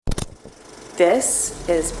This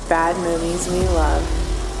is Bad Movies We Love,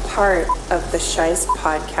 part of the Sheist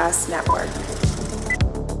Podcast Network.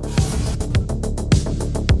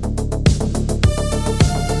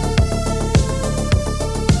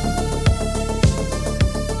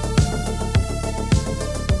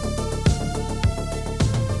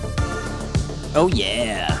 Oh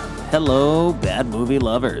yeah! Hello, Bad Movie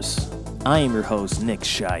Lovers. I am your host, Nick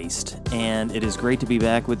Sheist, and it is great to be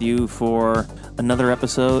back with you for another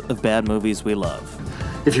episode of Bad Movies We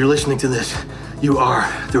Love. If you're listening to this, you are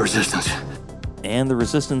the Resistance. And the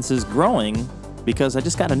Resistance is growing because I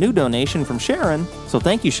just got a new donation from Sharon. So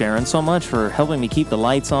thank you, Sharon, so much for helping me keep the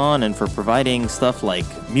lights on and for providing stuff like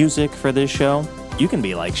music for this show. You can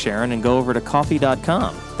be like Sharon and go over to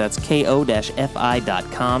ko-fi.com. That's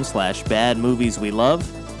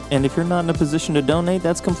ko-fi.com/badmovieswelove. And if you're not in a position to donate,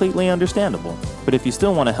 that's completely understandable. But if you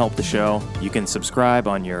still want to help the show, you can subscribe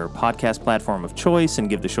on your podcast platform of choice and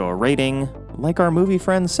give the show a rating, like our movie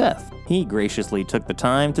friend Seth. He graciously took the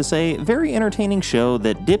time to say, very entertaining show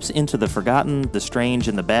that dips into the forgotten, the strange,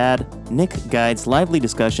 and the bad. Nick guides lively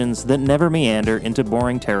discussions that never meander into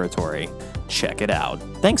boring territory. Check it out.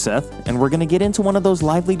 Thanks, Seth. And we're going to get into one of those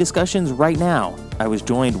lively discussions right now. I was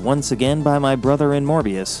joined once again by my brother in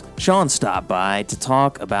Morbius. Sean stopped by to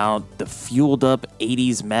talk about the fueled up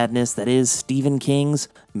 80s madness that is Stephen King's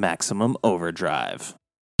Maximum Overdrive.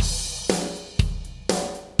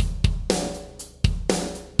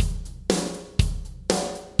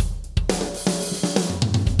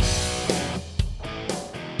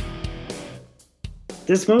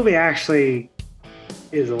 This movie actually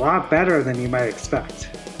is a lot better than you might expect.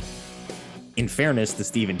 In fairness to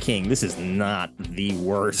Stephen King, this is not the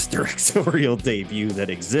worst directorial debut that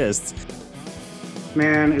exists.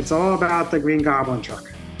 Man, it's all about the Green Goblin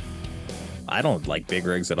truck. I don't like big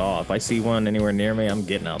rigs at all. If I see one anywhere near me, I'm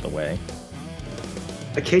getting out of the way.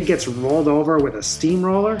 A kid gets rolled over with a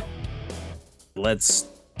steamroller? Let's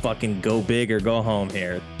fucking go big or go home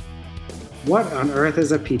here. What on earth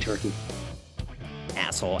is a pea turkey?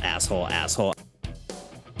 Asshole, asshole, asshole.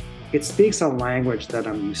 It speaks a language that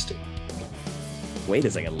I'm used to. Wait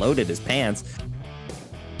a second, loaded his pants.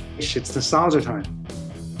 It's nostalgia time.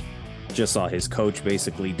 Just saw his coach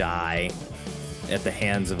basically die at the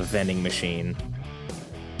hands of a vending machine.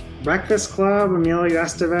 Breakfast Club, Emilio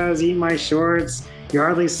Estevez, Eat My Shorts,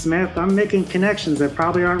 Yardley Smith. I'm making connections that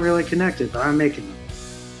probably aren't really connected, but I'm making them.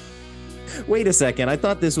 Wait a second, I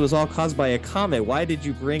thought this was all caused by a comet. Why did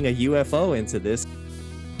you bring a UFO into this?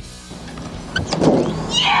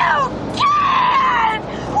 You can!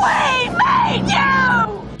 We made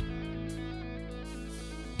you!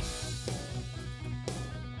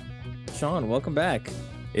 Sean, welcome back.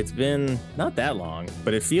 It's been not that long,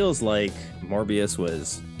 but it feels like Morbius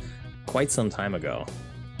was quite some time ago.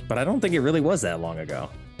 But I don't think it really was that long ago.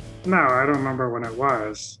 No, I don't remember when it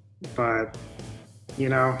was, but, you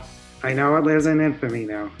know, I know it lives in infamy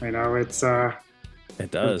now. I know it's...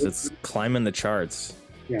 It does. It's climbing the charts.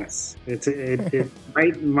 Yes, it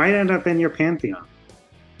might end up in your pantheon.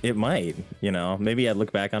 It might, maybe I'd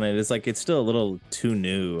look back on it. It's like it's still a little too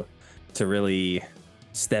new to really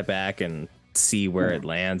step back and see where it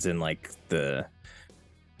lands in like the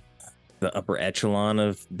upper echelon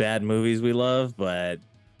of bad movies we love. But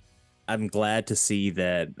I'm glad to see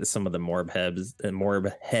that some of the Morb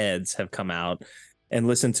heads have come out and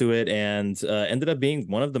listened to it and ended up being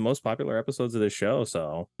one of the most popular episodes of the show.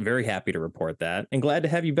 So very happy to report that and glad to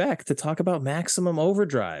have you back to talk about Maximum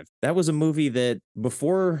Overdrive. That was a movie that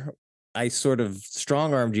before I sort of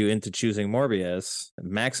strong-armed you into choosing Morbius,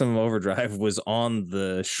 Maximum Overdrive was on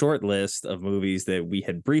the short list of movies that we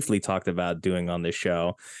had briefly talked about doing on this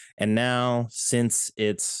show. And now, since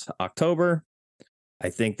it's October, I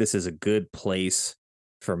think this is a good place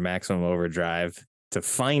for Maximum Overdrive to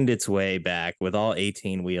find its way back with all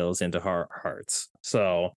 18 wheels into our hearts.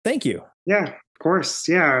 So thank you. Yeah, of course.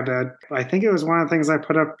 Yeah, I think it was one of the things I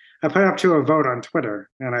put up to a vote on Twitter.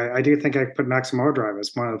 And I do think I put Maximum Overdrive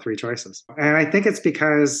as one of the three choices. And I think it's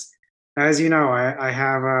because, as you know, I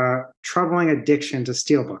have a troubling addiction to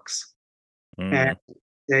steelbooks. And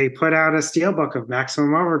they put out a steelbook of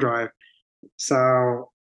Maximum Overdrive. So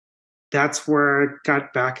that's where it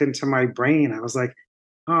got back into my brain. I was like,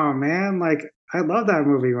 oh man, like I loved that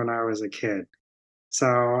movie when I was a kid. So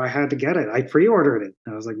I had to get it. I pre-ordered it.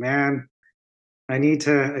 I was like, man, I need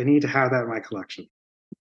to have that in my collection.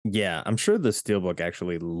 Yeah, I'm sure the Steelbook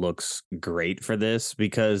actually looks great for this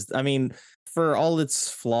because, I mean, for all its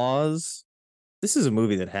flaws, this is a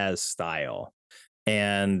movie that has style.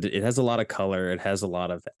 And it has a lot of color. It has a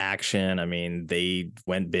lot of action. I mean, they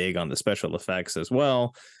went big on the special effects as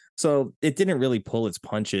well. So it didn't really pull its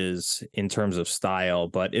punches in terms of style,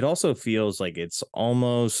 but it also feels like it's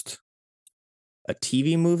almost a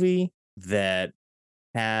TV movie that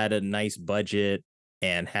had a nice budget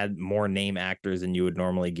and had more name actors than you would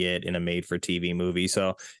normally get in a made for TV movie.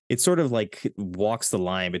 So it sort of like walks the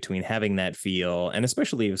line between having that feel, and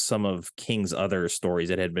especially with some of King's other stories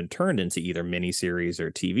that had been turned into either miniseries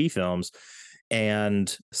or TV films,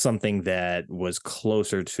 and something that was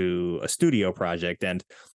closer to a studio project. And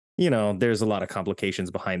there's a lot of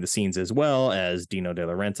complications behind the scenes, as well as Dino De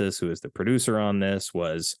Laurentiis, who is the producer on this,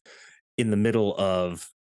 was in the middle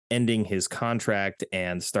of ending his contract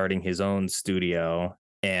and starting his own studio.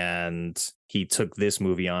 And he took this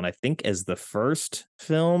movie on, I think, as the first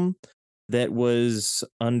film that was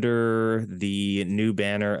under the new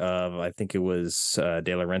banner of, I think it was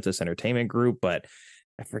De Laurentiis Entertainment Group, but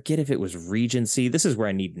I forget if it was Regency. This is where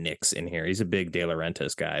I need Nick's in here. He's a big De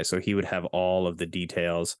Laurentiis guy, so he would have all of the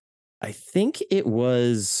details. I think it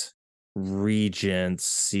was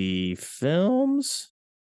Regency Films.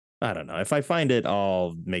 I don't know. If I find it,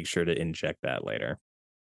 I'll make sure to inject that later.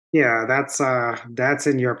 Yeah, that's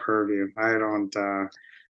in your purview. I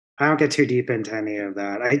don't get too deep into any of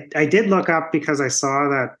that. I did look up because I saw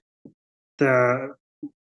that the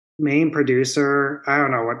main producer, I don't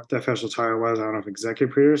know what the official title was. I don't know if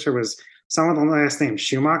executive producer was someone with the last name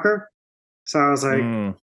Schumacher. So I was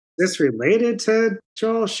like, this related to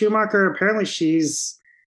Joel Schumacher? Apparently she's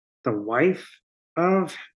the wife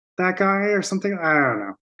of that guy or something. I don't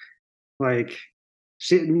know. Like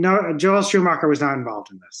Joel Schumacher was not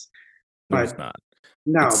involved in this. It was not.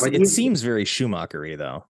 No, it seems very Schumacher-y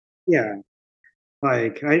though. Yeah.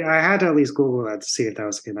 Like I had to at least Google that to see if that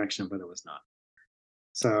was a connection, but it was not.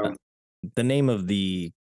 So the name of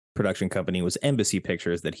the production company was Embassy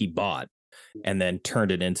Pictures, that he bought and then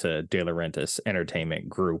turned it into De Laurentiis Entertainment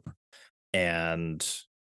Group, and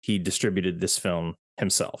he distributed this film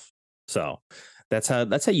himself. So that's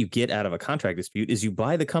how you get out of a contract dispute, is you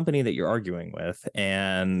buy the company that you're arguing with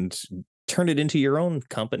and turn it into your own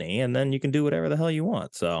company, and then you can do whatever the hell you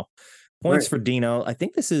want. So points for Dino. I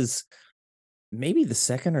think this is maybe the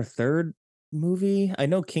second or third movie. I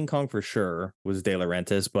know King Kong for sure was De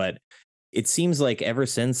Laurentiis, but it seems like ever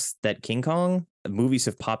since that King Kong, movies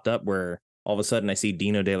have popped up where all of a sudden I see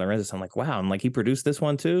Dino De Laurentiis. I'm like, wow, I'm like, he produced this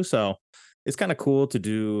one too. So it's kind of cool to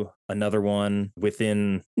do another one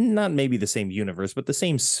within not maybe the same universe, but the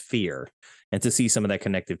same sphere, and to see some of that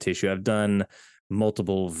connective tissue. I've done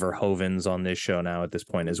multiple Verhovens on this show now at this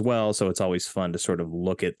point as well, so it's always fun to sort of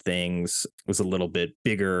look at things with a little bit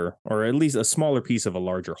bigger, or at least a smaller piece of a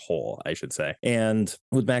larger whole, I should say. And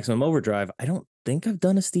with Maximum Overdrive, I don't think I've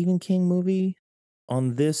done a Stephen King movie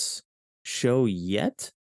on this show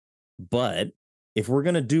yet, but if we're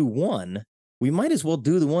gonna do one, we might as well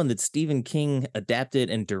do the one that Stephen King adapted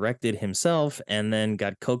and directed himself, and then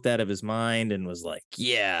got coked out of his mind and was like,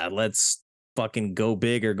 yeah, let's fucking go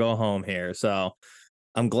big or go home here. So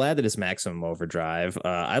I'm glad that it's Maximum Overdrive.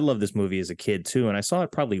 I love this movie as a kid too, and I saw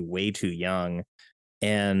it probably way too young,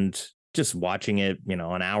 and just watching it, an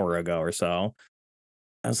hour ago or so,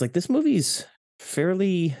 I was like, this movie's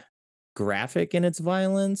fairly graphic in its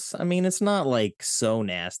violence. I mean, it's not like so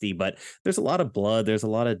nasty, but there's a lot of blood, there's a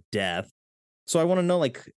lot of death. So I want to know,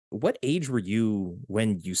 like, what age were you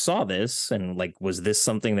when you saw this? And like, was this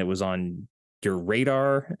something that was on your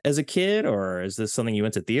radar as a kid, or is this something you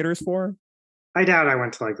went to theaters for? I doubt I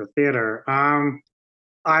went to like the theater.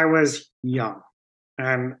 I was young,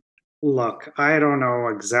 and look, I don't know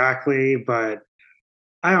exactly, but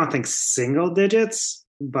I don't think single digits,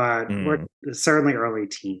 but we're certainly early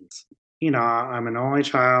teens. I'm an only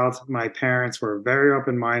child. My parents were very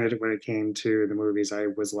open-minded when it came to the movies I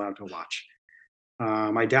was allowed to watch.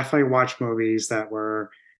 I definitely watched movies that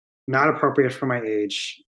were not appropriate for my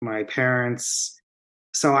age. My parents,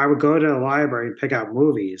 so I would go to the library and pick out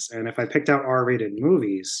movies. And if I picked out R-rated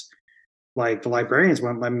movies, like the librarians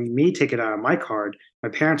wouldn't let me take it out of my card. My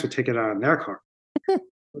parents would take it out of their card.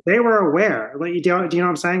 They were aware. Like, do you know what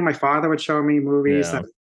I'm saying? My father would show me movies that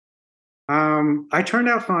I turned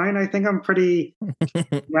out fine. I think I'm pretty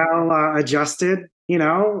well adjusted.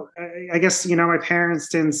 I guess, my parents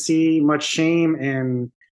didn't see much shame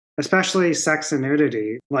in, especially sex and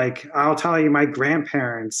nudity. Like, I'll tell you, my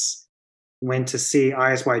grandparents went to see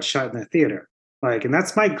Eyes Wide Shut in the theater. Like, and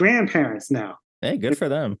that's my grandparents now. Hey, good for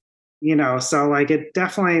them. So like, it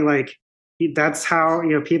definitely, like, that's how,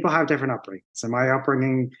 people have different upbringings. And my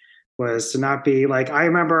upbringing was to not be like, I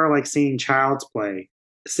remember like seeing Child's Play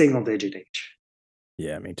single digit age.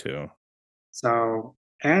 Yeah, me too. So,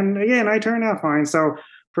 and again, I turned out fine. So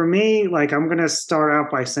for me, like, I'm going to start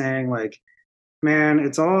out by saying, like, man,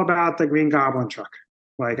 it's all about the Green Goblin truck.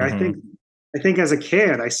 Like Hmm. I think as a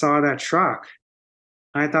kid, I saw that truck.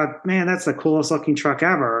 I thought, man, that's the coolest looking truck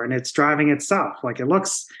ever, and it's driving itself. Like it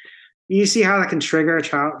looks. You see how that can trigger a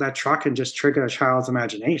child. That truck can just trigger a child's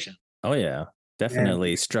imagination. Oh yeah, And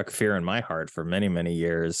definitely struck fear in my heart for many, many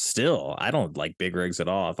years. Still, I don't like big rigs at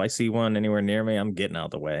all. If I see one anywhere near me, I'm getting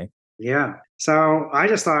out the way. yeah, so I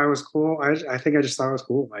just thought it was cool. I think I just thought it was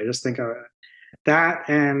cool. I just think that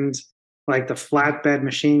and like the flatbed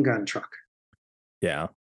machine gun truck. Yeah.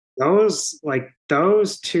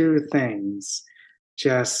 Those two things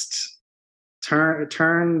just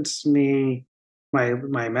turned me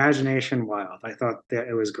my imagination wild. I thought that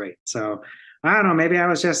it was great. So I don't know. Maybe I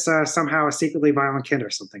was just somehow a secretly violent kid or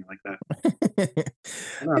something like that.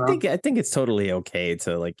 I don't know. I think it's totally okay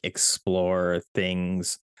to like explore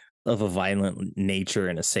things of a violent nature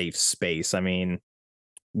in a safe space. I mean,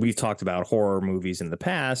 we've talked about horror movies in the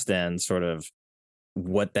past and sort of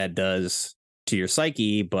what that does to your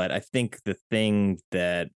psyche, but I think the thing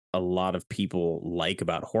that a lot of people like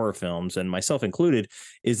about horror films, and myself included,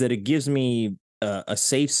 is that it gives me a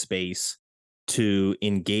safe space to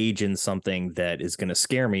engage in something that is going to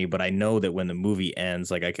scare me, but I know that when the movie ends,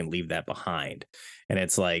 like I can leave that behind. And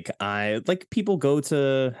it's like I like people go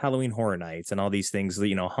to Halloween horror nights and all these things,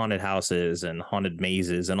 you know, haunted houses and haunted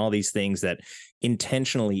mazes and all these things that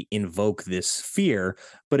intentionally invoke this fear,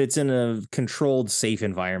 but it's in a controlled, safe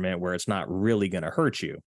environment where it's not really going to hurt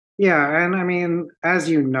you. Yeah, and I mean, as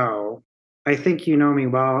you know, I think you know me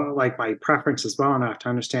well, like my preferences well enough to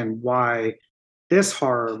understand why this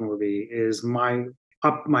horror movie is my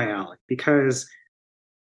up my alley because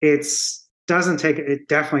it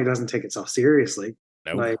definitely doesn't take itself seriously.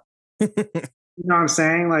 Nope. Like, you know what I'm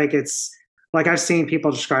saying? Like it's like I've seen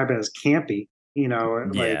people describe it as campy,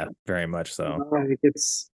 Yeah, very much so. like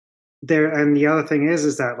it's there. And the other thing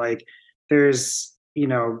is that like there's,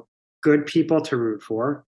 good people to root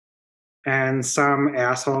for and some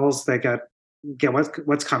assholes that get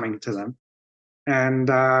what's coming to them. And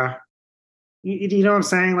you know what I'm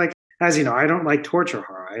saying? Like, as you know, I don't like torture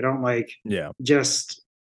horror. I don't like Yeah. just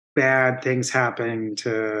bad things happening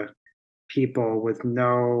to people with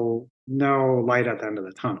no light at the end of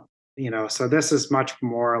the tunnel. So this is much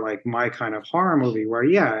more like my kind of horror movie where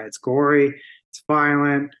yeah, it's gory, it's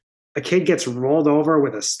violent. A kid gets rolled over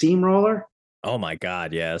with a steamroller. Oh my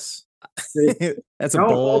God, yes. There's That's a no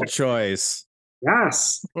bold hope. choice.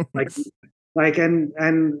 Yes, like and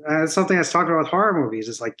something that's talked about with horror movies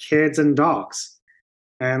is like kids and dogs,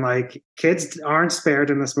 and like kids aren't spared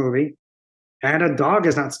in this movie, and a dog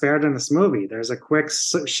is not spared in this movie. There's a quick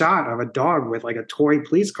shot of a dog with like a toy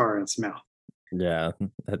police car in its mouth. Yeah,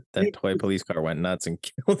 that toy police car went nuts and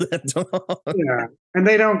killed that dog. Yeah, and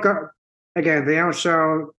they don't go again. They don't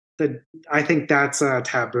show the. I think that's a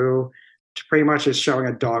taboo. Pretty much is showing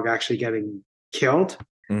a dog actually getting killed.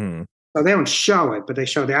 Mhm. So they don't show it, but they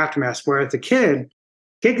show the aftermath. Whereas the kid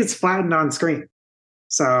gets flattened on screen.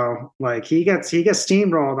 So like he gets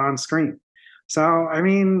steamrolled on screen. So I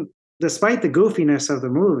mean, despite the goofiness of the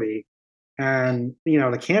movie and the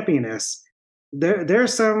campiness,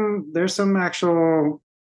 there's some actual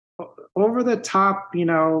over the top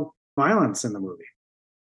violence in the movie.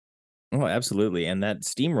 Oh, absolutely. And that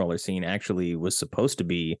steamroller scene actually was supposed to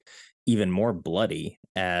be even more bloody,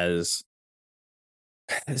 as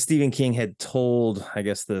Stephen King had told, I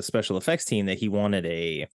guess, the special effects team that he wanted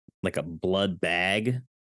a blood bag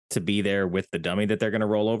to be there with the dummy that they're going to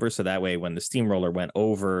roll over. So that way, when the steamroller went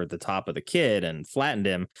over the top of the kid and flattened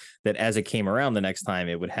him, that as it came around the next time,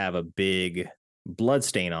 it would have a big blood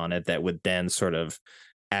stain on it that would then sort of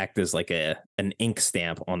act as like an ink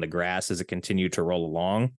stamp on the grass as it continued to roll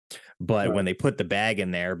along. But when they put the bag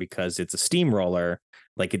in there, because it's a steamroller,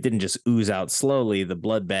 like it didn't just ooze out slowly, the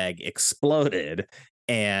blood bag exploded.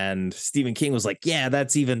 And Stephen King was like, yeah,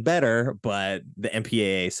 that's even better. But the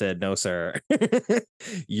MPAA said, no, sir,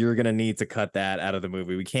 you're going to need to cut that out of the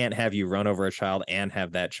movie. We can't have you run over a child and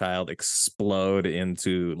have that child explode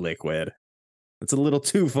into liquid. It's a little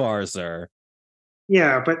too far, sir.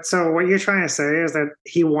 Yeah, but so what you're trying to say is that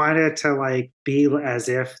he wanted to like be as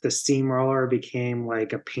if the steamroller became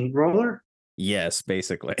like a paint roller? Yes,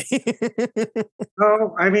 basically.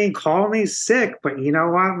 Oh, I mean, call me sick, but you know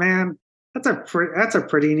what, man? That's a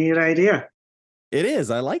pretty neat idea. It is.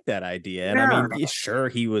 I like that idea. And I Yeah, mean, sure,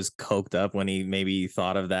 he was coked up when he maybe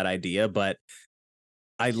thought of that idea, but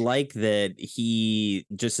I like that he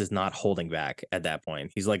just is not holding back at that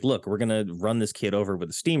point. He's like, look, we're going to run this kid over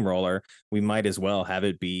with a steamroller. We might as well have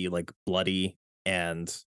it be like bloody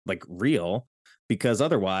and like real, because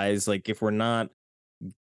otherwise, like,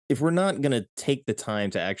 if we're not going to take the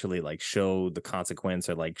time to actually like show the consequence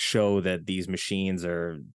or like show that these machines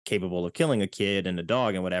are capable of killing a kid and a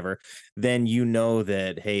dog and whatever, then you know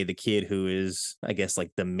that, hey, the kid who is, I guess,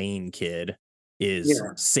 like the main kid is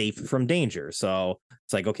Yeah. safe from danger. So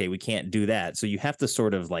it's like, okay, we can't do that. So you have to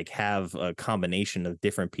sort of like have a combination of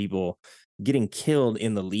different people getting killed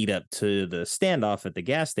in the lead up to the standoff at the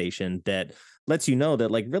gas station that lets you know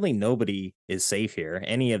that like really nobody is safe here.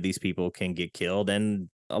 Any of these people can get killed, and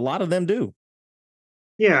a lot of them do.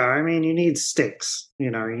 Yeah, I mean, you need stakes.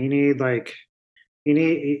 You need like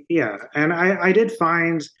yeah. And I did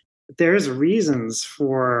find there's reasons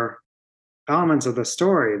for elements of the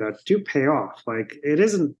story that do pay off. Like it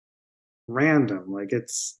isn't random. Like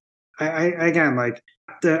it's I again like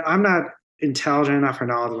I'm not intelligent enough or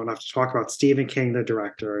knowledgeable enough to talk about Stephen King, the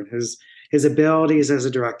director, and his abilities as a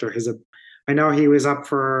director. I know he was up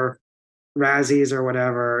for Razzies or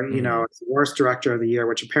whatever. Mhm. It's the worst director of the year,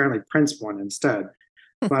 which apparently Prince won instead.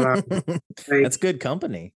 But like That's good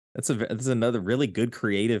company. That's another really good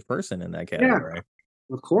creative person in that yeah, category.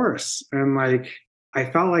 of course. And like I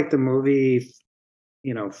felt like the movie,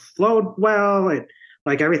 flowed well. It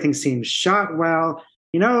like everything seemed shot well.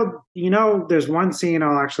 There's one scene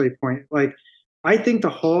I'll actually point like I think the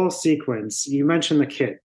whole sequence, you mentioned the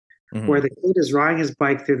kid, where Mhm. the kid is riding his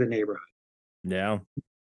bike through the neighborhood. Yeah.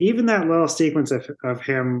 Even that little sequence of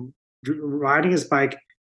him riding his bike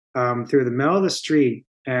through the middle of the street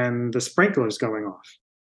and the sprinklers going off,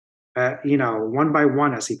 one by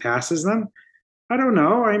one as he passes them. I don't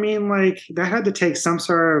know. I mean, like that had to take some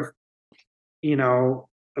sort of,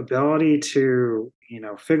 ability to,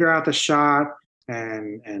 figure out the shot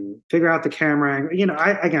and figure out the camera angle.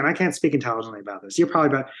 I can't speak intelligently about this. You're probably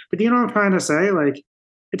better, but you know what I'm trying to say? Like,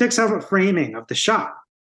 it took some framing of the shot.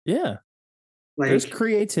 Yeah. There's Like,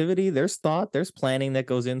 creativity, there's thought, there's planning that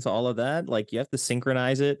goes into all of that. Like you have to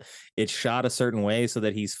synchronize it. It's shot a certain way so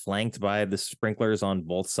that he's flanked by the sprinklers on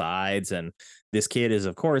both sides. And this kid is,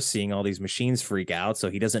 of course, seeing all these machines freak out. So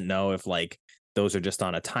he doesn't know if like those are just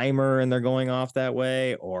on a timer and they're going off that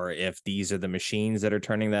way, or if these are the machines that are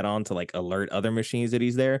turning that on to like alert other machines that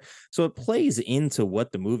he's there. So it plays into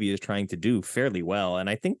what the movie is trying to do fairly well. And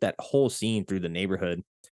I think that whole scene through the neighborhood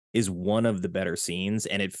is one of the better scenes.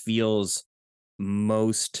 And it feels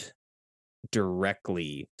most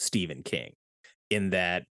directly Stephen King in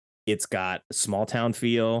that it's got small town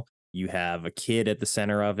feel. You have a kid at the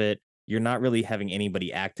center of it. You're not really having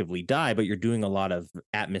anybody actively die, but you're doing a lot of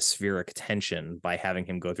atmospheric tension by having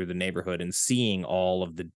him go through the neighborhood and seeing all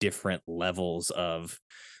of the different levels of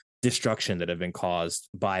destruction that have been caused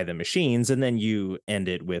by the machines. And then you end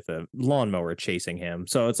it with a lawnmower chasing him.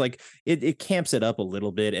 So it's like it camps it up a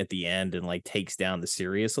little bit at the end and like takes down the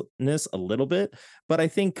seriousness a little bit. But I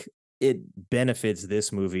think it benefits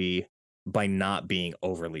this movie by not being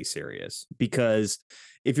overly serious, because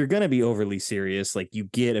if you're going to be overly serious, like you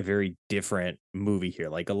get a very different movie here.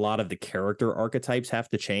 Like a lot of the character archetypes have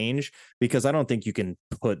to change, because I don't think you can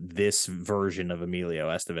put this version of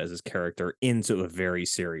Emilio Estevez's character into a very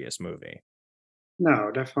serious movie.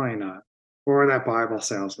 no, definitely not. Or that Bible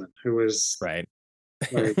salesman who was Right.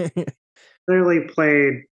 like clearly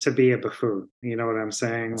played to be a buffoon. You know what I'm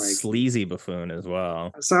saying? Like, Sleazy buffoon as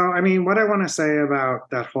well. so I mean, what I want to say about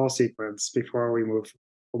that whole sequence before we move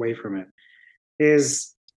away from it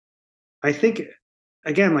is I think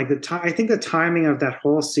again, like I think the timing of that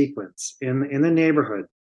whole sequence in the neighborhood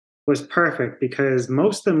was perfect because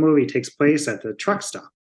most of the movie takes place at the truck stop.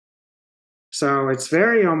 So it's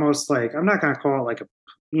very almost like I'm not going to call it like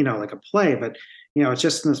like a play, but it's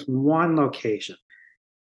just in this one location.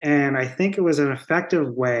 And I think it was an effective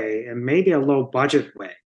way and maybe a low budget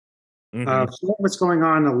way Hmm. of seeing what's going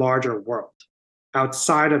on in the larger world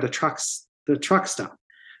outside of the truck stop,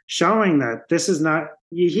 showing that this is not.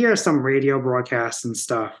 You hear some radio broadcasts and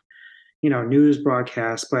stuff, news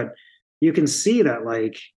broadcasts, but you can see that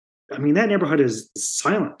like, I mean, that neighborhood is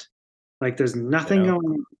silent. Like, there's nothing Yeah, going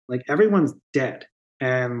on. Like, everyone's dead,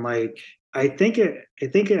 and like, I think it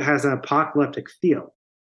has an apocalyptic feel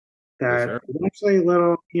for that sure. is actually a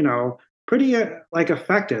little, pretty like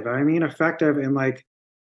effective. I mean, effective in like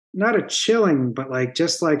not a chilling, but like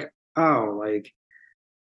just like, oh, like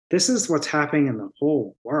this is what's happening in the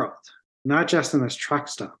whole world, not just in this truck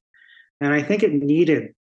stop. And I think it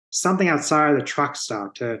needed something outside of the truck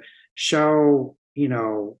stop to show,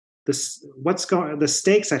 this the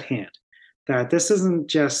stakes at hand. That this isn't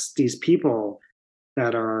just these people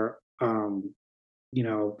that are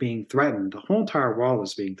being threatened. The whole entire world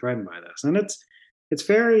is being threatened by this. And it's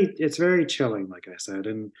very chilling, like I said.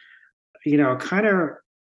 And kind of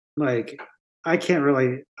like I can't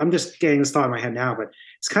really. I'm just getting this thought in my head now, but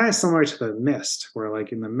it's kind of similar to the Mist, where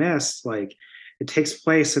like in the Mist, like it takes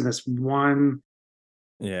place in this one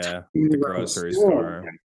Yeah, the little grocery store,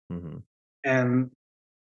 store. Hmm. and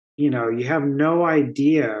you have no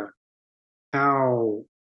idea how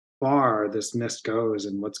far this mist goes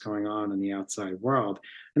and what's going on in the outside world,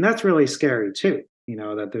 and that's really scary too.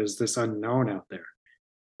 That there's this unknown out there.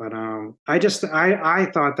 But I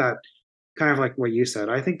thought that kind of like what you said.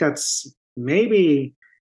 I think that's maybe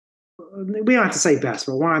we don't have to say best,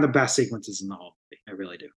 but one of the best sequences in the whole movie. I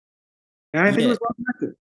really do, and I think it Yeah, was well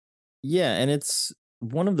connected. yeah, and it's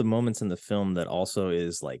one of the moments in the film that also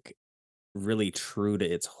is like really true to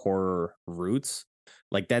its horror roots.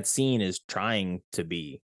 Like that scene is trying to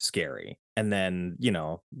be scary. And then,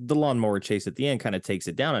 the lawnmower chase at the end kind of takes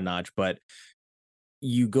it down a notch, but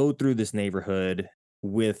you go through this neighborhood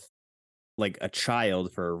with like a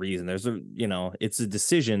child for a reason. It's a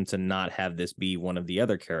decision to not have this be one of the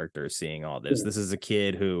other characters seeing all this. Yeah, This is a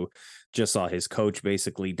kid who just saw his coach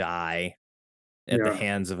basically die at the yeah,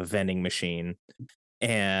 hands of a vending machine.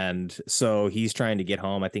 And so he's trying to get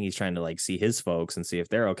home. I think he's trying to like see his folks and see if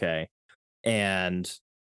they're okay. And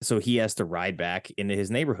so he has to ride back into his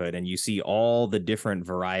neighborhood, and you see all the different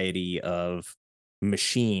variety of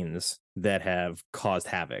machines that have caused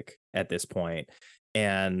havoc at this point.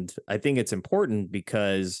 And I think it's important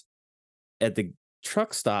because at the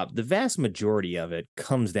truck stop, the vast majority of it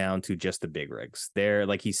comes down to just the big rigs. They're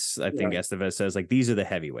like I think yeah, Estevez says, like, these are the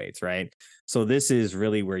heavyweights, right? So this is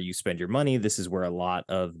really where you spend your money. This is where a lot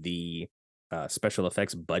of the special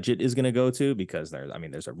effects budget is going to go to, because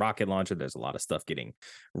there's a rocket launcher, there's a lot of stuff getting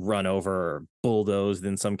run over or bulldozed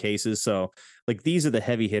in some cases. So like these are the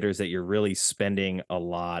heavy hitters that you're really spending a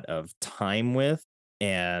lot of time with,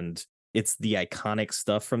 and it's the iconic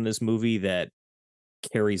stuff from this movie that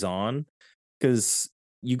carries on, because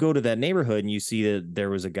you go to that neighborhood and you see that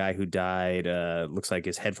there was a guy who died. Looks like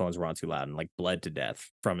his headphones were on too loud and like bled to death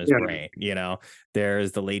from his yeah. brain.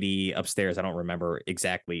 There's the lady upstairs. I don't remember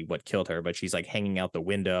exactly what killed her, but she's like hanging out the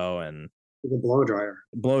window and The blow dryer.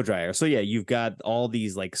 blow dryer. So yeah, you've got all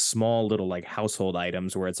these like small little like household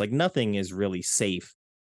items where it's like nothing is really safe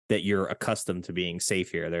that you're accustomed to being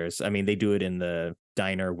safe here. They do it in the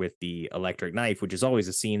diner with the electric knife, which is always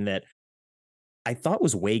a scene that I thought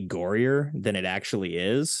was way gorier than it actually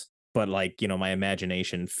is, but like, my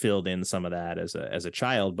imagination filled in some of that as a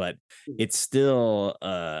child, but it's still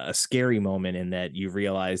a scary moment in that you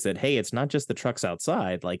realize that, hey, it's not just the trucks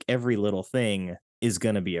outside, like every little thing is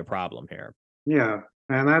going to be a problem here. Yeah,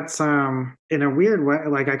 and that's in a weird way.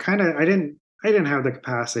 Like I didn't have the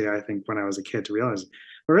capacity, I think, when I was a kid to realize it.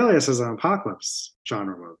 But really, this is an apocalypse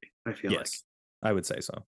genre movie. I feel like Yes, I would say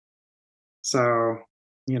so. so.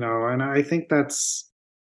 And I think that's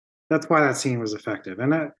why that scene was effective.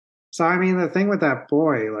 And so I mean, the thing with that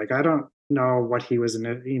boy, like I don't know what he was in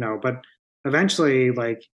it, but eventually,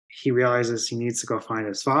 like he realizes he needs to go find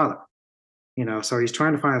his father. So he's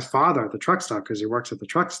trying to find his father at the truck stop because he works at the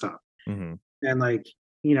truck stop. Hmm. And like,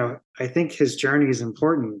 I think his journey is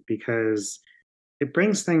important because it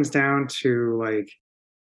brings things down to like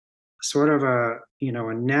sort of a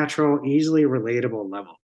natural, easily relatable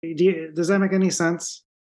level. Does that make any sense?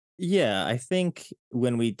 Yeah, I think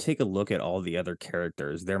when we take a look at all the other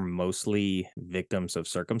characters, they're mostly victims of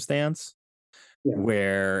circumstance, Yeah.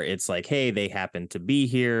 where it's like, hey, they happen to be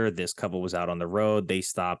here. This couple was out on the road. They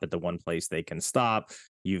stop at the one place they can stop.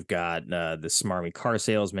 You've got the smarmy car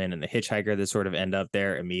salesman and the hitchhiker that sort of end up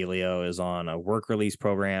there. Emilio is on a work release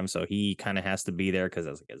program, so he kind of has to be there because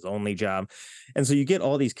that's like his only job. And so you get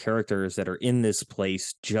all these characters that are in this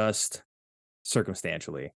place just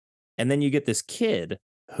circumstantially. And then you get this kid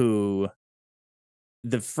who,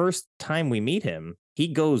 the first time we meet him, he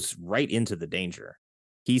goes right into the danger.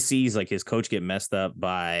 He sees like his coach get messed up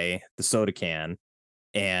by the soda can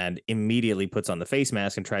and immediately puts on the face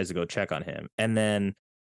mask and tries to go check on him. And then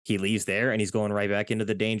he leaves there and he's going right back into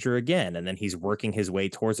the danger again. And then he's working his way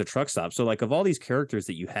towards a truck stop. So like of all these characters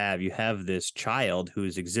that you have this child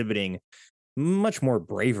who's exhibiting much more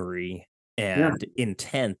bravery Yeah. and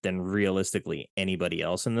intent than realistically anybody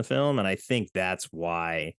else in the film. And I think that's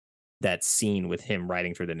why that scene with him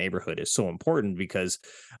riding through the neighborhood is so important, because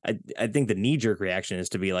I think the knee-jerk reaction is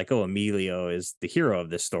to be like, oh, Emilio is the hero of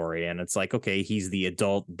this story. And it's like, okay, he's the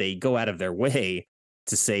adult. They go out of their way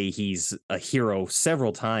to say he's a hero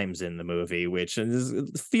several times in the movie, which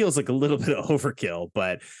feels like a little bit of overkill.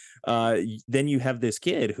 But then you have this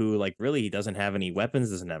kid who like really doesn't have any weapons,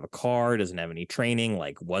 doesn't have a car, doesn't have any training,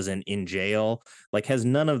 like wasn't in jail, like has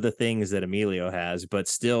none of the things that Emilio has, but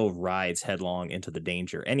still rides headlong into the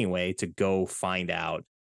danger anyway to go find out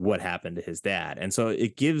what happened to his dad. And so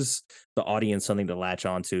it gives the audience something to latch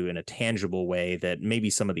onto in a tangible way that maybe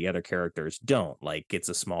some of the other characters don't. Like, it's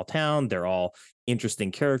a small town. They're all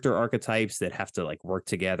interesting character archetypes that have to like work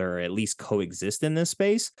together or at least coexist in this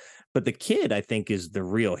space. But the kid, I think, is the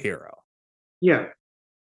real hero. Yeah.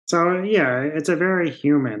 So yeah, it's a very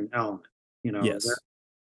human element, that, Yes.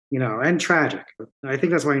 and tragic. I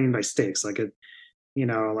think that's what I mean by stakes. Like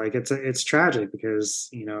like it's tragic because,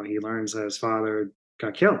 he learns that his father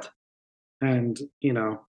got killed. And,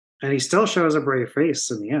 and he still shows a brave face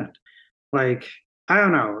in the end. Like, I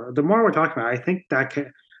don't know. The more we're talking about it,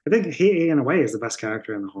 I think he in a way is the best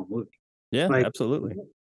character in the whole movie. Yeah, Like, absolutely.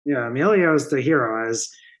 yeah, Emilio's the hero, as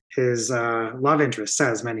his love interest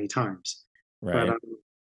says many times. But Right.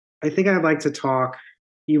 I think I'd like to talk.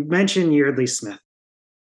 You mentioned Yeardley Smith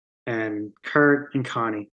and Kurt and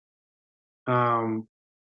Connie. Um,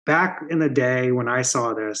 Back in the day when I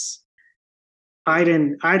saw this, I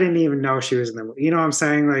didn't even know she was in the movie. You know what I'm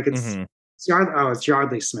saying? Like Hmm. it's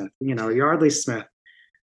Yardley Smith. Yardley Smith.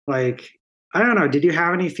 Like, I don't know. Did you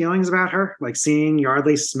have any feelings about her? Like seeing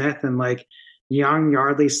Yardley Smith and like young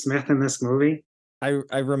Yardley Smith in this movie?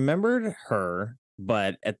 I remembered her,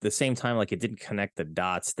 but at the same time, like, it didn't connect the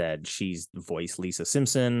dots that she's voiced Lisa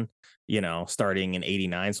Simpson, starting in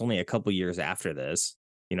 '89. It's only a couple years after this.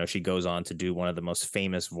 She goes on to do one of the most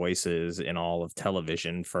famous voices in all of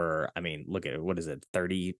television for, I mean, look at it, what is it,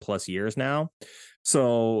 30 plus years now?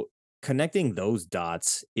 So connecting those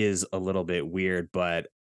dots is a little bit weird, but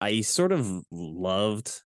I sort of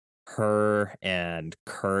loved her and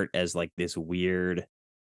Kurt as like this weird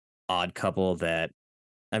odd couple that,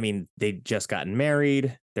 I mean, they just gotten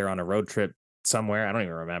married. They're on a road trip somewhere. I don't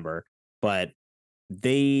even remember, but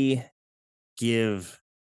they give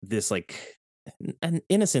this like an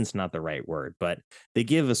innocence, not the right word, but they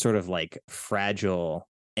give a sort of like fragile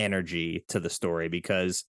energy to the story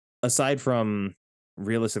because aside from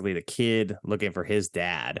realistically the kid looking for his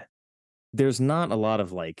dad, there's not a lot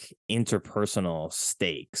of like interpersonal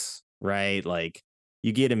stakes, right? Like,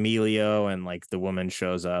 you get Emilio and like the woman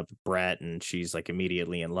shows up, Brett, and she's like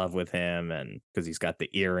immediately in love with him, and because he's got the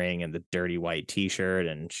earring and the dirty white t-shirt,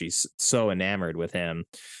 and she's so enamored with him.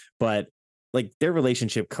 But like, their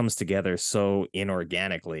relationship comes together so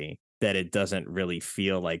inorganically that it doesn't really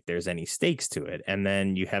feel like there's any stakes to it. And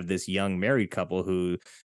then you have this young married couple who,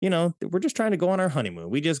 we're just trying to go on our honeymoon.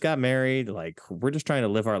 We just got married. Like, we're just trying to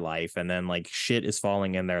live our life. And then, like, shit is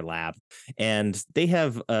falling in their lap. And they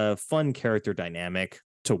have a fun character dynamic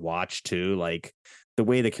to watch, too. Like, the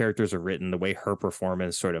way the characters are written, the way her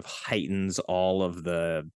performance sort of heightens all of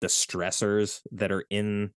the stressors that are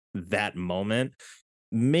in that moment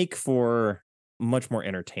make for much more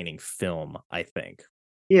entertaining film, I think.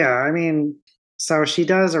 Yeah, I mean, so she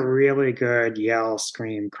does a really good yell,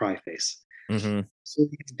 scream, cry face. Hmm. She's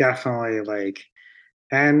definitely like,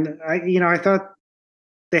 and I thought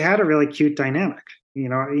they had a really cute dynamic. It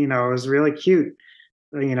was really cute.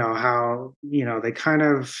 How they kind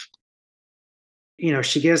of,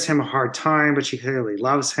 she gives him a hard time, but she clearly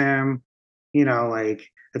loves him. Like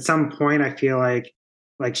at some point, I feel like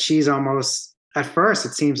she's almost, at first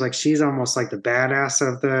it seems like she's almost like the badass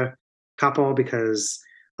of the couple because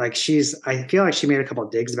like I feel like she made a couple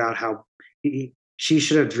of digs about how she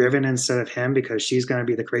should have driven instead of him because she's going to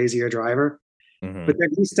be the crazier driver. Hmm. But then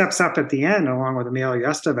he steps up at the end along with Emilio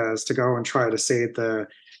Estevez to go and try to save the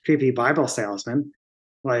creepy Bible salesman.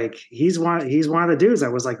 Like he's one of the dudes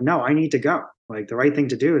that was like, no, I need to go. Like the right thing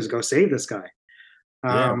to do is go save this guy.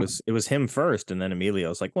 Yeah, it Um, was it was him first, and then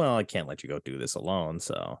Emilio's like, "Well, I can't let you go do this alone,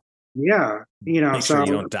 so yeah, make sure so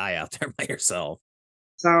you don't die out there by yourself."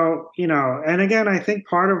 and again, I think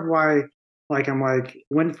part of why like I'm like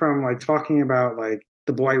went from like talking about like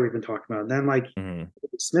the boy we've been talking about, and then like Mhm.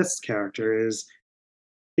 Smith's character is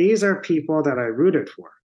these are people that I rooted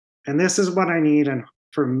for. And this is what I need. And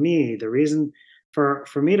for me, the reason for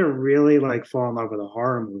me to really like fall in love with a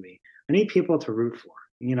horror movie, I need people to root for.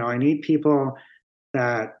 I need people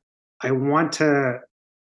that I want to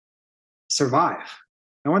survive.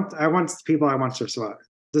 I want people I want to survive.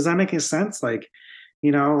 Does that make any sense? Like,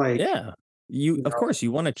 like Yeah. You you of know, course,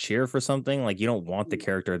 you wanna cheer for something, like, you don't want the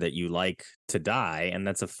character that you like to die, and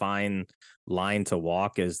that's a fine line to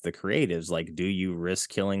walk as the creatives. Like, do you risk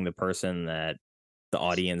killing the person that the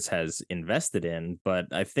audience has invested in? But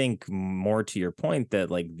I think more to your point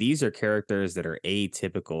that, like, these are characters that are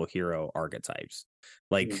atypical hero archetypes. yeah,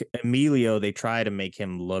 Like, Emilio, they try to make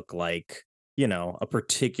him look like, a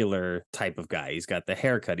particular type of guy. He's got the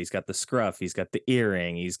haircut, he's got the scruff, he's got the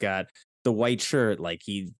earring, he's got the white shirt. Like,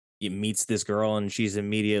 he meets this girl and she's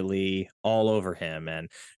immediately all over him,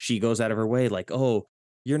 and she goes out of her way like, oh,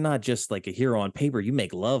 you're not just like a hero on paper, you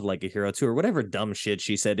make love like a hero too, or whatever dumb shit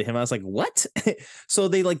she said to him. I was like, what? So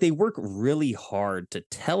they work really hard to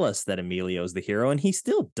tell us that Emilio's the hero, and he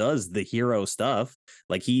still does the hero stuff.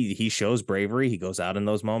 Like he shows bravery, he goes out in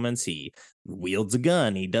those moments, he wields a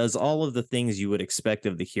gun, he does all of the things you would expect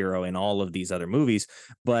of the hero in all of these other movies,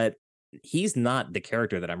 but he's not the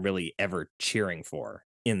character that I'm really ever cheering for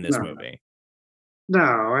in this No, movie.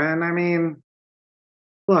 no, and I mean,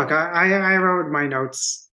 look, I wrote my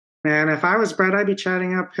notes, man. If I was Brett, I'd be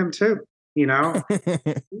chatting up him too. You know,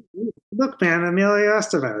 look, man, Emilio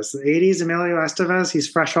Estevez, the '80s Emilio Estevez. He's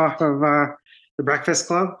fresh off of the Breakfast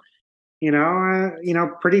Club.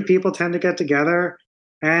 Pretty people tend to get together,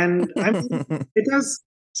 and I mean, it does.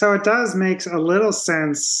 So it does makes a little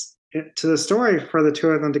sense to the story for the two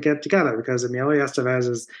of them to get together because Emilio Estevez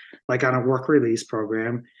is like on a work release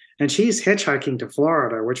program, and she's hitchhiking to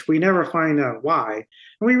Florida, which we never find out why,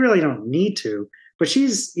 and we really don't need to. But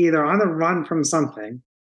she's either on the run from something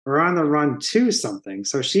or on the run to something.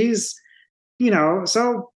 So she's,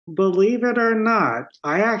 so believe it or not,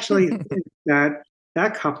 I actually think that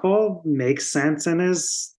that couple makes sense and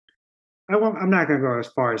is I'm not going to go as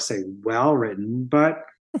far as say well written, but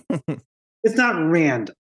it's not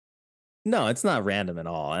random. No, it's not random at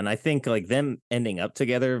all. And I think like them ending up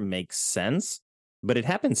together makes sense, but it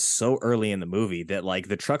happens so early in the movie that like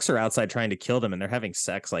the trucks are outside trying to kill them and they're having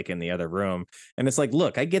sex like in the other room. And it's like,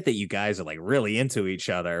 look, I get that you guys are like really into each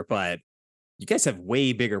other, but you guys have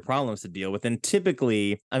way bigger problems to deal with. And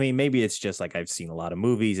typically, I mean, maybe it's just like I've seen a lot of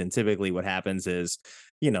movies, and typically what happens is,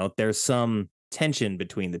 there's some tension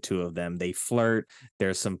between the two of them. They flirt,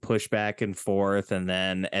 there's some push back and forth, and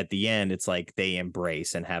then at the end, it's like they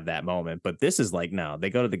embrace and have that moment. But this is like, no,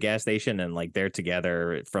 they go to the gas station and like they're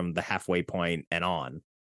together from the halfway point and on.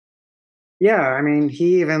 Yeah, I mean,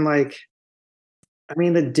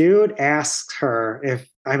 the dude asks her if,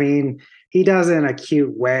 he does it in a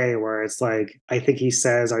cute way where it's like, I think he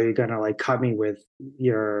says, "Are you gonna like cut me with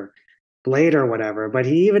your blade or whatever?" But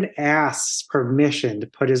he even asks permission to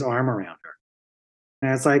put his arm around her.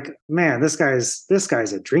 And it's like, man, this guy's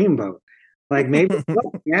a dreamboat. Like maybe,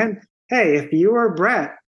 look, man, hey, if you were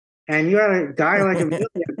Brett and you had a guy like Amelia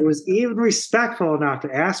who was even respectful enough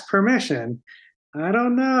to ask permission, I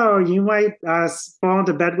don't know, you might fall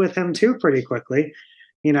into bed with him too pretty quickly,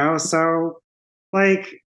 So, like,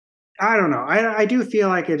 I don't know. I do feel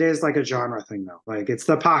like it is like a genre thing though. Like it's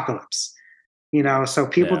the apocalypse, So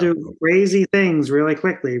people Yeah. do crazy things really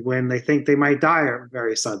quickly when they think they might die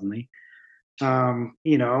very suddenly.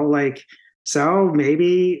 Like so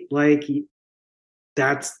maybe like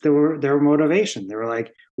that's their motivation. They were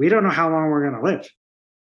like, we don't know how long we're gonna live.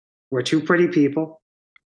 We're two pretty people.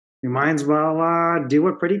 We might as well do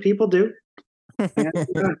what pretty people do and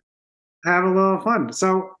have a little fun.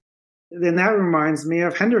 So then that reminds me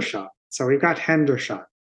of Hendershot. So we've got Hendershot,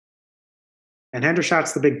 and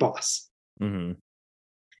Hendershot's the big boss, Hmm.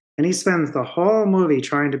 and he spends the whole movie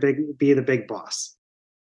trying to be the big boss,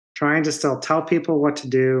 trying to still tell people what to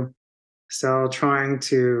do, still trying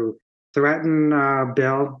to threaten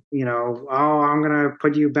Bill. Oh, I'm gonna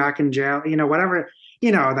put you back in jail. Whatever.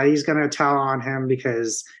 That he's gonna tell on him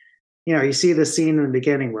because you see the scene in the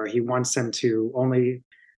beginning where he wants him to only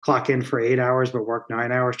clock in for 8 hours but work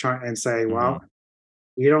 9 hours, trying and say, Hmm. well,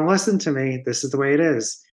 you don't listen to me. This is the way it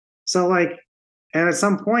is. So like, and at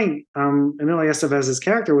some point, Emilio Estevez's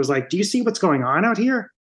character was like, "Do you see what's going on out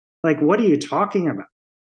here? Like, what are you talking about?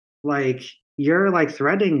 Like, you're like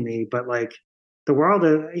threatening me, but like the world."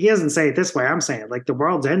 He doesn't say it this way. I'm saying it, like the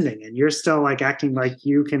world's ending, and you're still like acting like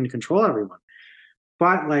you can control everyone.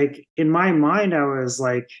 But like in my mind, I was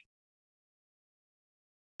like,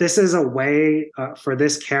 this is a way for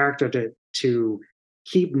this character to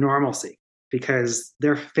keep normalcy because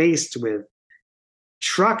they're faced with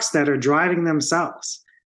trucks that are driving themselves.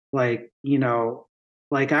 Like,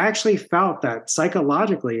 like I actually felt that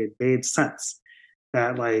psychologically it made sense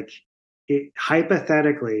that like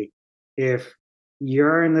hypothetically, if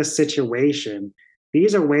you're in this situation,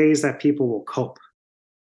 these are ways that people will cope.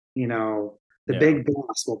 The Yeah. big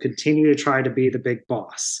boss will continue to try to be the big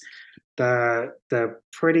boss. The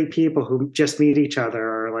pretty people who just meet each other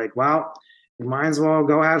are like, well, we might as well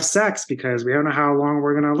go have sex because we don't know how long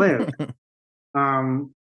we're gonna live.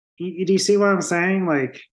 Do you see what I'm saying?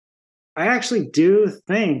 Like, I actually do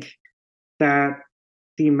think that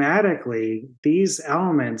thematically these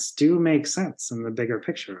elements do make sense in the bigger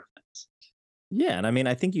picture of things. Yeah, and I mean,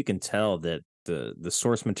 I think you can tell that the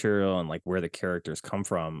source material and like where the characters come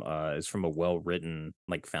from is from a well written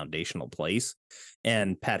like foundational place.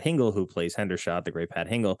 And Pat Hingle, who plays Hendershot, the great Pat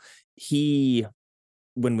Hingle, he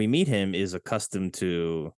when we meet him is accustomed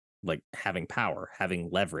to like having power, having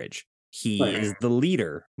leverage. He Right. is the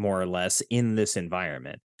leader, more or less, in this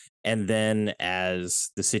environment. And then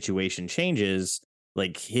as the situation changes,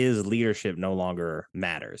 like his leadership no longer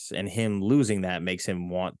matters. And him losing that makes him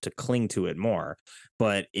want to cling to it more.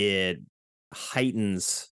 But it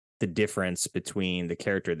heightens the difference between the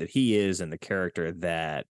character that he is and the character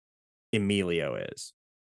that Emilio is.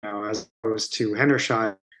 As opposed to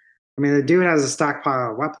Hendershot. I mean, the dude has a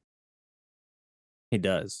stockpile of weapons. He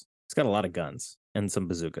does. He's got a lot of guns and some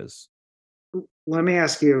bazookas. Let me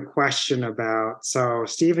ask you a question about. So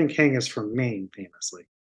Stephen King is from Maine, famously.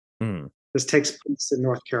 Mm. This takes place in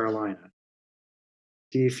North Carolina.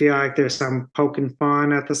 Do you feel like there's some poking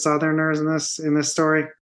fun at the Southerners in this story?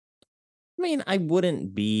 I mean, I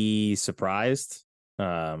wouldn't be surprised.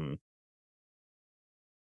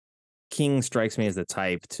 King strikes me as the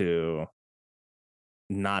type to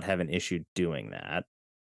not have an issue doing that.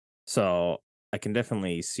 So I can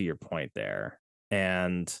definitely see your point there.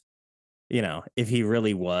 And, you know, if he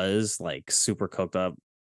really was like super coked up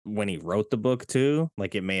when he wrote the book too,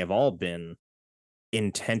 like it may have all been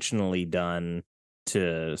intentionally done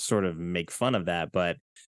to sort of make fun of that. But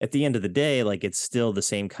at the end of the day, like it's still the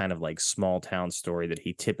same kind of like small town story that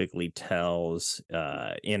he typically tells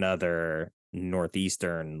in other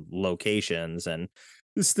Northeastern locations. And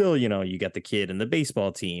still, you know, you got the kid and the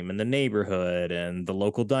baseball team and the neighborhood and the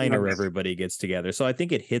local diner where everybody gets together. So I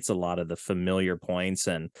think it hits a lot of the familiar points.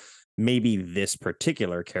 And maybe this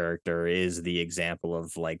particular character is the example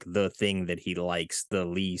of like the thing that he likes the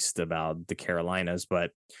least about the Carolinas.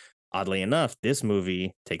 But oddly enough, this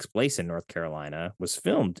movie takes place in North Carolina, was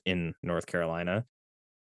filmed in North Carolina.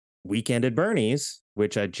 Weekend at Bernie's,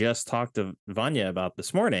 which I just talked to Vanya about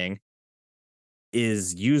this morning,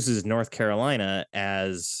 uses North Carolina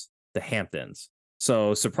as the Hamptons.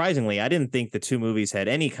 So surprisingly, I didn't think the two movies had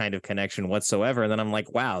any kind of connection whatsoever. And then I'm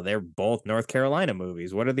like, wow, they're both North Carolina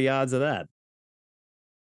movies. What are the odds of that?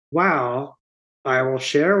 Well, I will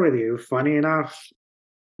share with you. Funny enough,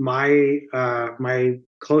 my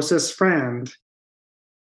closest friend.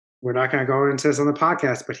 We're not going to go into this on the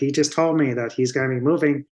podcast, but he just told me that he's going to be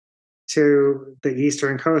moving to the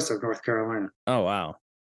eastern coast of North Carolina. Oh, wow.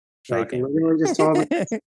 Like Shocking. literally just told me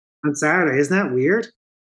on Saturday. Isn't that weird?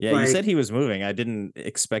 Yeah, Like, you said he was moving. I didn't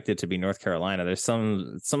expect it to be North Carolina. There's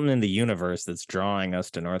something in the universe that's drawing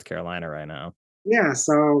us to North Carolina right now. yeah.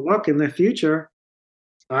 So look, in the future,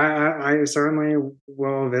 I certainly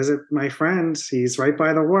will visit my friend. He's right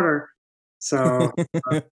by the water. So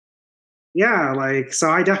yeah, like so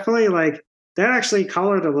I definitely like that actually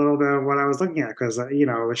colored a little bit of what I was looking at because you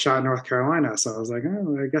know it was shot in North Carolina. So I was like,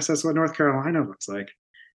 oh, I guess that's what North Carolina looks like.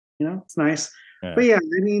 You know, it's nice. Yeah. But yeah,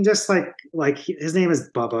 I mean, just his name is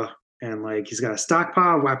Bubba, and like he's got a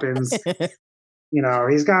stockpile of weapons. You know,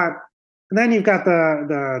 he's got. And then you've got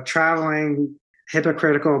the traveling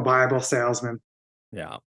hypocritical Bible salesman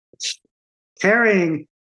Yeah. carrying.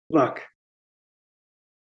 Look,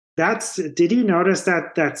 did you notice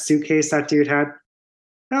that suitcase that dude had?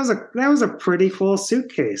 That was a pretty cool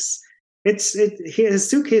suitcase. His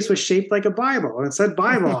suitcase was shaped like a Bible and it said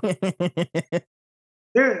Bible.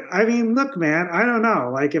 I mean, look, man, I don't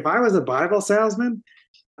know. Like if I was a Bible salesman,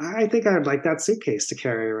 I think I'd like that suitcase to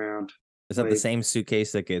carry around. Is that like, the same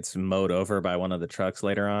suitcase that gets mowed over by one of the trucks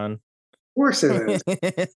later on? Of course it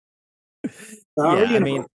is. Yeah, I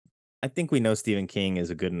mean, I think we know Stephen King is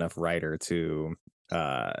a good enough writer to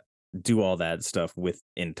do all that stuff with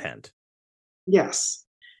intent. Yes.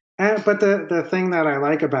 But the thing that I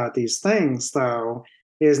like about these things, though,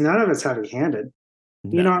 is none of it's heavy-handed.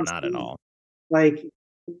 You know, not at all. Like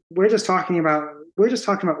we're just talking about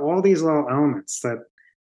all these little elements that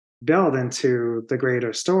build into the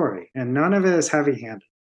greater story, and none of it is heavy-handed.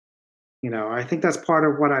 You know, I think that's part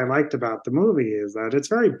of what I liked about the movie is that it's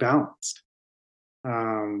very balanced.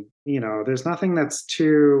 You know, there's nothing that's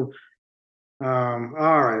too. All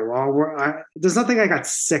right, well, there's nothing I got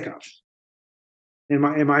sick of in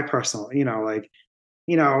my personal. You know, like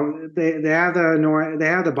you know, they have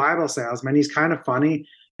the Bible salesman. He's kind of funny,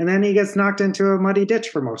 and then he gets knocked into a muddy ditch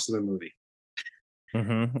for most of the movie.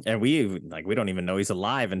 Mm-hmm. And we don't even know he's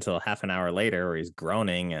alive until half an hour later, where he's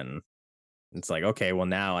groaning, and it's like, okay, well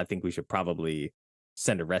now I think we should probably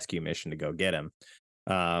send a rescue mission to go get him.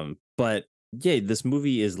 But yeah, this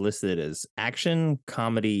movie is listed as action,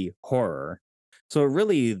 comedy, horror, so it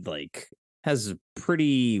really like has a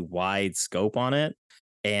pretty wide scope on it.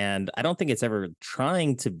 And I don't think it's ever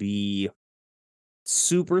trying to be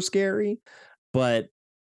super scary, but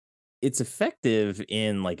it's effective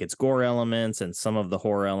in like its gore elements and some of the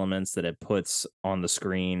horror elements that it puts on the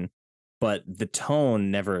screen. But the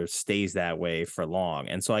tone never stays that way for long.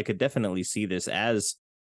 And so I could definitely see this as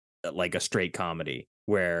like a straight comedy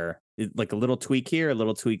where like a little tweak here, a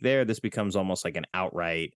little tweak there, this becomes almost like an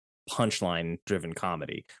outright punchline driven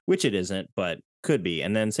comedy, which it isn't, but could be.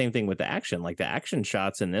 And then same thing with the action. Like the action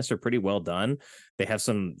shots in this are pretty well done. They have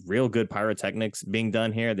some real good pyrotechnics being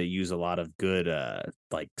done here. They use a lot of good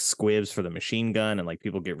like squibs for the machine gun, and like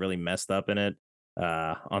people get really messed up in it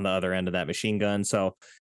on the other end of that machine gun. So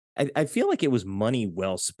I feel like it was money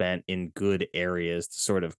well spent in good areas to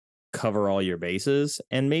sort of cover all your bases.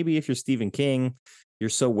 And maybe if you're Stephen King, you're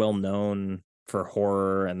so well known for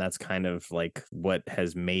horror, and that's kind of like what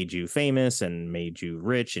has made you famous and made you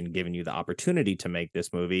rich and given you the opportunity to make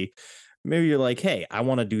this movie. Maybe you're like, hey, I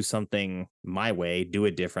want to do something my way, do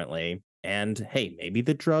it differently. And hey, maybe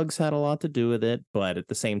the drugs had a lot to do with it, but at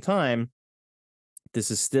the same time,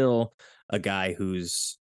 this is still a guy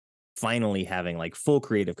who's finally having like full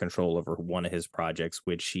creative control over one of his projects,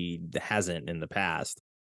 which he hasn't in the past.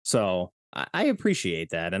 So I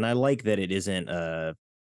appreciate that. And I like that it isn't a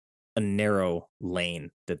narrow lane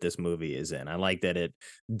that this movie is in. I like that it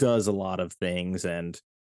does a lot of things, and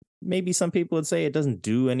maybe some people would say it doesn't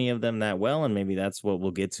do any of them that well. And maybe that's what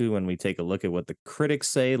we'll get to when we take a look at what the critics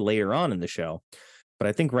say later on in the show. But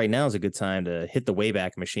I think right now is a good time to hit the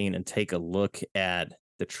Wayback Machine and take a look at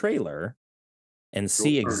the trailer and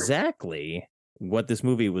see exactly what this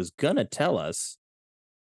movie was going to tell us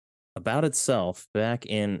about itself back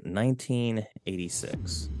in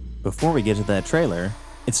 1986. Before we get to that trailer,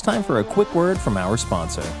 it's time for a quick word from our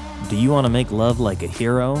sponsor. Do you want to make love like a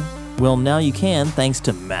hero? Well, now you can thanks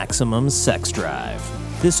to Maximum Sex Drive.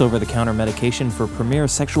 This over-the-counter medication for premier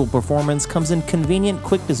sexual performance comes in convenient,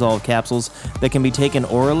 quick-dissolve capsules that can be taken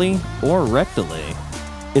orally or rectally.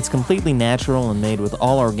 It's completely natural and made with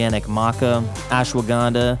all organic maca,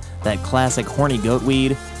 ashwagandha, that classic horny goat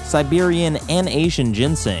weed, Siberian and Asian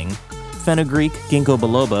ginseng, fenugreek, ginkgo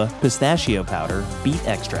biloba, pistachio powder, beet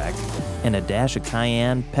extract, and a dash of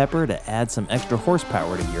cayenne pepper to add some extra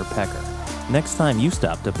horsepower to your pecker. Next time you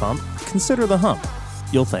stop to pump, consider the hump.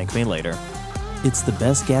 You'll thank me later. It's the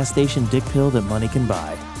best gas station dick pill that money can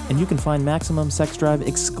buy, and you can find Maximum Sex Drive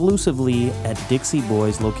exclusively at Dixie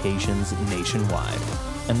Boys locations nationwide.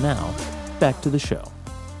 And now, back to the show.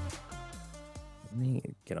 Let me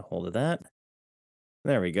get a hold of that.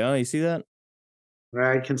 There we go. You see that?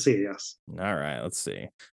 I can see, yes. All right, let's see. And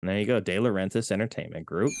there you go. De Laurentiis Entertainment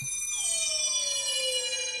Group.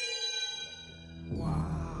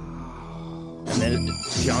 And then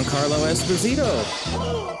Giancarlo Esposito,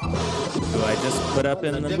 who I just put up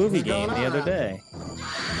in the movie game the other day.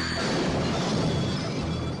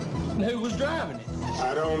 Who was driving it?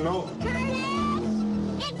 I don't know.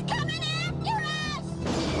 It's coming after us!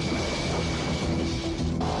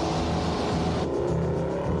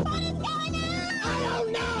 What is going on? I don't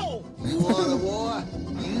know! You want a war?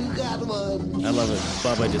 You got one. I love it.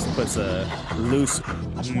 Bubba just puts a loose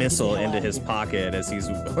missile into his pocket as he's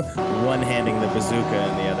one-handing the bazooka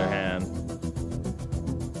in the other hand.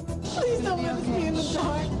 Please don't let us be in the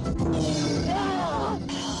dark.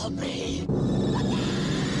 Help me.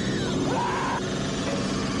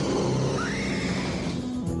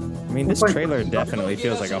 I mean, this trailer definitely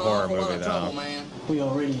feels like a horror movie, though. We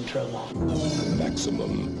already in trouble.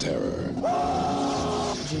 Maximum terror.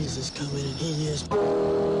 Jesus coming and he is.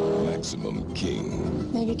 Maximum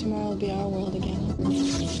King. Maybe tomorrow will be our world again.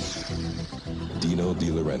 Dino De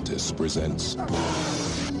Laurentiis presents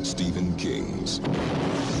Stephen King's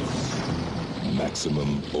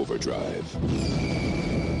Maximum Overdrive.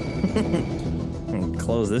 And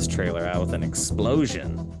close this trailer out with an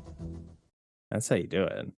explosion. That's how you do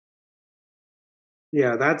it.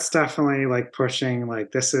 Yeah, that's definitely like pushing,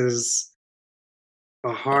 like, this is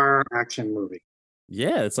a horror action movie.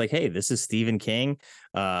 Yeah, it's like, hey, this is Stephen King.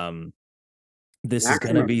 This is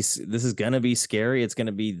gonna be scary. It's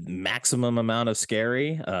gonna be maximum amount of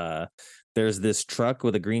scary. There's this truck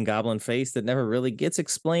with a Green Goblin face that never really gets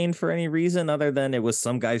explained for any reason other than it was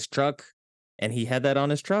some guy's truck and he had that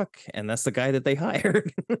on his truck, and that's the guy that they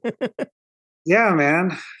hired. Yeah,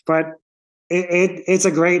 man. But it's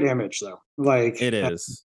a great image, though. Like, It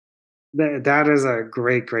is. that is a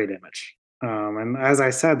great image. And as I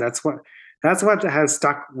said, that's what has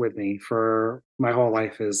stuck with me for my whole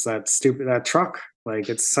life, is that truck. Like,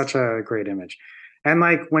 it's such a great image. And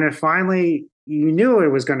like, when it finally, you knew it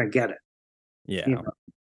was going to get it. Yeah. You know?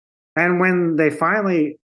 And when they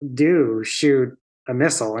finally do shoot a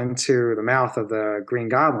missile into the mouth of the Green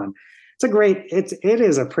Goblin, it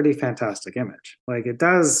is a pretty fantastic image. Like, it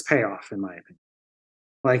does pay off, in my opinion.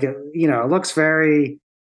 Like, it looks very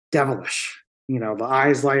devilish. The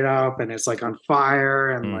eyes light up and it's like on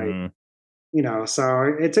fire, and like, so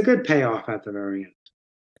it's a good payoff at the very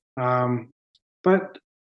end. But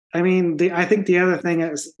I mean, I think the other thing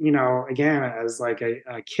is, again, as like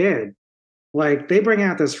a kid, like they bring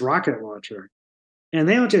out this rocket launcher and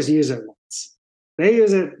they don't just use it once. They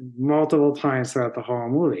use it multiple times throughout the whole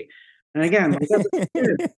movie. And again, like that's a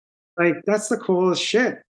kid, like that's the coolest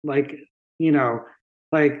shit. Like, you know,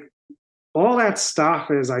 like all that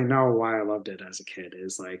stuff is I know why I loved it as a kid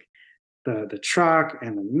is like the truck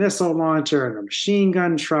and the missile launcher and the machine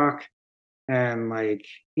gun truck and like,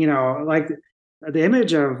 like the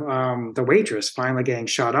image of the waitress finally getting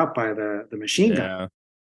shot up by the machine gun. Yeah.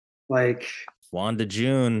 Like Wanda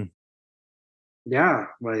June. yeah,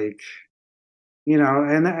 like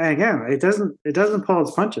and again, it doesn't pull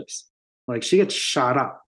its punches. Like she gets shot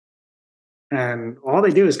up, and all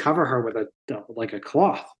they do is cover her with a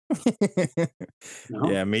cloth.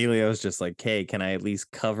 Yeah, Emilio's just like, hey, can I at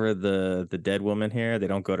least cover the dead woman here? They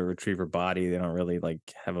don't go to retrieve her body. They don't really like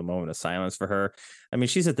have a moment of silence for her. I mean,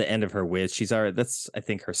 she's at the end of her wits. She's already, that's I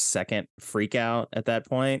think her second freak out at that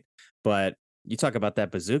point. But you talk about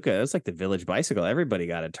that bazooka, it's like the village bicycle. Everybody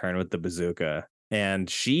got a turn with the bazooka. And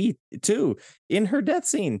she too, in her death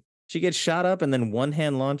scene, she gets shot up and then one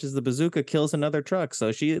hand launches the bazooka, kills another truck.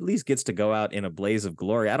 So she at least gets to go out in a blaze of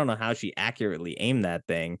glory. I don't know how she accurately aimed that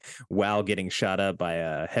thing while getting shot up by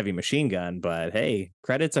a heavy machine gun, but hey,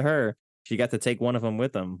 credit to her. She got to take one of them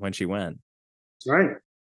with them when she went. Right.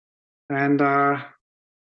 And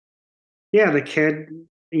yeah, the kid,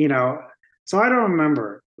 so I don't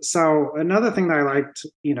remember. So another thing that I liked,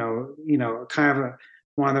 kind of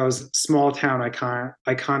one of those small town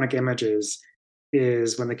iconic images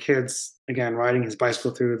is when the kid's again riding his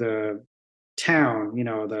bicycle through the town,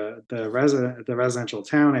 the residential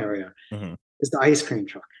town area, Mhm. is the ice cream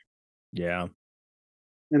truck. Yeah.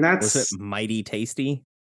 And Was that's it Mighty Tasty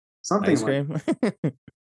something ice like cream?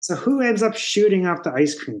 so who ends up shooting up the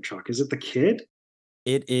ice cream truck? Is it the kid?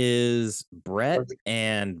 It is Brett Or the-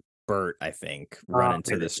 and Bert, I think, run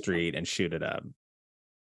into the street and shoot it up.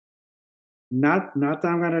 Not that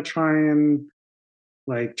I'm gonna try and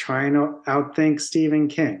outthink Stephen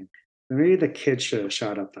King. Maybe the kid should have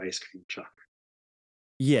shot up the ice cream truck.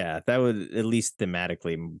 Yeah, that would at least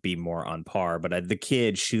thematically be more on par. But the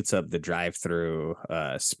kid shoots up the drive-through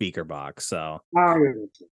speaker box, so Oh, yeah.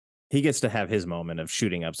 he gets to have his moment of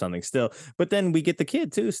shooting up something still. But then we get the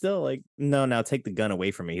kid too, still like, no, now take the gun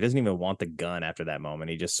away from me. He doesn't even want the gun after that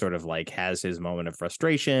moment. He just sort of like has his moment of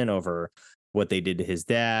frustration over what they did to his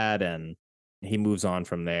dad, and he moves on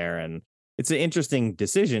from there. And it's an interesting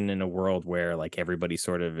decision in a world where like everybody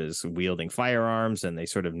sort of is wielding firearms and they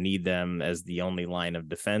sort of need them as the only line of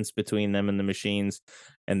defense between them and the machines.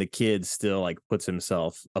 And the kid still like puts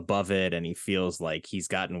himself above it, and he feels like he's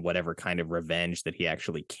gotten whatever kind of revenge that he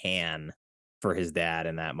actually can for his dad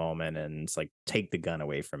in that moment. And it's like, take the gun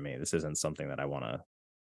away from me. This isn't something that I want to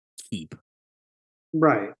keep.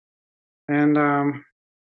 Right. And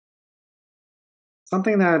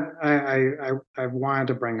something that I wanted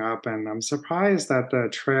to bring up, and I'm surprised that the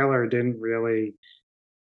trailer didn't really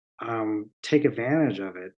take advantage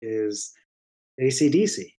of it, is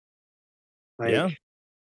AC/DC. Yeah. Like,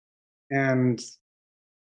 and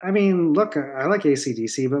I mean, look, I like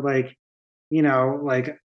AC/DC, but like,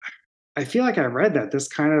 like I feel like I read that this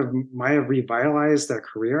kind of might have revitalized their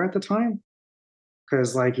career at the time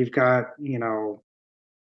because like you've got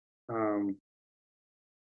um,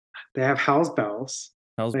 they have Hell's Bells.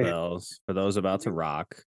 Hell's They, Bells, for those about to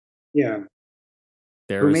rock. yeah,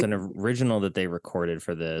 There who was made an original that they recorded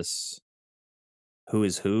for this. Who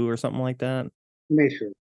is Who or something like that?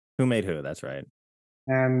 who? Who Made Who? That's right.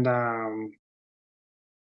 And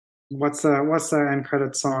what's the end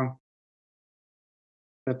credit song?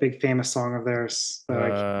 That big famous song of theirs.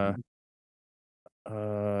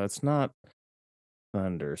 It's not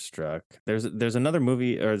Thunderstruck. There's another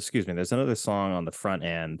movie, or excuse me, there's another song on the front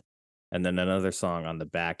end, and then another song on the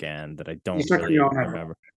back end that I You don't Struck Me really All Night Long.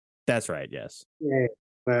 remember. That's right. Yes. Yeah.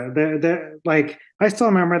 The like I still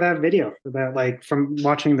remember that video for that, like from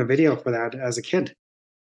watching the video for that as a kid.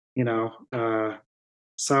 You know,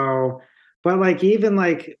 so but like even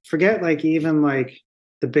like forget like even like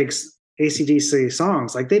the big AC/DC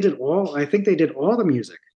songs. Like I think they did all the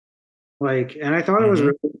music. Like, and I thought it was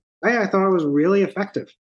Mhm. really, I thought it was really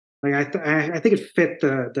effective. Like I think it fit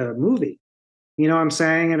the movie. You know what I'm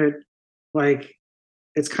saying? And it like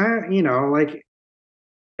it's kind of like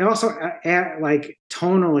it also like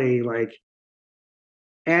tonally like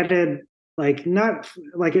added like not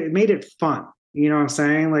like it made it fun. You know what I'm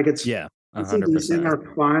saying? Like it's Yeah, AC/DC 100%.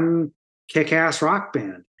 are fun, kick-ass rock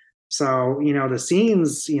band. So the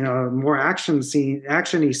scenes, more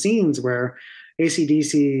actiony scenes where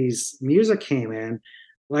AC/DC's music came in,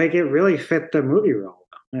 like it really fit the movie real well.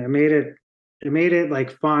 And it made it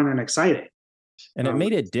like fun and exciting. And it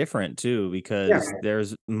made it different too, because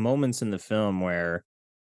there's moments in the film where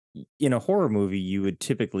in a horror movie, you would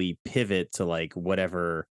typically pivot to like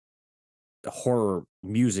whatever horror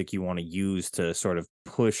music you want to use to sort of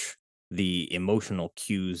push the emotional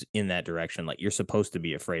cues in that direction. Like you're supposed to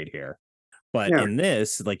be afraid here. But in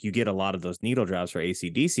this, like you get a lot of those needle drops for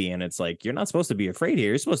AC/DC, and it's like you're not supposed to be afraid here.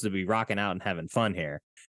 You're supposed to be rocking out and having fun here.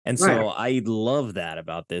 And so I love that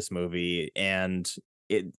about this movie. And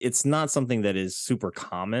it's not something that is super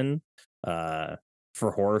common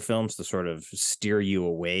for horror films to sort of steer you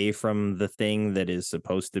away from the thing that is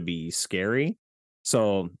supposed to be scary.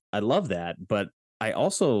 So I love that. But I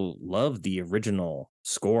also love the original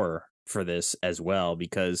score for this as well,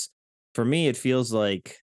 because for me, it feels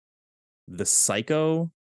like the Psycho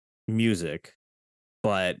music,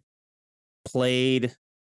 but played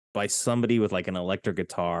by somebody with like an electric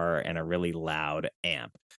guitar and a really loud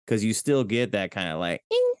amp, because you still get that kind of like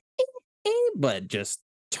but just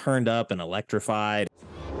turned up and electrified.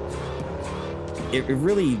 It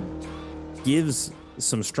really gives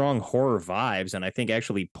some strong horror vibes, and I think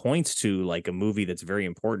actually points to like a movie that's very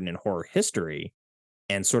important in horror history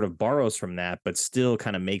and sort of borrows from that, but still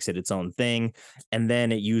kind of makes it its own thing. And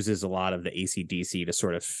then it uses a lot of the AC/DC to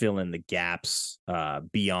sort of fill in the gaps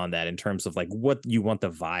beyond that in terms of like what you want the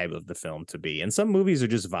vibe of the film to be. And some movies are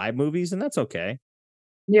just vibe movies, and that's okay.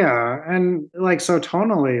 Yeah, and like so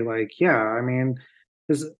tonally, like I mean,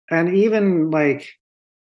 and even like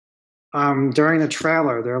during the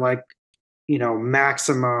trailer, they're like,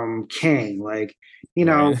 Maximum King, like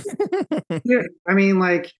Right. I mean,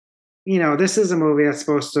 like this is a movie that's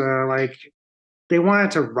supposed to like they want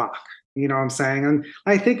it to rock. You know what I'm saying? And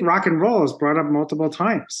I think rock and roll is brought up multiple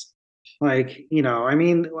times. Like I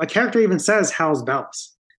mean, a character even says "Hell's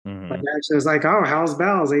Bells." Like actually, it's like, "Oh, Hell's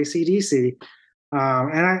Bells," AC/DC.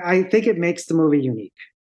 And I think it makes the movie unique.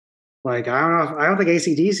 Like I don't think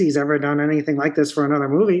AC/DC's ever done anything like this for another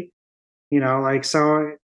movie. Like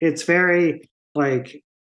so it's very like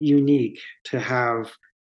unique to have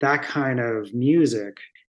that kind of music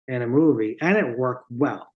in a movie, and it worked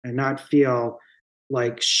well and not feel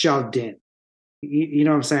like shoved in. You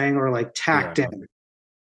know what I'm saying? Or like tacked in.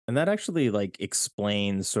 And that actually like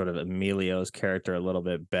explains sort of Emilio's character a little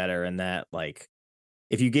bit better, in that like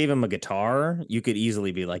if you gave him a guitar, you could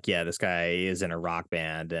easily be like, yeah, this guy is in a rock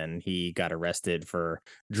band and he got arrested for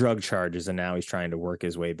drug charges and now he's trying to work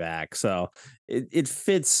his way back. So it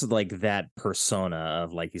fits like that persona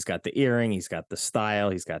of like, he's got the earring, he's got the style,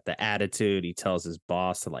 he's got the attitude. He tells his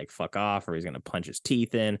boss to like fuck off or he's going to punch his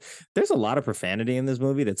teeth in. There's a lot of profanity in this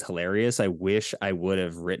movie that's hilarious. I wish I would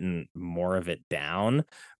have written more of it down,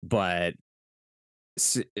 but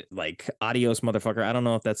like adios motherfucker, I don't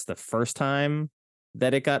know if that's the first time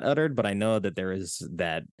that it got uttered, but I know that there is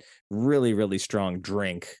that really, really strong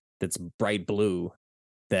drink that's bright blue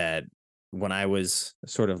that when I was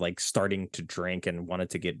sort of like starting to drink and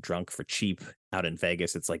wanted to get drunk for cheap out in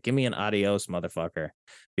Vegas, it's like, give me an adios motherfucker,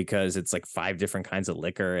 because it's like 5 different kinds of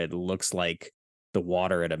liquor. It looks like the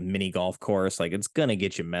water at a mini golf course. Like it's going to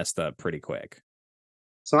get you messed up pretty quick.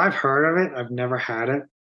 So I've heard of it. I've never had it.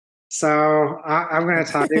 So I'm going to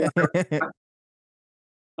tell you,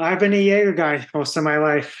 I've been a Jaeger guy most of my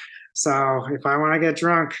life. So if I want to get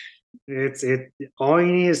drunk, it's all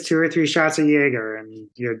you need is 2 or 3 shots of Jaeger, and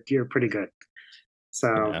you're pretty good.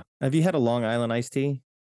 So have you had a Long Island iced tea?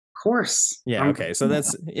 Of course. Yeah. Okay. So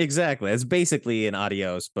that's it's basically an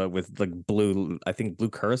adios, but with like blue. I think blue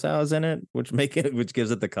curacao is in it, which gives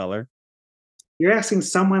it the color. You're asking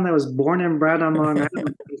someone that was born and bred on Long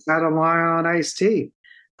Island who's had a Long Island iced tea.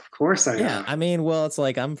 Of course I have. I mean, well, it's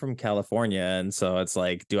like I'm from California, and so it's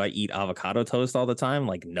like, do I eat avocado toast all the time?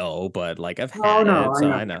 Like, no, but like I've had it,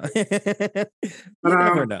 so I know. You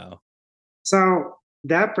never know. So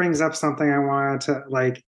that brings up something I wanted to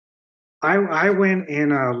like. I went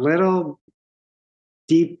in a little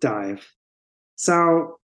deep dive.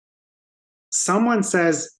 So someone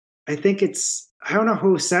says, I think I don't know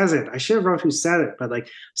who says it. I should have wrote who said it, but like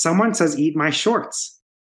someone says, "Eat my shorts."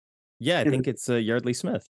 Yeah, I think it's Yardley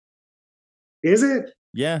Smith. Is it?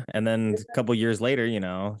 Yeah, and then a couple years later,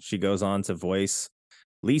 she goes on to voice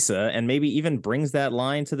Lisa, and maybe even brings that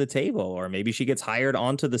line to the table, or maybe she gets hired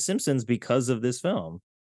onto The Simpsons because of this film.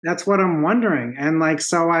 That's what I'm wondering. And like,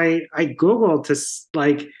 so I Googled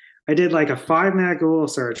I did like a 5-minute Google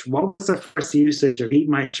search. What was the first usage of "eat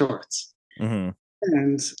my shorts"? Mm-hmm.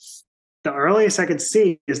 And the earliest I could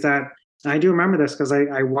see is that, and I do remember this because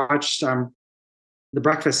I watched The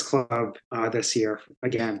Breakfast Club this year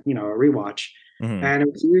again, a rewatch, and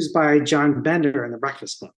it was used by John Bender in The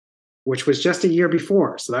Breakfast Club, which was just a year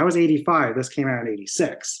before. So that was 85. This came out in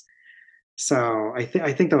 86. So I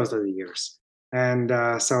think those are the years. And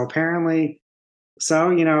so apparently,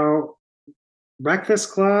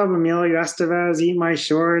 Breakfast Club, Emilio Estevez, Eat My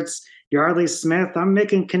Shorts, Yardley Smith. I'm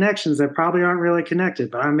making connections that probably aren't really connected,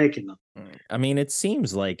 but I'm making them. I mean, it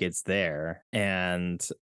seems like it's there, and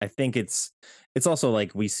I think it's also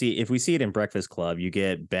like if we see it in Breakfast Club, you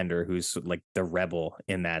get Bender, who's like the rebel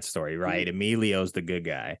in that story, right? Emilio's the good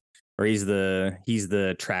guy, or he's the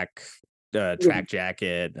track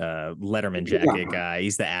jacket, Letterman jacket guy.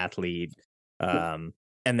 He's the athlete.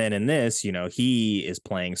 And then in this, he is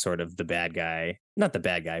playing sort of the bad guy, not the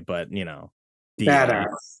bad guy, but Badass.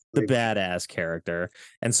 the badass character.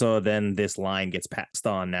 And so then this line gets passed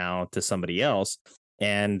on now to somebody else,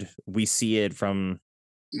 and we see it from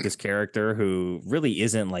this character who really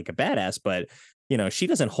isn't like a badass, but she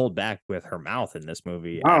doesn't hold back with her mouth in this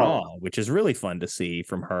movie at all, which is really fun to see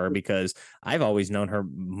from her, because I've always known her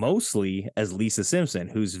mostly as Lisa Simpson,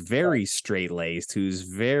 who's very straight-laced, who's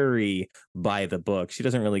very by the book. She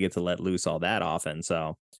doesn't really get to let loose all that often.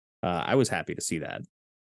 So I was happy to see that.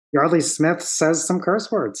 Yardley Smith says some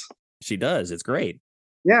curse words. She does. It's great.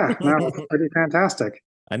 Yeah, no, it's pretty fantastic.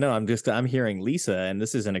 I know. I'm hearing Lisa, and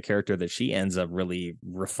this isn't a character that she ends up really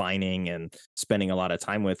refining and spending a lot of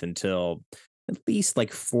time with until at least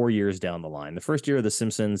like 4 years down the line. The first year of The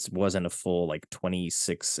Simpsons wasn't a full like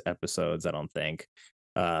 26 episodes, I don't think.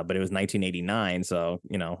 But it was 1989. So,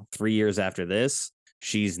 3 years after this,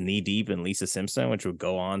 she's knee deep in Lisa Simpson, which would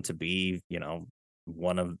go on to be,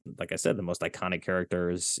 one of, like I said, the most iconic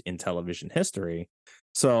characters in television history.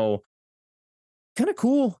 So kind of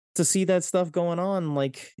cool to see that stuff going on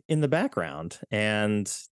like in the background, and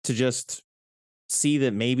to just see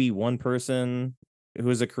that maybe one person who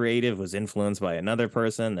was a creative was influenced by another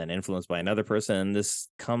person, then influenced by another person. And this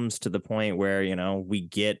comes to the point where, we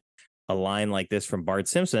get a line like this from Bart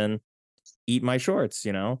Simpson, "Eat my shorts,"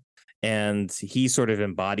 and he sort of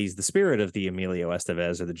embodies the spirit of the Emilio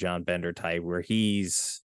Estevez or the John Bender type, where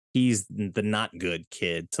he's the not good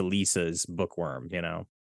kid to Lisa's bookworm.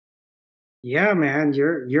 Yeah, man,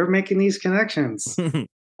 you're making these connections.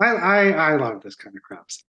 I love this kind of crap.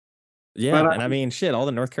 Yeah, and I mean, shit, all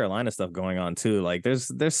the North Carolina stuff going on too. Like, there's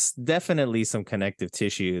definitely some connective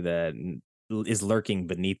tissue that is lurking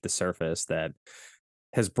beneath the surface that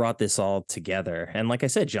has brought this all together. And like I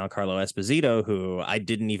said, Giancarlo Esposito, who I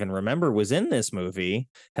didn't even remember was in this movie,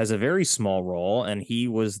 has a very small role, and he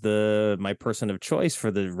was my person of choice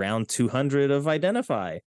for the round 200 of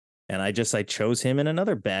Identify. And I chose him in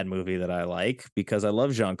another bad movie that I like because I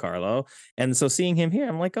love Giancarlo. And so seeing him here,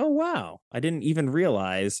 I'm like, oh, wow. I didn't even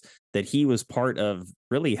realize that he was part of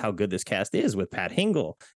really how good this cast is, with Pat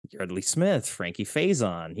Hingle, Yardley Smith, Frankie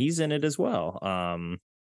Faison. He's in it as well.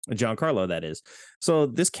 Giancarlo, that is. So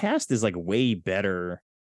this cast is like way better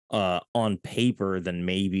on paper than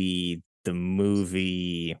maybe the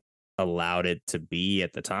movie allowed it to be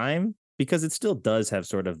at the time, because it still does have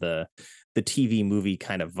sort of the TV movie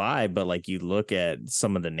kind of vibe. But like, you look at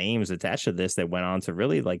some of the names attached to this that went on to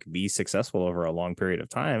really like be successful over a long period of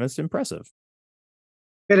time. It's impressive.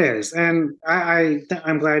 It is. And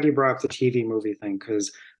I'm glad you brought up the TV movie thing,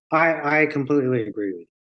 because I completely agree with you.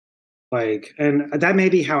 Like, and that may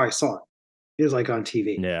be how I saw it, is like on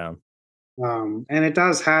TV. Yeah. And it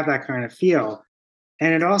does have that kind of feel.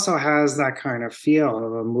 And it also has that kind of feel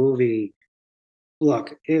of a movie.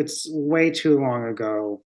 Look, it's way too long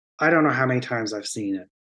ago. I don't know how many times I've seen it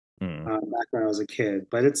back when I was a kid,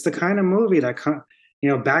 but it's the kind of movie that,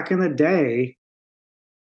 back in the day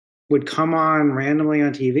would come on randomly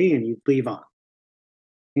on TV and you'd leave on.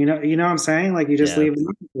 You know what I'm saying? Like, you just leave it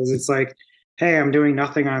on, because it's like, hey, I'm doing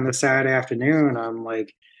nothing on this Saturday afternoon. I'm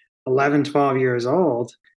like 11, 12 years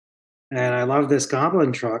old, and I love this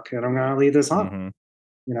Goblin truck, and I'm going to leave this on,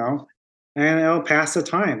 and it'll pass the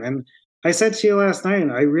time. And I said to you last night,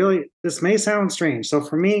 this may sound strange. So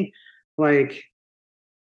for me, like,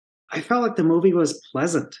 I felt like the movie was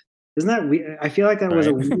pleasant. Isn't that weird? I feel like that was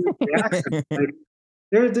a weird reaction. Like,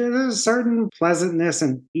 there's a certain pleasantness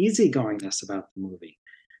and easygoingness about the movie,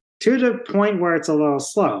 to the point where it's a little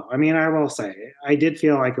slow. I mean, I will say, I did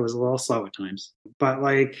feel like it was a little slow at times. But,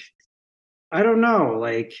 like, I don't know.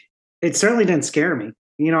 Like, it certainly didn't scare me.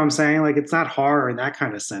 You know what I'm saying? Like, it's not horror in that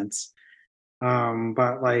kind of sense.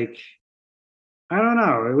 But, like, I don't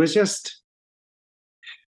know. It was just,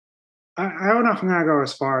 I don't know if I'm going to go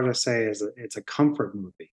as far to say it's a comfort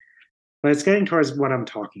movie. But it's getting towards what I'm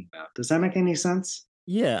talking about. Does that make any sense?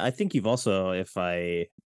 Yeah, I think you've also, if I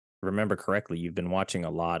remember correctly, you've been watching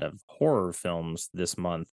a lot of horror films this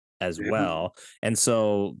month. as well. And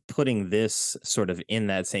so putting this sort of in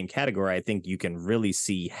that same category, I think you can really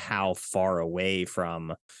see how far away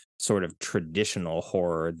from sort of traditional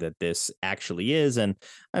horror that this actually is. And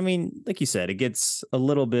I mean, like you said, it gets a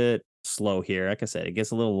little bit slow here. Like I said, it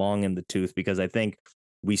gets a little long in the tooth because I think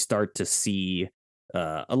we start to see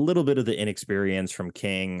a little bit of the inexperience from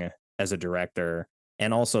King as a director,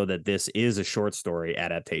 and also that this is a short story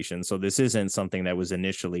adaptation. So this isn't something that was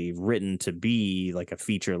initially written to be like a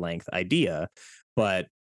feature length idea, but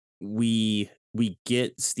we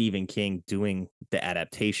get Stephen King doing the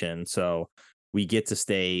adaptation. So we get to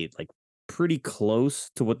stay like pretty close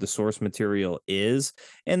to what the source material is.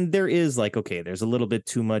 And there is like, okay, there's a little bit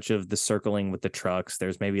too much of the circling with the trucks.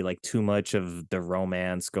 There's maybe like too much of the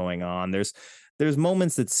romance going on. There's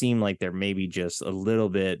moments that seem like they're maybe just a little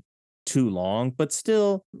bit too long, but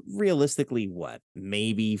still realistically, what,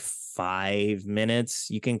 maybe 5 minutes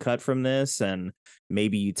you can cut from this, and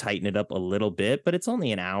maybe you tighten it up a little bit, but it's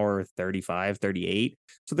only an hour 35, 38.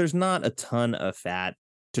 So there's not a ton of fat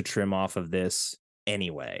to trim off of this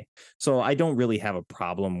anyway. So I don't really have a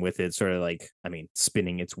problem with it sort of like, I mean,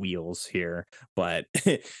 spinning its wheels here, but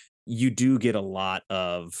you do get a lot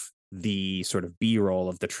of the sort of B-roll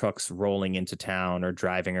of the trucks rolling into town or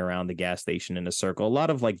driving around the gas station in a circle. A lot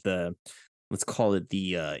of like the, let's call it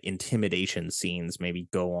the intimidation scenes maybe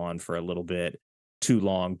go on for a little bit too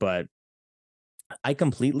long, but I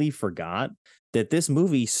completely forgot that this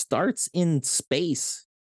movie starts in space.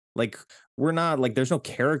 Like, we're not like, there's no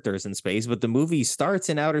characters in space, but the movie starts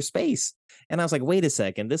in outer space. And I was like, wait a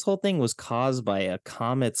second, this whole thing was caused by a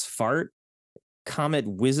comet's fart. Comet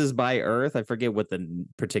whizzes by Earth. I forget what the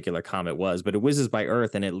particular comet was, but it whizzes by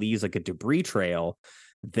Earth and it leaves like a debris trail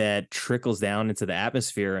that trickles down into the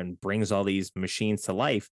atmosphere and brings all these machines to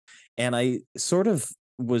life. And I sort of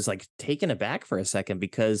was like taken aback for a second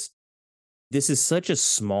because this is such a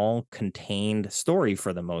small, contained story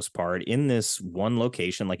for the most part in this one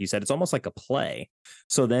location. Like you said, it's almost like a play.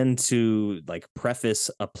 So then to like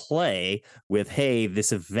preface a play with, hey,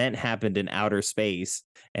 this event happened in outer space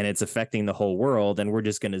and it's affecting the whole world, and we're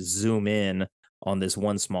just going to zoom in on this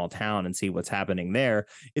one small town and see what's happening there.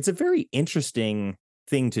 It's a very interesting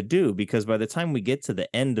thing to do because by the time we get to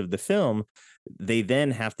the end of the film, they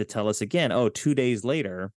then have to tell us again, oh, 2 days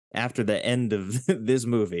later, after the end of this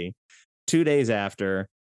movie, 2 days after,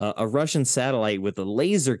 a Russian satellite with a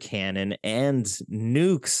laser cannon and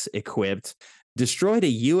nukes equipped destroyed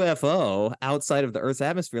a UFO outside of the Earth's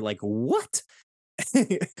atmosphere. Like, what?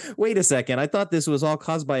 Wait a second. I thought this was all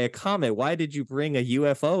caused by a comet. Why did you bring a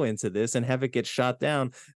UFO into this and have it get shot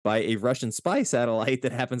down by a Russian spy satellite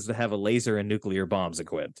that happens to have a laser and nuclear bombs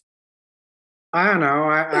equipped? I don't know.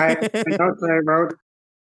 I notes that I wrote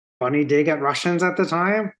funny dig at Russians at the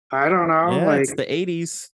time. I don't know. Yeah, like it's the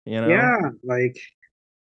 80s, you know? yeah, like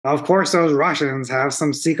of course those Russians have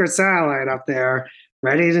some secret satellite up there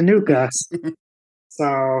ready to nuke us.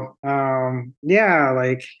 So yeah,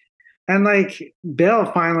 like, and like Bill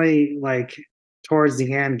finally like towards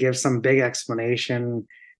the end gives some big explanation.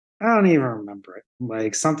 I don't even remember it.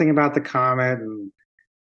 Like something about the comet, and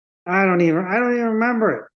I don't even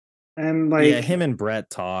remember it. And like Yeah, him and Brett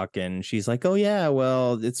talk, and she's like, "Oh yeah,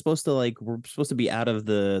 well, it's supposed to like we're supposed to be out of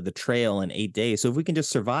the trail in 8 days, so if we can just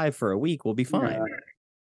survive for a week, we'll be fine." yeah,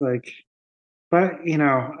 like, but you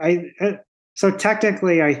know, so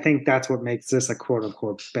technically, I think that's what makes this a quote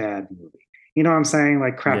unquote bad movie. You know what I'm saying?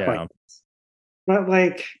 Like crap Yeah. like this. But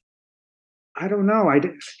like, I don't know.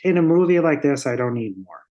 In a movie like this, I don't need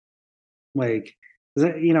more. Like,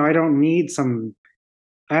 you know, I don't need some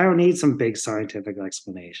big scientific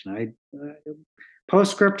explanation.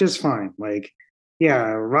 Postscript is fine. Like, yeah,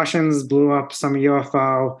 Russians blew up some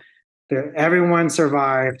UFO. Everyone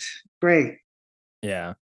survived. Great.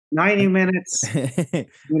 Yeah. 90 minutes, you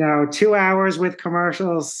know, 2 hours with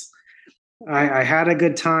commercials. I had a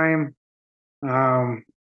good time.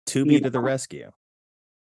 Tubi to the rescue.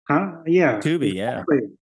 Huh? Yeah. Tubi, yeah. Exactly.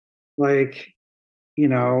 Like, you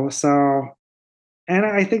know, so, and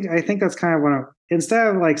I think that's kind of instead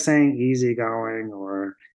of like saying easygoing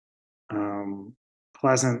or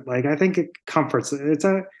pleasant, like I think it comforts. It's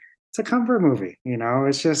a comfort movie, you know.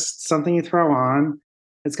 It's just something you throw on.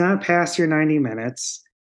 It's gonna pass your 90 minutes.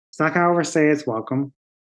 It's not gonna overstay its welcome,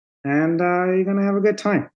 and you're gonna have a good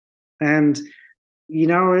time. And you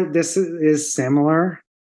know, this is similar.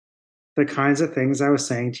 The kinds of things I was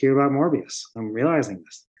saying to you about Morbius. I'm realizing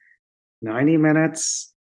this. 90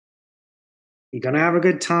 minutes. You're gonna have a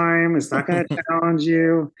good time. It's not gonna challenge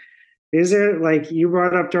you. Is it like you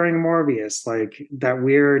brought up during Morbius, like that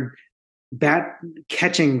weird bat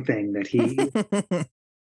catching thing that he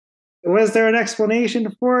was there an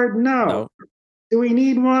explanation for it? No. Nope. Do we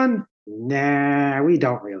need one? Nah, we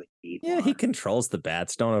don't really need Yeah, one. he controls the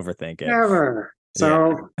bats. Don't overthink it. Never.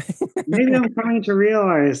 So maybe I'm coming to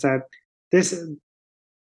realize that this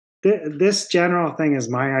this general thing is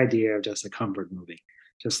my idea of just a comfort movie.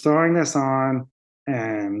 Just throwing this on,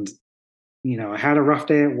 and I had a rough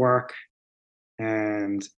day at work,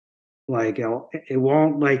 and like it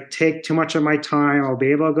won't like take too much of my time. I'll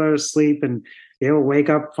be able to go to sleep and be able to wake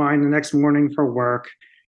up fine the next morning for work.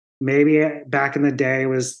 Maybe back in the day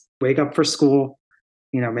was wake up for school.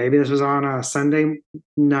 Maybe this was on a Sunday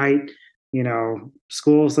night.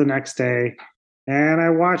 School's the next day, and I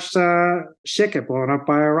watched shit get blown up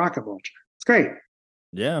by a rocket launcher. It's great.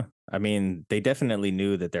 Yeah. I mean, they definitely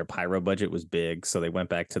knew that their pyro budget was big, so they went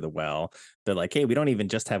back to the well. They're like, hey, we don't even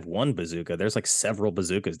just have one bazooka. There's like several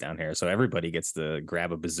bazookas down here, so everybody gets to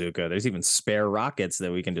grab a bazooka. There's even spare rockets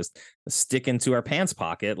that we can just stick into our pants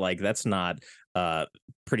pocket. Like, that's not a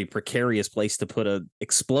pretty precarious place to put a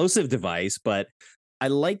explosive device, but I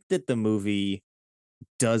like that the movie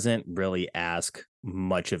doesn't really ask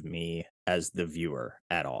much of me as the viewer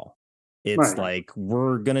at all. It's Right. like,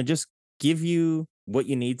 we're going to just give you what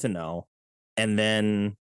you need to know, and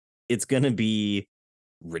then it's going to be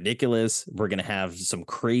ridiculous. We're going to have some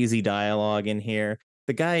crazy dialogue in here.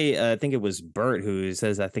 The guy, I think it was Bert, who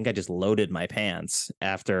says, I think I just loaded my pants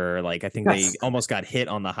after, like, I think Yes. they almost got hit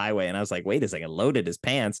on the highway. And I was like, wait a second, loaded his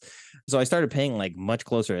pants. So I started paying like much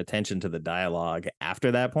closer attention to the dialogue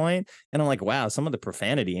after that point. And I'm like, wow, some of the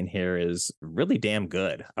profanity in here is really damn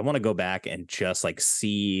good. I want to go back and just like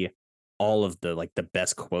see all of the like the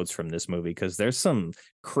best quotes from this movie, because there's some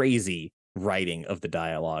crazy writing of the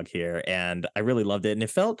dialogue here. And I really loved it. And it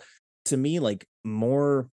felt to me like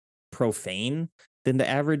more profane than the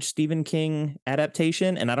average Stephen King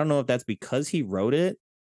adaptation. And I don't know if that's because he wrote it,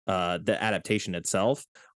 the adaptation itself,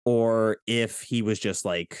 or if he was just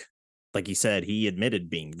like he said, he admitted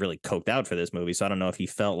being really coked out for this movie. So I don't know if he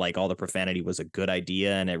felt like all the profanity was a good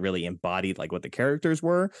idea and it really embodied like what the characters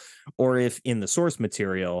were, or if in the source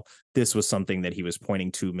material, this was something that he was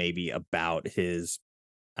pointing to maybe about his,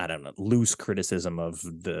 I don't know, loose criticism of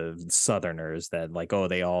the Southerners, that like, oh,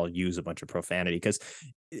 they all use a bunch of profanity. Because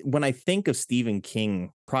when I think of Stephen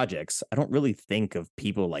King projects, I don't really think of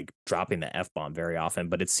people like dropping the F-bomb very often,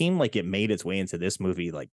 but it seemed like it made its way into this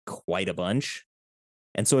movie like quite a bunch.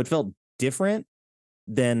 And so it felt different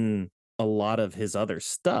than a lot of his other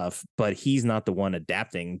stuff, but he's not the one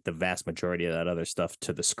adapting the vast majority of that other stuff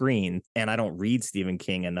to the screen. And I don't read Stephen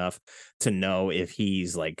King enough to know if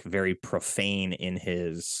he's like very profane in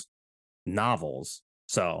his novels.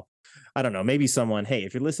 So I don't know, maybe someone, hey,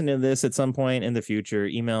 if you're listening to this at some point in the future,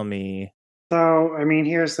 email me. So I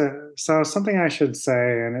mean, so something I should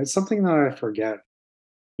say, and it's something that I forget.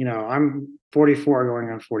 I'm 44 going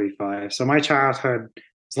on 45. So my childhood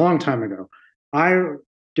was a long time ago.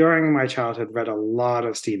 During my childhood, read a lot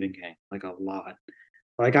of Stephen King, like a lot.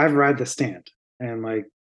 Like I've read The Stand, and like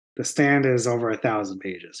The Stand is over 1,000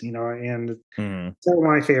 pages, and it's one of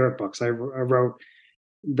my favorite books. I wrote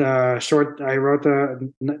I wrote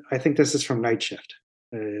I think this is from Night Shift,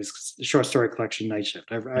 his short story collection, Night Shift.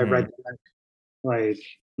 I read that, like,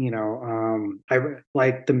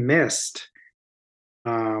 like The Mist.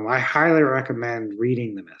 I highly recommend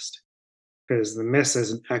reading The Mist, because The Mist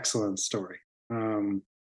is an excellent story.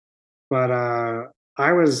 But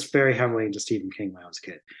I was very heavily into Stephen King when I was a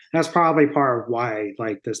kid. That's probably part of why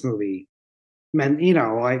like this movie meant,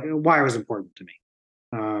 like why it was important to me.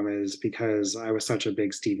 Is because I was such a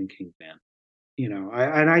big Stephen King fan.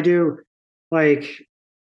 I do like,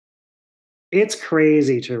 it's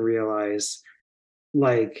crazy to realize,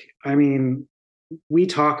 like, I mean, we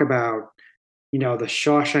talk about, the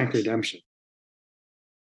Shawshank Redemption.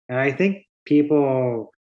 And I think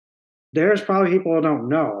there's probably people who don't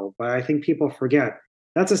know, but I think people forget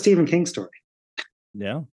that's a Stephen King story.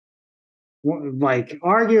 Yeah. Like,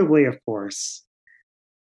 arguably, of course,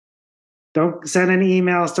 don't send any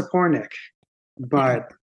emails to poor Nick,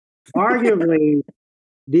 but arguably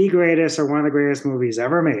the greatest or one of the greatest movies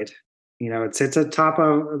ever made. It sits at top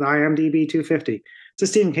of the IMDb 250. It's a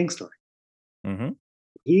Stephen King story. Mm-hmm.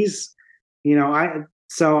 He's,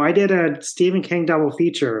 I did a Stephen King double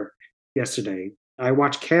feature yesterday. I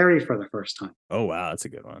watched Carrie for the first time. Oh, wow. That's a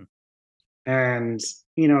good one. And,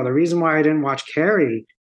 the reason why I didn't watch Carrie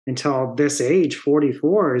until this age,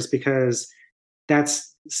 44, is because that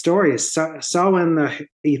story is so in the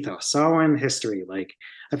ethos, so in history. Like,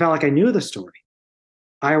 I felt like I knew the story.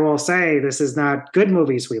 I will say this is not good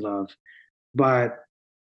movies we love, but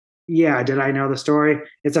yeah, did I know the story?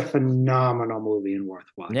 It's a phenomenal movie and worth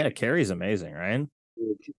watching. Yeah, Carrie's amazing, right?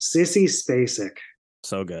 Sissy Spacek.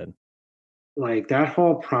 So good. Like that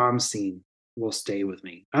whole prom scene will stay with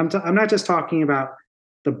me. I'm not just talking about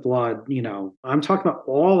the blood, you know. I'm talking about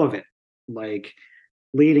all of it, like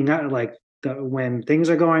leading up, like when things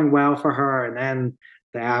are going well for her, and then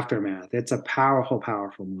the aftermath. It's a powerful,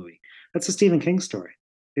 powerful movie. That's a Stephen King story.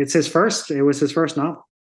 It's his first. It was his first novel,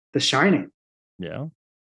 The Shining. Yeah.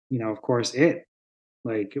 You know, of course, it.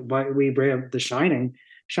 Like what we bring up, The Shining.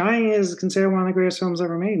 Shining is considered one of the greatest films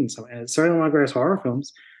ever made, and it's certainly one of the greatest horror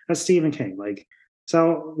films. That's Stephen King. Like,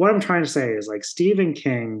 so what I'm trying to say is like Stephen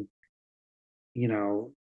King, you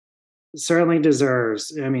know, certainly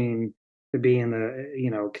deserves. I mean, to be in the, you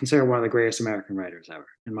know, considered one of the greatest American writers ever,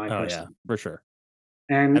 in my Oh yeah, personal. for sure.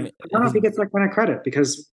 And I mean, I don't know if he gets that kind of credit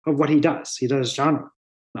because of what he does. He does genre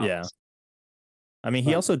yeah. novels. I mean,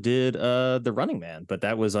 he But also did The Running Man, but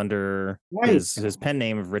that was under right. his pen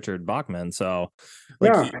name of Richard Bachman. So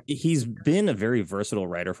like Yeah. he's been a very versatile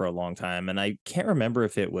writer for a long time. And I can't remember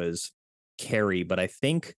if it was Carrie, but I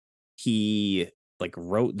think he like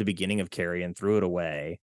wrote the beginning of Carrie and threw it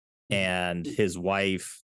away. And his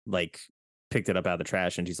wife like picked it up out of the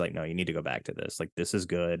trash and she's like, no, you need to go back to this. Like, this is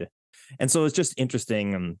good. And so it's just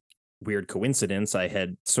interesting, weird coincidence. I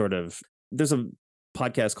had there's a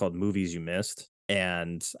podcast called Movies You Missed,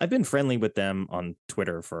 and I've been friendly with them on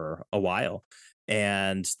Twitter for a while.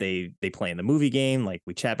 And they play in the movie game, like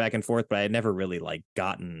we chat back and forth, but I had never really like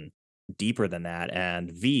gotten deeper than that.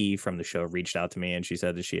 And V from the show reached out to me and she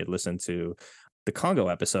said that she had listened to the Congo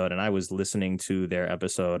episode, and I was listening to their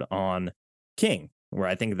episode on King, where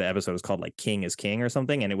I think the episode was called like King is King or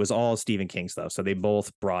something, and it was all Stephen King stuff. So they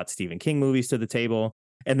both brought Stephen King movies to the table,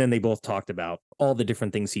 and then they both talked about all the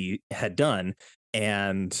different things he had done.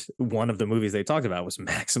 And one of the movies they talked about was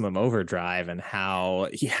Maximum Overdrive and how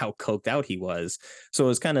coked out he was. So it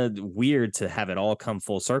was kind of weird to have it all come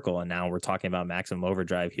full circle, and now we're talking about Maximum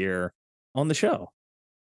Overdrive here on the show.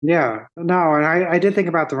 Yeah, no, and I did think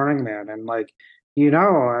about The Running Man, and like, you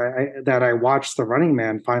know, that I watched The Running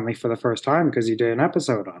Man finally for the first time because you did an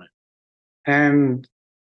episode on it. And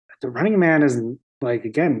The Running Man is like,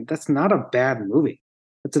 again, that's not a bad movie.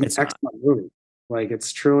 It's an It's not. excellent movie. Like,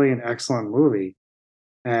 it's truly an excellent movie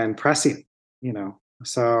and prescient, you know.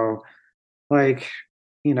 So, like,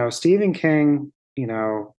 you know, Stephen King, you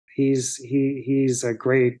know, he's a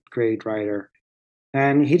great, great writer,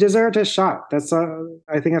 and he deserved his shot. That's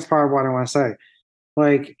I think that's part of what I want to say.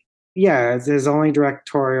 Like, yeah, it's his only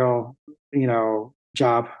directorial, you know,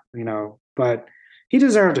 job, you know, but he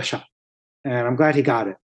deserved a shot, and I'm glad he got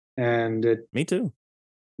it. And it, Me too.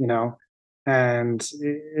 you know, and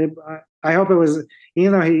I hope it was,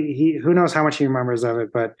 even though he who knows how much he remembers of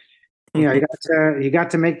it, but you know, he got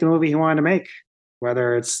to make the movie he wanted to make,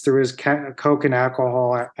 whether it's through his coke and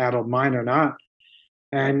alcohol addled mind or not.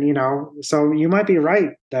 And you know, so you might be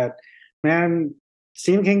right that, man,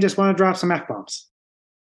 Stephen King just wanted to drop some F bombs.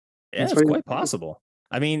 Yeah, it's quite possible.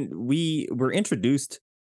 I mean, we were introduced,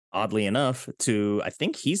 oddly enough, to, I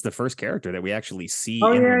think he's the first character that we actually see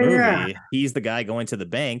in the movie. Yeah. He's the guy going to the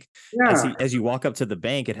bank. Yeah. As you walk up to the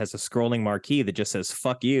bank, it has a scrolling marquee that just says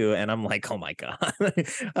 "fuck you," and I'm like, oh my god.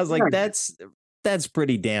 I was like, that's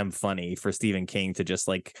pretty damn funny for Stephen King to just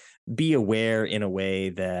like be aware in a way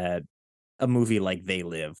that a movie like They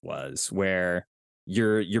Live was, where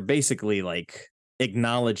you're basically like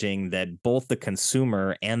acknowledging that both the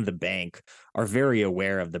consumer and the bank are very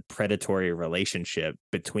aware of the predatory relationship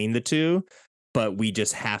between the two, but we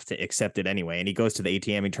just have to accept it anyway. And he goes to the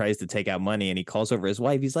ATM, he tries to take out money, and he calls over his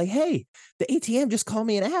wife. He's like, hey, the ATM just called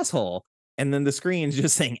me an asshole. And then the screen's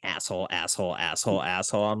just saying asshole, asshole, asshole,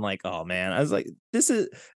 asshole. I'm like, oh man. I was like, this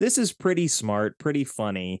is pretty smart, pretty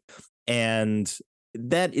funny. And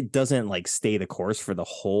that it doesn't like stay the course for the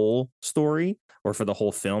whole story, or for the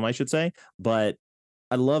whole film, I should say. But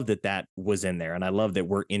I love that was in there, and I love that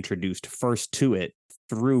we're introduced first to it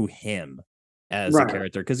through him as a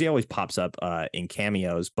character, because he always pops up in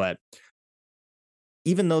cameos. But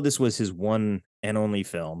even though this was his one and only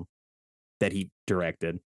film that he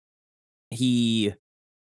directed, he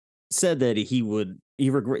said that he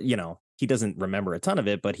regret, you know, he doesn't remember a ton of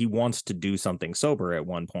it, but he wants to do something sober at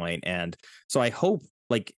one point. And so I hope,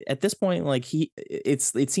 like, at this point, like it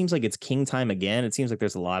seems like it's King time again. It seems like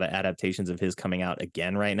there's a lot of adaptations of his coming out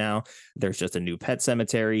again right now. There's just a new Pet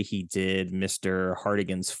Cemetery. He did Mr.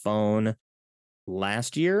 Hardigan's Phone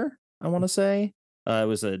last year, I want to say. It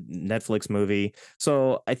was a Netflix movie.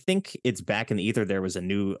 So I think it's back in the ether. There was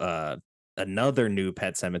another new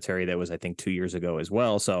Pet Cemetery that was, I think, 2 years ago as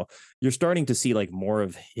well. So you're starting to see like more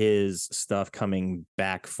of his stuff coming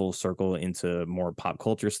back full circle into more pop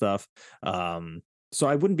culture stuff. So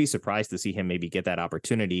I wouldn't be surprised to see him maybe get that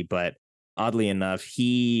opportunity. But oddly enough,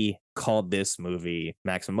 he called this movie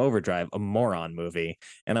Maximum Overdrive a moron movie.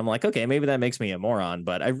 And I'm like, okay, maybe that makes me a moron,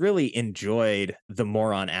 but I really enjoyed the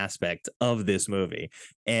moron aspect of this movie.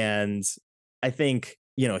 And I think,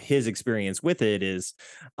 his experience with it is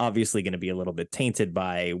obviously going to be a little bit tainted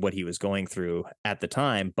by what he was going through at the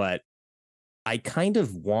time. But I kind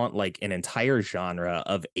of want like an entire genre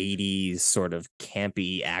of 80s sort of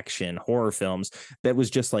campy action horror films that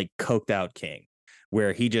was just like coked out king,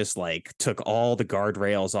 where he just like took all the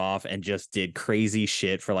guardrails off and just did crazy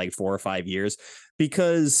shit for like 4 or 5 years.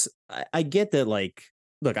 Because I get that, like,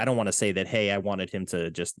 look, I don't want to say that, hey, I wanted him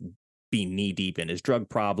to just be knee deep in his drug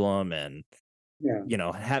problem and,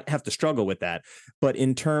 have to struggle with that. But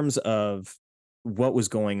in terms of what was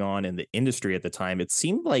going on in the industry at the time, it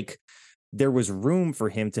seemed like there was room for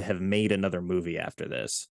him to have made another movie after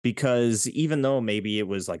this, because even though maybe it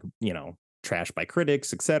was like, trashed by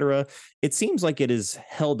critics, etc., it seems like it is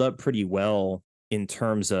held up pretty well in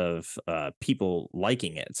terms of people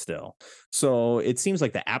liking it still. So it seems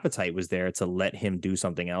like the appetite was there to let him do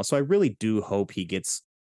something else. So I really do hope he gets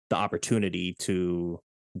the opportunity to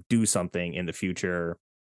do something in the future,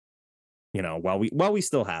 while we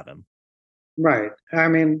still have him. Right. I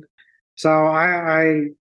mean, so I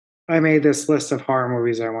made this list of horror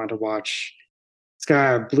movies I want to watch. It's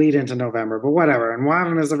gonna bleed into November, but whatever. And one of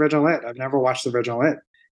them is the original It. I've never watched the original It.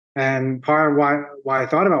 And part of why I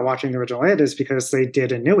thought about watching the original It is because they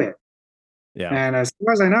did a new It. Yeah. And as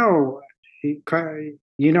far as I know,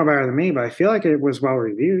 you know better than me, but I feel like it was well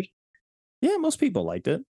reviewed. Yeah, most people liked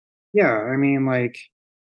it. Yeah, I mean, like,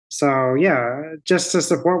 so yeah, just to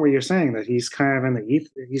support what you're saying, that he's kind of in the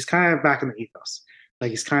he's kind of back in the ethos, like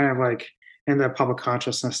he's kind of like in the public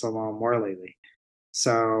consciousness a little more lately.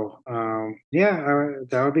 So yeah,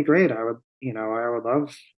 that would be great. I would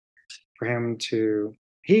love for him to.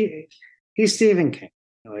 He's Stephen King.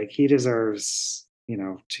 Like he deserves,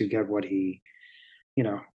 to get what he,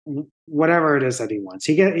 whatever it is that he wants.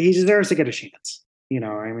 He deserves to get a chance.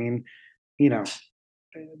 I mean, you know,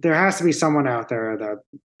 there has to be someone out there that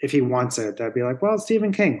if he wants it, that'd be like, well, it's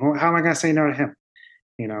Stephen King. How am I going to say no to him?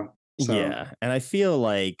 So Yeah, and I feel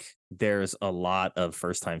like there's a lot of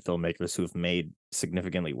first-time filmmakers who've made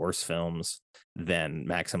significantly worse films than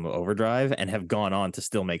Maximum Overdrive and have gone on to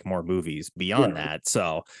still make more movies beyond yeah, that.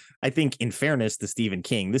 So I think, in fairness to Stephen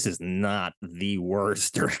King, this is not the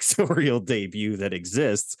worst directorial debut that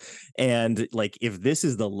exists. And like, if this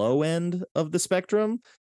is the low end of the spectrum,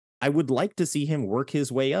 I would like to see him work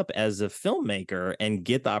his way up as a filmmaker and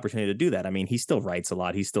get the opportunity to do that. I mean, he still writes a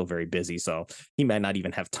lot. He's still very busy. So he might not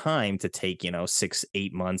even have time to take,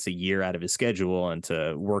 6-8 months, a year out of his schedule and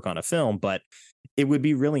to work on a film. But it would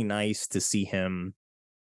be really nice to see him,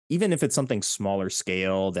 even if it's something smaller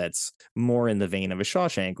scale, that's more in the vein of a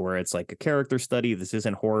Shawshank, where it's like a character study. This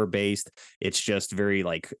isn't horror based. It's just very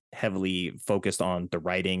like heavily focused on the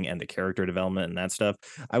writing and the character development and that stuff.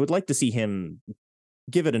 I would like to see him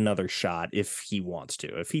give it another shot if he wants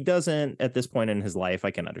to. If he doesn't at this point in his life,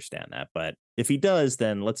 I can understand that. But if he does,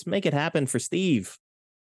 then let's make it happen for Steve.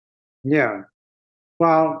 yeah.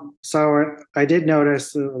 Well, so I did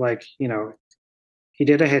notice, he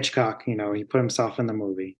did a Hitchcock. He put himself in the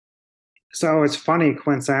movie. So it's funny,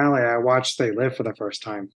 coincidentally, I watched They Live for the first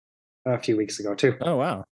time a few weeks ago too. Oh,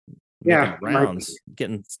 wow. Making Yeah, the rounds,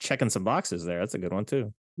 checking some boxes there. That's a good one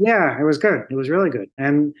too. yeah, it was good. It was really good.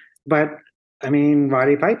 But I mean,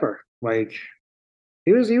 Roddy Piper, like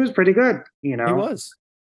he was pretty good. He was.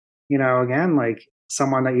 Again, like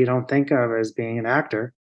someone that you don't think of as being an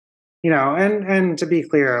actor. And to be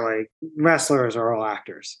clear, like wrestlers are all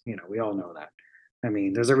actors. We all know that. I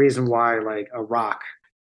mean, there's a reason why like a Rock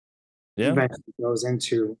Yeah. eventually goes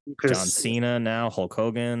into John Cena now, Hulk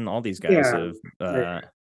Hogan, all these guys yeah, have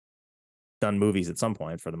done movies at some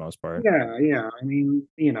point for the most part. yeah. I mean,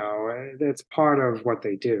 it's part of what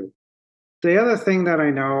they do. The other thing that I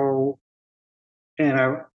know, and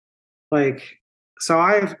I like, so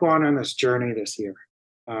I've gone on this journey this year,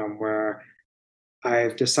 where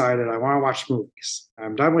I've decided I want to watch movies.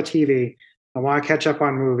 I'm done with TV. I want to catch up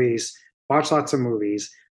on movies, watch lots of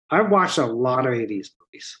movies. I've watched a lot of 80s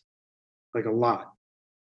movies, like a lot.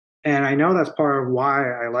 And I know that's part of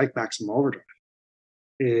why I like Maximum Overdrive,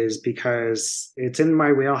 is because it's in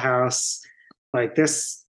my wheelhouse. Like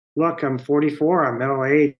this, look, I'm 44, I'm middle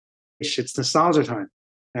aged. It's nostalgia time.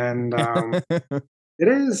 And it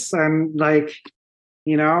is. I'm like,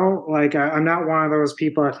 I'm not one of those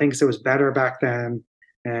people that thinks it was better back then,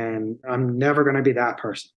 and I'm never going to be that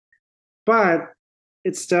person. But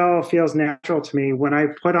it still feels natural to me when I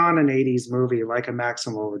put on an 80s movie like a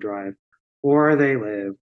Maximum Overdrive or They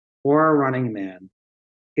Live or a Running Man.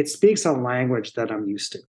 It speaks a language that I'm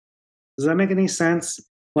used to. Does that make any sense?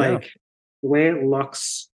 Yeah. Like the way it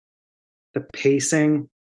looks, the pacing,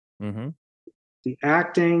 Mm-hmm. the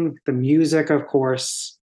acting, the music, of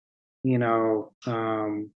course, the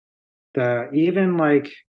even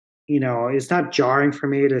like, it's not jarring for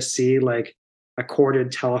me to see like a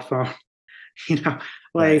corded telephone, you know,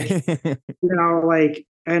 like, Right. like,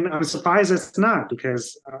 and I'm surprised it's not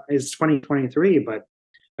because it's 2023, but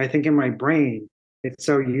I think in my brain, it's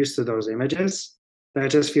so used to those images that it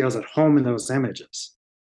just feels at home in those images.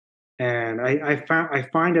 And I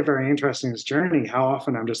find it very interesting this journey. How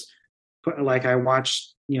often I'm just like I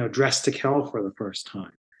watched Dress to Kill for the first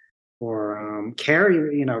time, or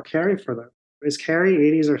Carrie. Carrie for the is Carrie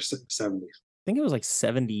 80s or 70s? I think it was like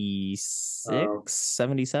 76, Oh,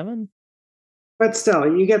 77. but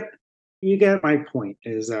still, you get my point.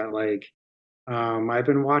 Is that like I've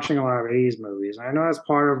been watching a lot of 80s movies. I know that's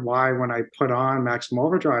part of why when I put on Maximum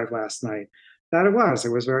Overdrive last night, that it was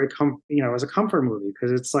very it was a comfort movie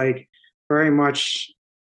because it's like very much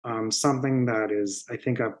something that is, I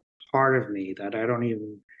think, a part of me that I don't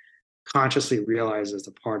even consciously realize is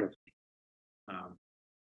a part of me.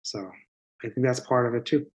 So I think that's part of it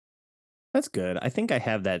too. That's good. I think I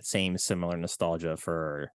have that same similar nostalgia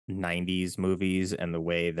for 90s movies and the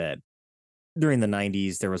way that during the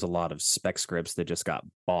 90s there was a lot of spec scripts that just got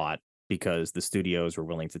bought because the studios were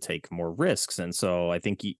willing to take more risks. And so I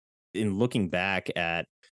think in looking back at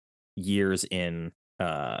years in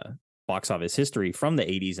box office history from the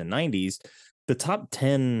 80s and 90s, the top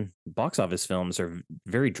 10 box office films are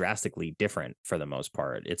very drastically different for the most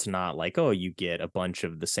part. It's not like, oh, you get a bunch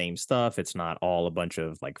of the same stuff. It's not all a bunch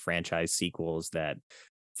of like franchise sequels that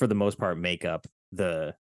for the most part make up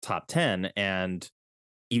the top 10. And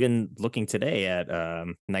even looking today at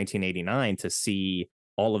 1989 to see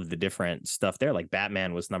all of the different stuff there, like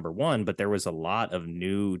Batman was number one, but there was a lot of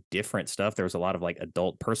new different stuff. There was a lot of like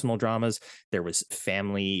adult personal dramas. There was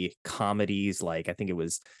family comedies, like I think it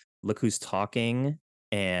was Look Who's Talking,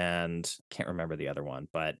 and can't remember the other one,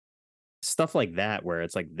 but stuff like that where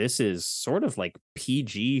it's like this is sort of like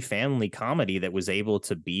PG family comedy that was able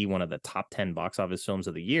to be one of the top 10 box office films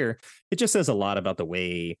of the year. It just says a lot about the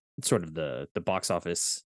way sort of the box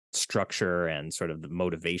office structure and sort of the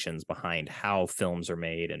motivations behind how films are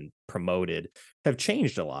made and promoted have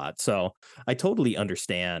changed a lot. So I totally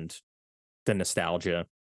understand the nostalgia.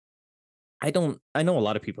 I know a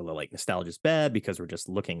lot of people are like nostalgia is bad because we're just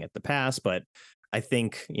looking at the past, but I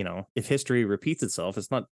think, if history repeats itself, it's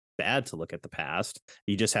not bad to look at the past.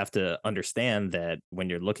 You just have to understand that when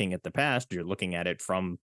you're looking at the past, you're looking at it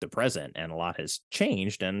from the present, and a lot has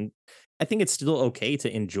changed. And I think it's still okay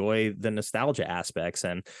to enjoy the nostalgia aspects.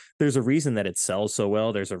 And there's a reason that it sells so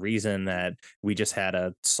well. There's a reason that we just had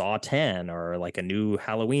a Saw 10 or like a new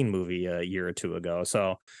Halloween movie a year or two ago.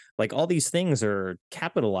 So like all these things are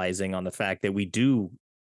capitalizing on the fact that we do,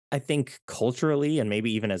 I think culturally and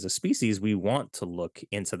maybe even as a species, we want to look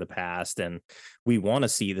into the past and we want to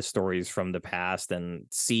see the stories from the past and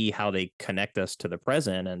see how they connect us to the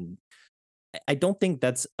present. And I don't think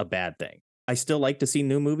that's a bad thing. I still like to see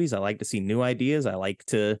new movies. I like to see new ideas. I like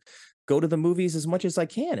to go to the movies as much as I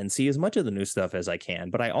can and see as much of the new stuff as I can.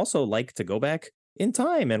 But I also like to go back in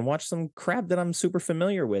time and watch some crap that I'm super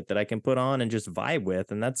familiar with that I can put on and just vibe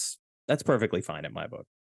with. And that's perfectly fine in my book.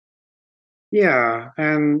 Yeah,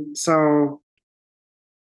 and so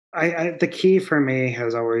the key for me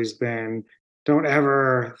has always been don't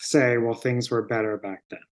ever say, well, things were better back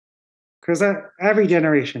then, because that every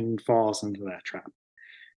generation falls into that trap.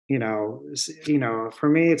 For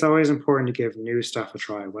me, it's always important to give new stuff a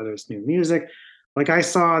try, whether it's new music. Like I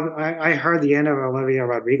heard the end of Olivia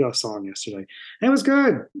Rodrigo song yesterday. And it was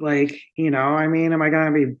good. Like, I mean, am I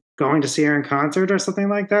going to be going to see her in concert or something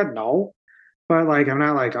like that? No. But like, I'm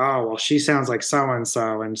not like, oh, well, she sounds like so and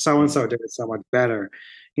so did it so much better.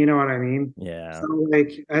 You know what I mean? Yeah. So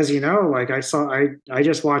like, as you know, like I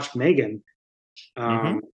just watched Megan,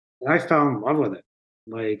 Mm-hmm. and I fell in love with it.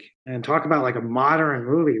 Like, and talk about like a modern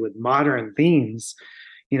movie with modern themes,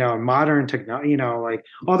 modern technology, like,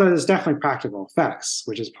 although there's definitely practical effects,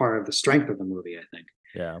 which is part of the strength of the movie, I think.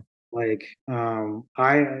 Yeah. Like,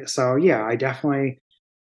 so yeah, I definitely,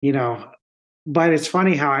 you know, but it's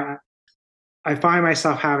funny how I find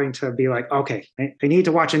myself having to be like, okay, I need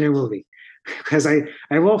to watch a new movie because I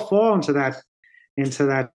will fall into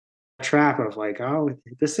that trap of like, oh,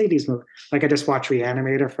 this 80s movie. Like I just watched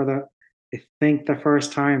Reanimator I think the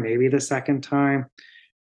first time, maybe the second time.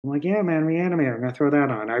 I'm like, yeah, man, Reanimator. I'm gonna throw that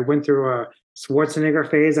on. I went through a Schwarzenegger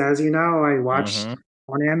phase, as you know. I watched Mm-hmm.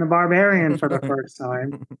 Conan the Barbarian for the first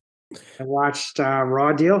time. I watched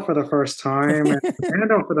Raw Deal for the first time and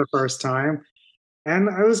Commando for the first time, and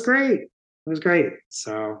it was great. It was great.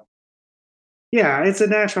 So Yeah, it's a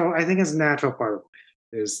natural. I think it's a natural part of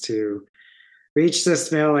life is to reach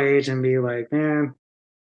this middle age and be like, man,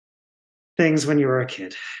 things when you were a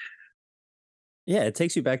kid. Yeah, it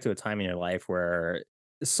takes you back to a time in your life where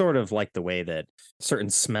sort of like the way that certain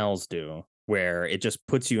smells do, where it just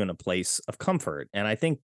puts you in a place of comfort. And I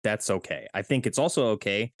think that's okay. I think it's also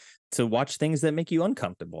okay to watch things that make you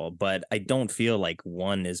uncomfortable, but I don't feel like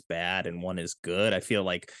one is bad and one is good. I feel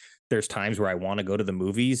like there's times where I want to go to the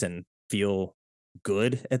movies and feel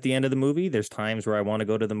good at the end of the movie. There's times where I want to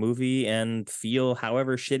go to the movie and feel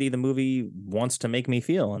however shitty the movie wants to make me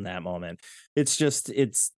feel in that moment. It's just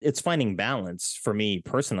it's finding balance for me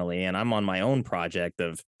personally, and I'm on my own project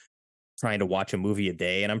of trying to watch a movie a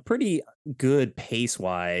day, and I'm pretty good pace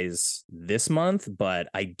wise this month, but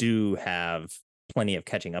I do have plenty of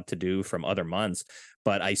catching up to do from other months.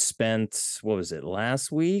 But I spent, what was it,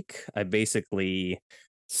 last week? I basically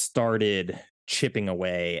started chipping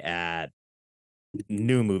away at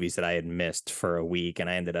new movies that I had missed for a week, and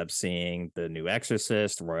I ended up seeing The New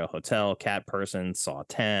Exorcist, Royal Hotel, Cat Person, Saw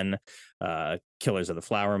 10, Killers of the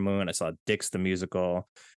Flower Moon. I saw Dix the Musical,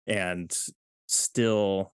 and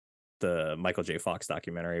still the Michael J. Fox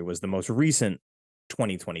documentary was the most recent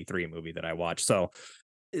 2023 movie that I watched. So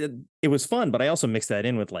it was fun, but I also mixed that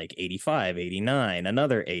in with like 85, 89,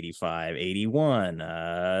 another 85,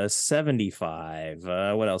 81, 75.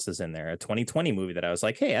 What else is in there? A 2020 movie that I was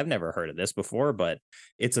like, hey, I've never heard of this before, but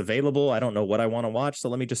it's available. I don't know what I want to watch, so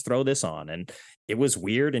let me just throw this on. And it was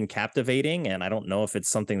weird and captivating. And I don't know if it's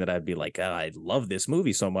something that I'd be like, oh, I love this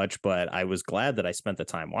movie so much, but I was glad that I spent the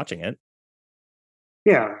time watching it.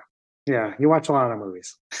 Yeah, yeah. You watch a lot of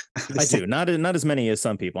movies. I do not as many as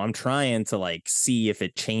some people. I'm trying to like see if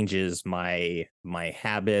it changes my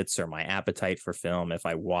habits or my appetite for film if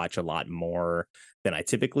I watch a lot more than I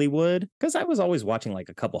typically would, because I was always watching like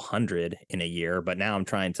a couple hundred in a year, but now I'm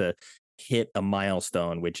trying to hit a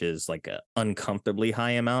milestone which is like a uncomfortably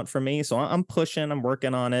high amount for me. So I'm pushing, I'm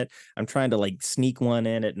working on it. I'm trying to like sneak one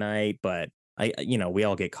in at night, but we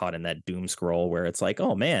all get caught in that doom scroll where it's like,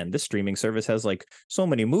 oh man, this streaming service has like so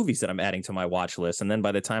many movies that I'm adding to my watch list. And then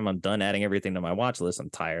by the time I'm done adding everything to my watch list,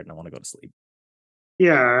 I'm tired and I want to go to sleep.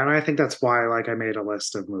 Yeah, and I think that's why like I made a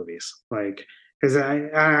list of movies, like because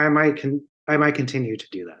I might continue to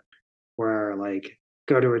do that, where like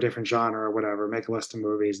go to a different genre or whatever, make a list of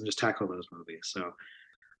movies and just tackle those movies. So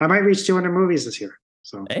I might reach 200 movies this year.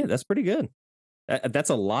 So Hey, that's pretty good.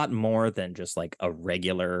 That's a lot more than just like a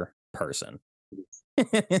regular person.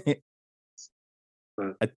 but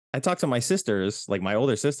I talk to my sisters, like my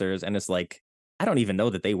older sisters, and it's like, I don't even know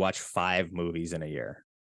that they watch 5 movies in a year.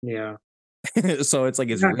 yeah. So it's like,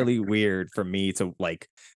 it's Yeah. really weird for me to like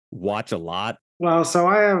watch a lot. Well, so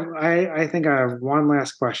I think I have one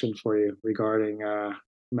last question for you regarding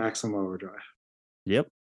Maximum Overdrive. Yep.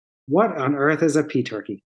 What on earth is a pea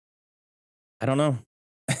turkey? I don't know.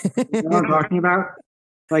 You know what I'm talking about?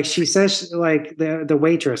 Like she says, like the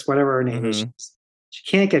waitress, whatever her name is, she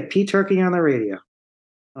can't get pea turkey on the radio.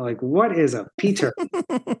 I'm like, what is a pea turkey?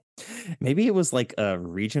 Maybe it was like a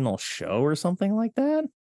regional show or something like that.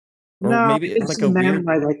 Or No, maybe it's it's like a weird.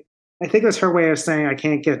 like I think it was her way of saying I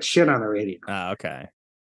can't get shit on the radio. Okay.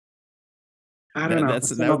 I don't know.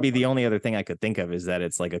 That would be the only other thing I could think of, is that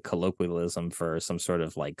it's like a colloquialism for some sort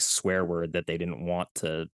of like swear word that they didn't want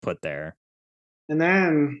to put there. And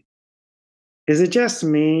then, is it just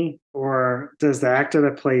me, or does the actor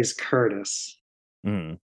that plays Curtis?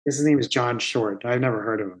 Mm. His name is John Short. I've never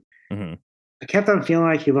heard of him. Mm-hmm. I kept on feeling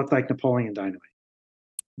like he looked like Napoleon Dynamite.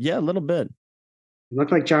 Yeah, a little bit. He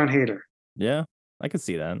looked like John Hader. Yeah, I could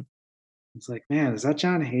see that. It's like, man, is that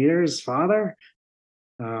John Hader's father?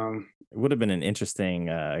 It would have been an interesting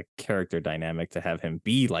character dynamic to have him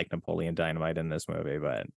be like Napoleon Dynamite in this movie,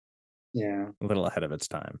 but yeah. a little ahead of its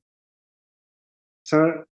time.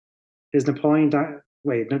 So is Napoleon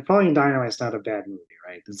Dynamite's not a bad movie,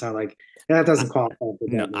 right? It's not like that doesn't qualify for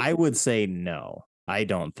bad No, movie. I would say no. I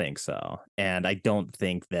don't think so. And I don't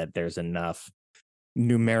think that there's enough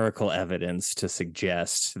numerical evidence to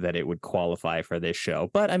suggest that it would qualify for this show.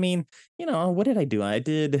 But I mean, what did I do? I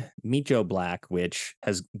did Meet Joe Black, which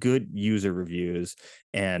has good user reviews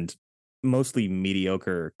and mostly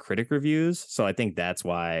mediocre critic reviews. So I think that's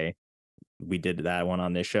why we did that one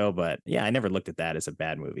on this show. But yeah, I never looked at that as a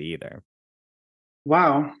bad movie either.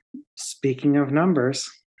 Wow. Speaking of numbers.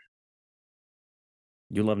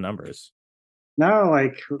 You love numbers. No,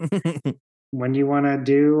 like when you want to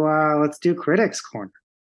do let's do critics corner.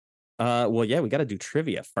 Well, yeah, we got to do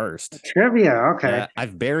trivia first. Trivia, okay.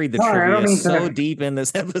 I've buried the Sorry, I don't trivia mean so to- deep in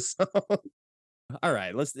this episode. All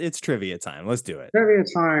right, it's trivia time. Let's do it. Trivia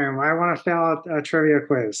time. I want to fill out a trivia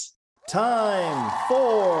quiz. Time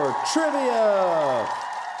for trivia.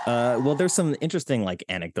 Well, there's some interesting like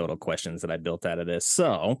anecdotal questions that I built out of this.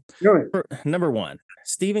 So, Really? number one,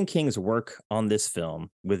 Stephen King's work on this film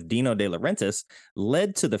with Dino De Laurentiis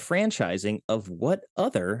led to the franchising of what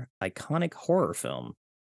other iconic horror film?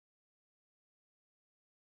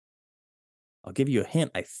 I'll give you a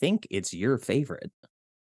hint. I think it's your favorite.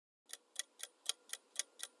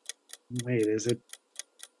 Wait, is it?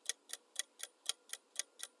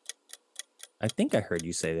 I think I heard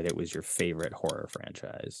you say that it was your favorite horror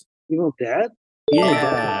franchise. Evil Dead?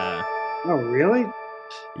 Yeah. Oh, really?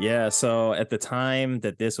 Yeah. So at the time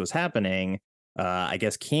that this was happening, I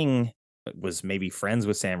guess King was maybe friends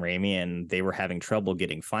with Sam Raimi and they were having trouble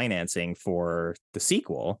getting financing for the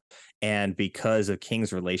sequel. And because of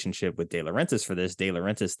King's relationship with De Laurentiis for this, De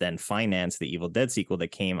Laurentiis then financed the Evil Dead sequel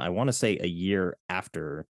that came, I want to say, a year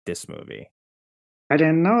after this movie. I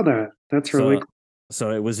didn't know that. That's really cool.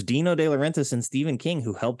 So it was Dino De Laurentiis and Stephen King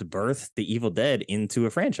who helped birth the Evil Dead into a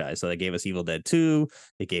franchise. So they gave us Evil Dead 2.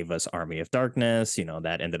 They gave us Army of Darkness. You know,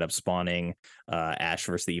 that ended up spawning Ash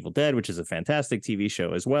vs. the Evil Dead, which is a fantastic TV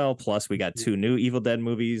show as well. Plus, we got 2 new Evil Dead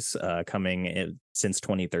movies coming since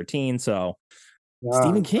 2013. So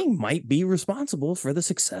Stephen King might be responsible for the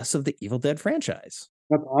success of the Evil Dead franchise.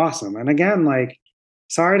 That's awesome. And again, like,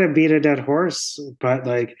 sorry to beat a dead horse, but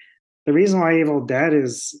like, the reason why Evil Dead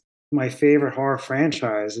is my favorite horror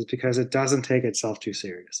franchise is because it doesn't take itself too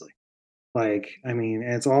seriously. Like, I mean,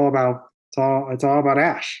 it's all about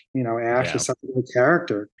Ash. You know, Ash is such a good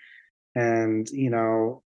character, and you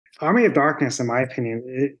know, Army of Darkness, in my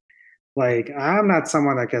opinion, like, I'm not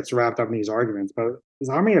someone that gets wrapped up in these arguments, but is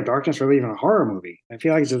Army of Darkness really even a horror movie? I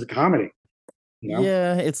feel like it's just a comedy. You know?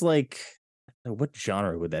 Yeah, it's like, what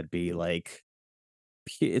genre would that be? Like,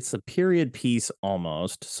 it's a period piece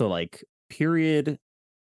almost. So like period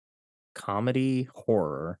comedy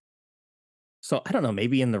horror. So I don't know,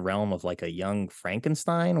 maybe in the realm of like a Young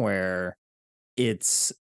Frankenstein where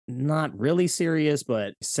it's not really serious,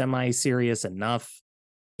 but semi-serious enough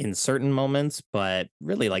in certain moments. But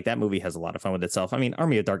really, like, that movie has a lot of fun with itself. I mean,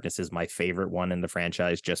 Army of Darkness is my favorite one in the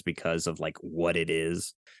franchise just because of like what it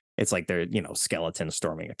is. It's like they're, you know, skeletons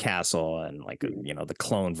storming a castle and like, you know, the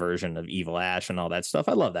clone version of Evil Ash and all that stuff.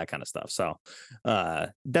 I love that kind of stuff. So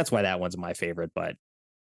that's why that one's my favorite. But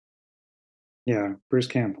yeah, Bruce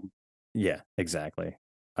Campbell. Yeah, exactly.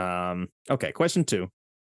 Okay, question 2.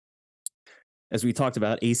 As we talked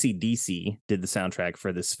about, AC/DC did the soundtrack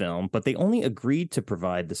for this film, but they only agreed to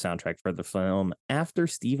provide the soundtrack for the film after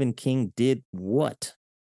Stephen King did what?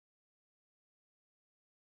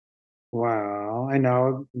 Wow, I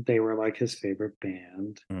know they were like his favorite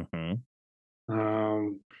band.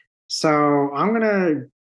 Mm-hmm. So I'm gonna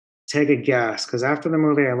take a guess because after the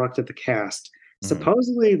movie, I looked at the cast.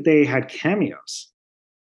 Supposedly, they had cameos.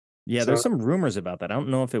 Yeah, there's some rumors about that. I don't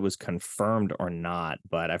know if it was confirmed or not,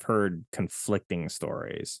 but I've heard conflicting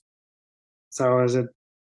stories. So is it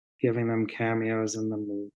giving them cameos in the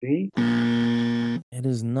movie? It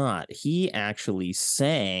is not. He actually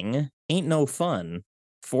sang Ain't No Fun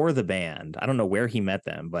for the band. I don't know where he met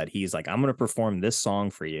them, but he's like, I'm going to perform this song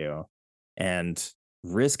for you and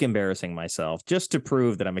risk embarrassing myself just to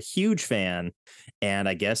prove that I'm a huge fan. And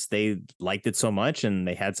I guess they liked it so much and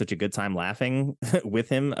they had such a good time laughing with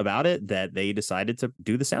him about it that they decided to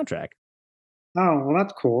do the soundtrack. Oh, well,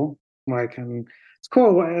 that's cool. Like, and it's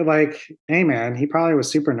cool. Like, hey, man, he probably was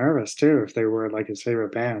super nervous too if they were like his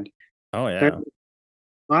favorite band. Oh, yeah.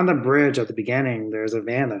 On the bridge at the beginning, there's a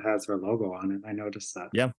van that has their logo on it. I noticed that.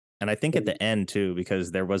 Yeah. And I think at the end too, because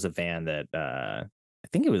there was a van that I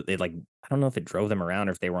think it like, I don't know if it drove them around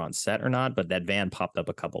or if they were on set or not, but that van popped up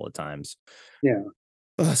a couple of times. Yeah.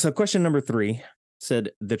 So question number 3 said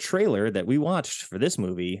the trailer that we watched for this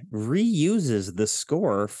movie reuses the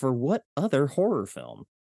score for what other horror film?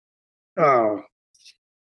 Oh,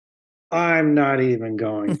 I'm not even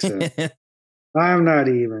going to. I'm not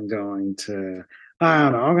even going to. I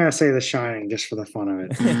don't know. I'm going to say The Shining just for the fun of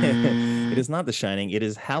it. It is not The Shining. It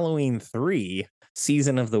is Halloween 3,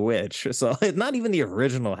 Season of the Witch. So not even the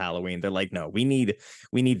original Halloween. They're like, no, we need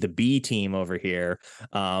the B team over here.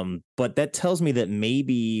 But that tells me that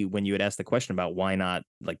maybe when you had asked the question about why not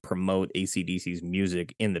like promote AC/DC's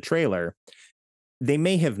music in the trailer, they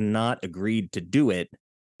may have not agreed to do it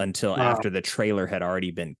until after the trailer had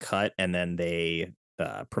already been cut, and then they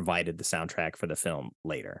provided the soundtrack for the film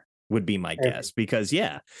later. Would be my guess, because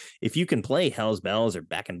if you can play Hell's Bells or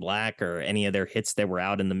Back in Black or any of their hits that were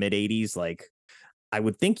out in the mid 80s, like, I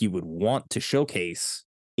would think you would want to showcase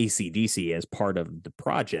AC/DC as part of the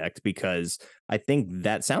project, because I think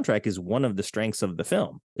that soundtrack is one of the strengths of the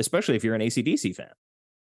film, especially if you're an AC/DC fan.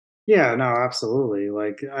 Yeah, no, absolutely.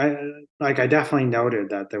 I definitely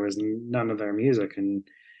noted that there was none of their music, and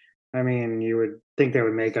I mean, you would think they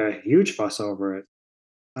would make a huge fuss over it.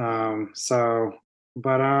 So,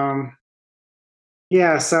 but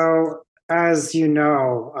yeah. So as you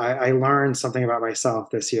know, I learned something about myself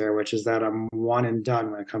this year, which is that I'm one and done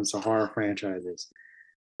when it comes to horror franchises.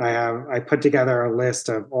 I put together a list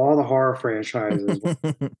of all the horror franchises with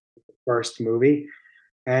the first movie,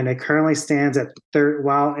 and it currently stands at third.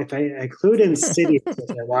 Well, if I include Insidious,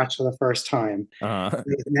 which I watched for the first time, uh,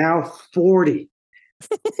 it's now 40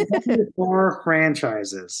 horror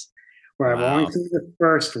franchises where I've only wow, seen the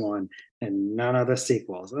first one and none of the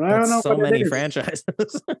sequels. And I that's don't know so what it many is. franchises.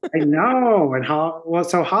 I know. And well,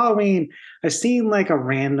 so Halloween, I've seen like a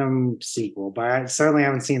random sequel, but I certainly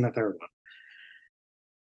haven't seen the third one.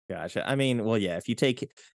 Gotcha. I mean, well, yeah,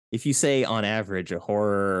 if you say on average a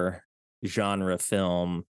horror genre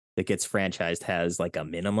film that gets franchised has like a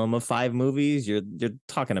minimum of 5 movies, you're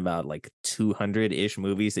talking about like 200-ish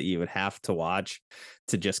movies that you would have to watch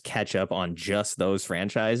to just catch up on just those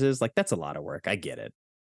franchises. Like that's a lot of work. I get it.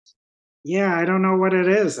 Yeah, I don't know what it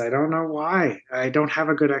is. I don't know why. I don't have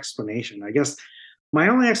a good explanation. I guess my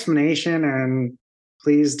only explanation, and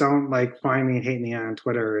please don't like find me and hate me on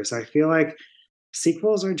Twitter, is I feel like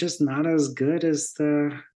sequels are just not as good as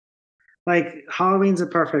the like Halloween's a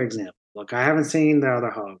perfect example. Look, I haven't seen the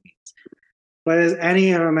other Halloweens, but is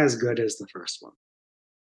any of them as good as the first one?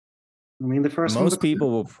 I mean, the first one's a Most people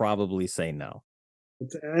will probably say no.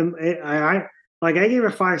 and I gave it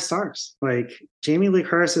 5 stars. Like Jamie Lee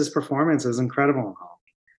Curtis's performance is incredible in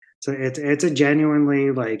Halloween. So it's a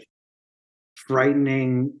genuinely like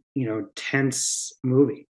frightening, tense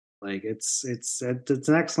movie. Like it's an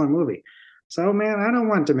excellent movie. So man, I don't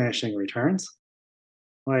want diminishing returns.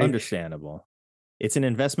 Like Understandable. It's an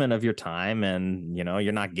investment of your time, and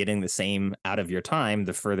you're not getting the same out of your time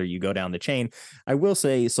the further you go down the chain. I will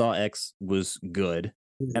say Saw X was good,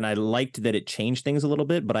 and I liked that it changed things a little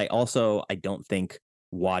bit, but I don't think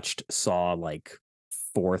watched Saw like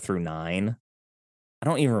 4 through 9. I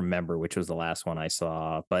don't even remember which was the last one I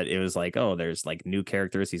saw, but it was like, oh, there's like new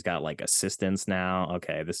characters. He's got like assistants now.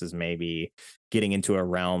 Okay, this is maybe getting into a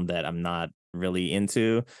realm that I'm not really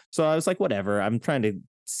into. So I was like, whatever. I'm trying to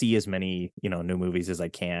see as many, new movies as I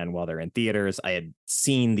can while they're in theaters. I had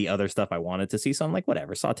seen the other stuff I wanted to see, so I'm like,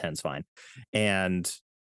 whatever, Saw 10's fine. And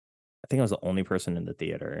I think I was the only person in the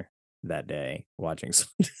theater that day watching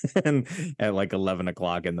something at like 11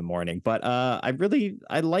 o'clock in the morning. But I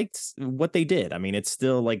liked what they did. I mean, it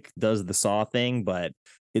still like does the Saw thing, but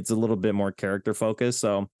it's a little bit more character focused.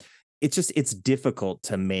 So it's difficult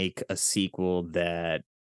to make a sequel that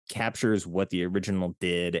captures what the original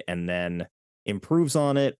did and then improves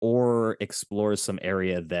on it or explores some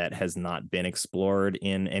area that has not been explored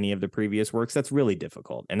in any of the previous works. That's really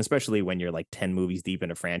difficult. And especially when you're like 10 movies deep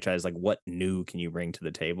in a franchise, like what new can you bring to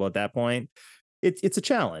the table at that point? It's a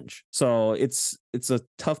challenge. So it's a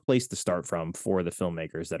tough place to start from for the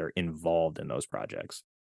filmmakers that are involved in those projects.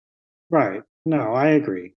 right. No, I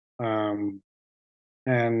agree. And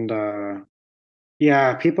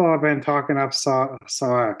yeah, people have been talking up Saw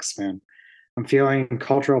X, man. I'm feeling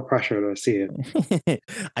cultural pressure to see it.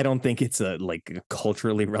 I don't think it's a like a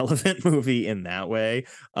culturally relevant movie in that way.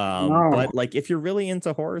 No. But like if you're really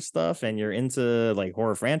into horror stuff and you're into like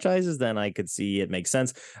horror franchises, then I could see it makes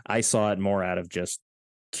sense. I saw it more out of just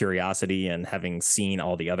curiosity and having seen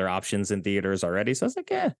all the other options in theaters already. So I was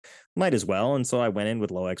like, yeah, might as well. And so I went in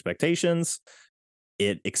with low expectations.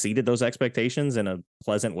 It exceeded those expectations in a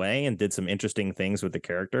pleasant way and did some interesting things with the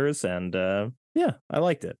characters. And yeah, I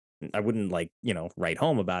liked it. I wouldn't like, write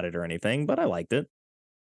home about it or anything, but I liked it.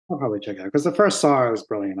 I'll probably check it out because the first Saw is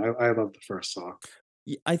brilliant. I love the first Saw.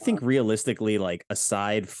 I think realistically, like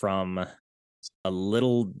aside from a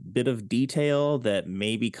little bit of detail that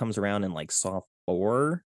maybe comes around in like Saw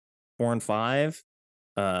 4 and 5,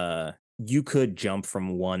 you could jump from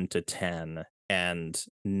 1 to 10 and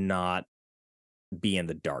not be in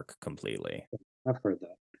the dark completely. I've heard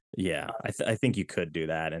that. Yeah, I think you could do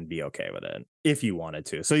that and be okay with it if you wanted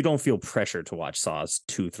to. So you don't feel pressure to watch Saws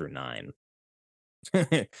 2 through 9.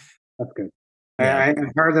 That's good. Yeah.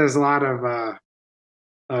 I've heard there's a lot of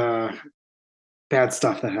uh, bad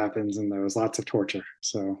stuff that happens, and there was lots of torture.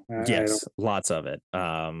 So I don't. Yes, lots of it.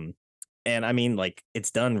 And I mean, like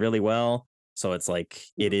it's done really well. So it's like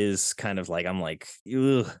it is kind of like I'm like,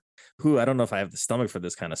 ugh, who I don't know if I have the stomach for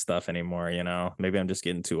this kind of stuff anymore. Maybe I'm just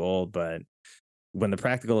getting too old, but when the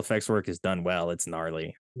practical effects work is done well, it's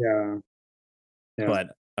gnarly. Yeah, yeah. But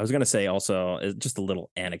I was gonna say also just a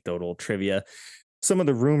little anecdotal trivia. some of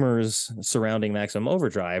the rumors surrounding Maximum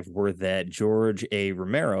Overdrive were that George A.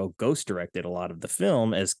 Romero ghost directed a lot of the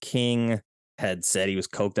film, as King had said he was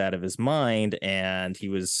coked out of his mind and he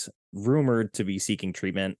was rumored to be seeking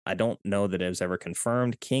treatment. I don't know that it was ever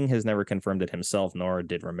confirmed. King has never confirmed it himself, nor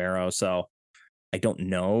did Romero. So I don't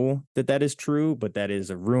know that that is true, but that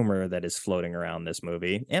is a rumor that is floating around this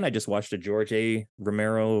movie. And I just watched a George A.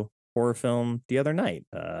 Romero horror film the other night,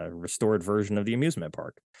 a restored version of The Amusement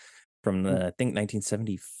Park from the, I think,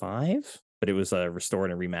 1975, but it was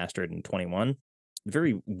restored and remastered in 21.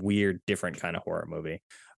 Very weird, different kind of horror movie.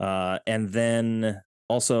 And then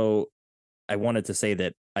also, I wanted to say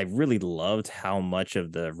that I really loved how much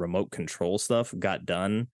of the remote control stuff got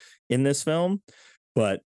done in this film.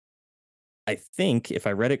 But I think, if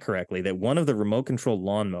I read it correctly, that one of the remote control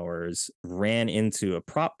lawnmowers ran into a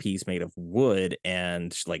prop piece made of wood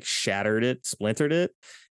and like shattered it, splintered it.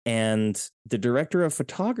 And the director of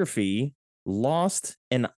photography lost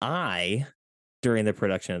an eye during the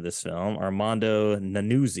production of this film, Armando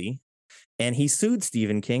Nanuzzi, and he sued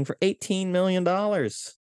Stephen King for $18 million,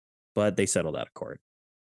 but they settled out of court.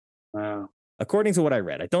 Wow. According to what I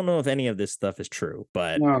read. I don't know if any of this stuff is true,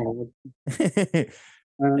 but No.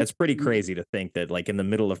 that's pretty crazy to think that, like, in the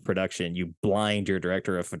middle of production, you blind your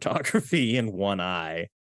director of photography in one eye.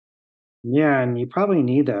 Yeah, and you probably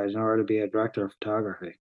need that in order to be a director of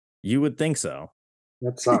photography. You would think so.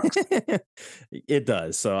 That sucks. It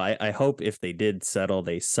does. So I hope if they did settle,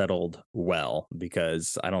 they settled well,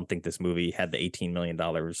 because I don't think this movie had the $18 million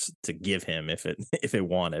to give him if it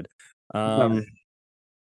wanted. No.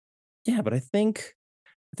 Yeah, but I think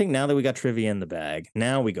now that we got trivia in the bag,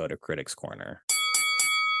 now we go to Critics Corner.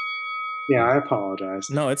 Yeah, I apologize.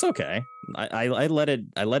 No, it's okay. I let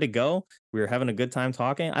it go. We were having a good time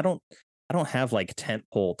talking. I don't have like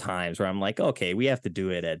tentpole times where I'm like, okay, we have to do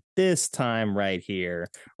it at this time right here,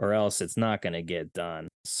 or else it's not going to get done.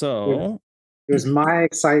 So It was my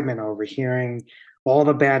excitement over hearing all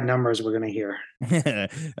the bad numbers we're going to hear. there's a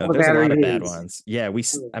lot of bad reviews. ones. Yeah,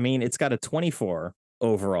 I mean, it's got a 24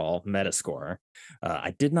 overall Metascore.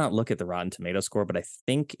 I did not look at the Rotten Tomato score, but I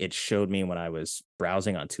think it showed me when I was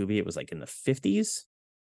browsing on Tubi, it was like in the 50s.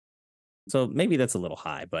 So maybe that's a little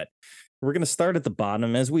high, but we're going to start at the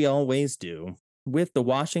bottom, as we always do, with the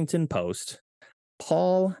Washington Post.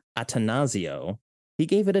 Paul Atanasio, he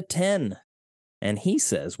gave it a 10. And he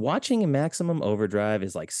says, watching Maximum Overdrive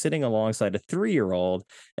is like sitting alongside a 3-year-old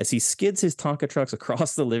as he skids his Tonka trucks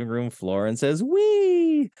across the living room floor and says,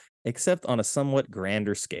 "Wee!" except on a somewhat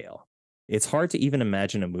grander scale. It's hard to even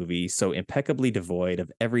imagine a movie so impeccably devoid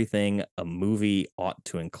of everything a movie ought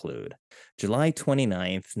to include. July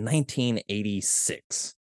 29th,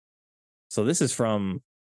 1986. So this is from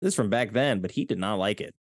back then, but he did not like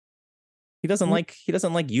it. He doesn't like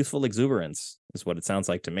youthful exuberance, is what it sounds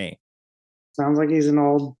like to me. Sounds like he's an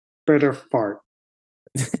old bitter fart.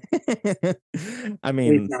 I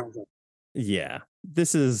mean, yeah,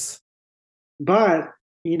 this is. But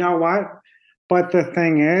you know what? But the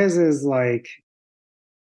thing is like,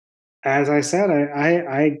 as I said,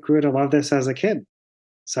 I grew to love this as a kid.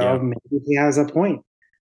 So maybe he has a point,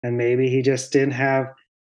 and maybe he just didn't have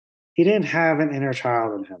an inner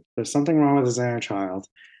child in him. There's something wrong with his inner child,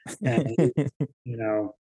 and you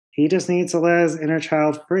know, he just needs to let his inner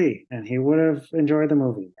child free, and he would have enjoyed the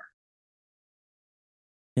movie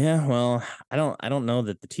more. Yeah, well, I don't know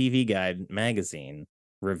that the TV Guide magazine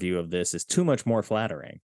review of this is too much more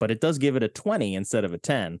flattering, but it does give it a 20 instead of a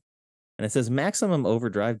 10. And it says Maximum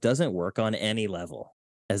Overdrive doesn't work on any level.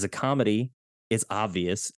 As a comedy, it's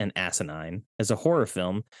obvious and asinine. As a horror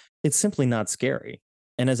film, it's simply not scary.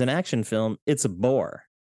 And as an action film, it's a bore.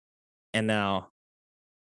 And now,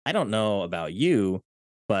 I don't know about you,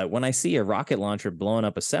 but when I see a rocket launcher blowing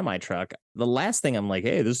up a semi-truck, the last thing I'm like,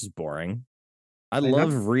 hey, this is boring. I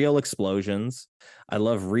love real explosions. I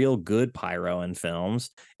love real good pyro in films.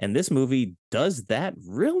 And this movie does that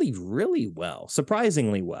really, really well,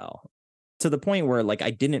 surprisingly well, to the point where, like,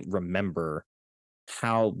 I didn't remember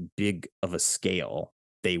how big of a scale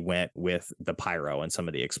they went with the pyro and some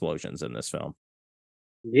of the explosions in this film.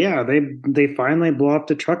 Yeah, they finally blow up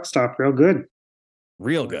the truck stop real good.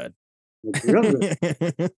 Real good. Real good.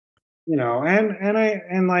 You know,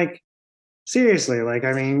 and like, seriously, like,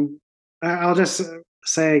 I mean, I'll just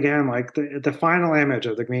say again, like, the final image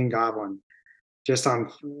of the Green Goblin just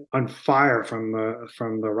on fire from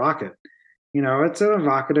the rocket. You know, it's an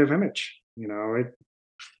evocative image. You know,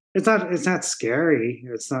 it's not scary.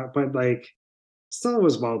 It's not, but like, still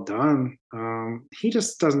was well done. He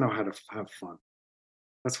just doesn't know how to have fun.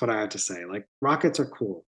 That's what I have to say. Like, rockets are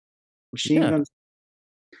cool. Machine guns.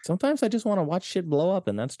 Sometimes I just want to watch shit blow up,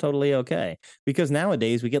 and that's totally okay. Because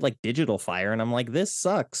nowadays we get like digital fire, and I'm like, this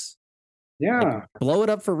sucks. Yeah. Like, blow it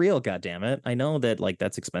up for real, goddammit. I know that like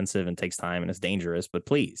that's expensive and takes time and it's dangerous, but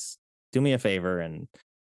please do me a favor and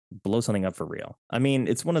blow something up for real. I mean,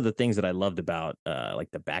 it's one of the things that I loved about like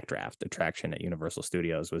the Backdraft attraction at Universal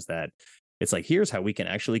Studios was that it's like, here's how we can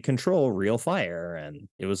actually control real fire, and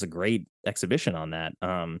it was a great exhibition on that.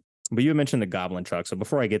 But you mentioned the Goblin truck, so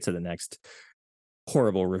before I get to the next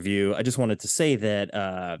horrible review, I just wanted to say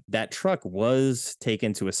that that truck was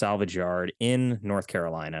taken to a salvage yard in North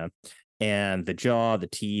Carolina, and the jaw, the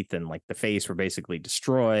teeth, and like the face were basically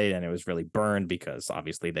destroyed, and it was really burned because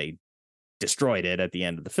obviously they destroyed it at the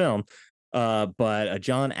end of the film. But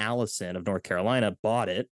John Allison of North Carolina bought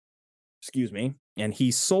it, excuse me, and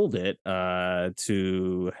he sold it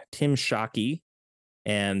to Tim Shockey,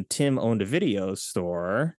 and Tim owned a video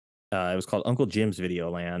store. It was called Uncle Jim's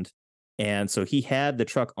Videoland. And so he had the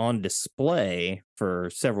truck on display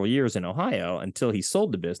for several years in Ohio until he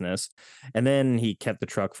sold the business. And then he kept the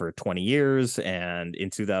truck for 20 years. And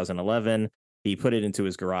in 2011, he put it into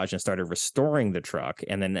his garage and started restoring the truck.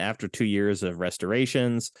 And then after 2 years of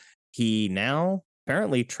restorations, he now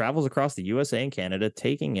apparently travels across the USA and Canada,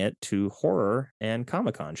 taking it to horror and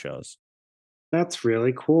Comic-Con shows. That's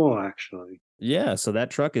really cool, actually. Yeah, so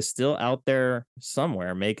that truck is still out there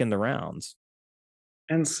somewhere making the rounds.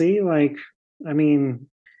 And see, like, I mean,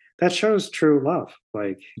 that shows true love.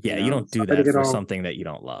 Like, yeah, you don't do that for something that you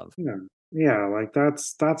don't love. Yeah, like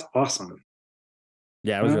that's awesome.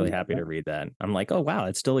 Yeah, I was really happy to read that. I'm like, oh wow,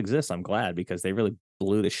 it still exists. I'm glad, because they really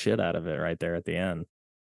blew the shit out of it right there at the end.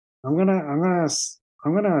 I'm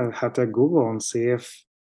gonna have to Google and see if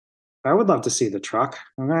I would love to see the truck.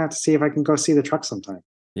 I'm gonna have to see if I can go see the truck sometime.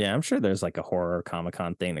 Yeah, I'm sure there's like a horror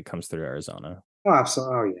Comic-Con thing that comes through Arizona. Oh,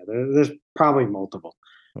 absolutely. Oh, yeah. There's probably multiple,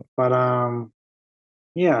 but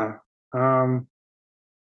yeah.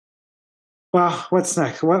 Well, what's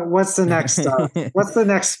next? What's the next? What's the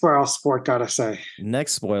next spoil sport gotta say?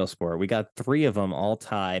 Next spoil sport, we got 3 of them all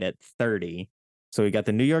tied at 30. So we got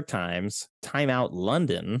the New York Times, Time Out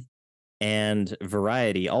London, and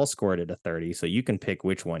Variety all scored at a 30. So you can pick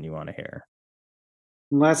which one you want to hear.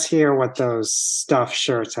 Let's hear what those stuffed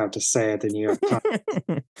shirts have to say at the New York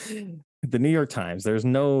Times. The New York Times, there's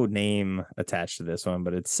no name attached to this one,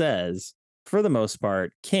 but it says, for the most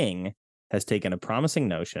part, King has taken a promising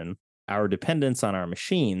notion, our dependence on our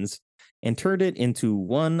machines, and turned it into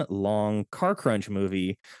one long car crunch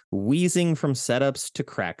movie, wheezing from setups to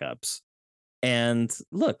crackups. And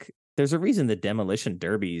look, there's a reason that demolition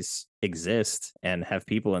derbies exist and have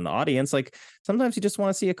people in the audience. Like, sometimes you just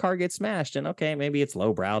want to see a car get smashed, and okay, maybe it's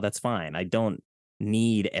lowbrow, that's fine. I don't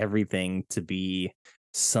need everything to be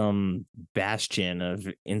some bastion of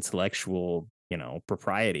intellectual,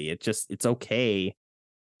 propriety. It's okay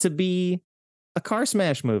to be a car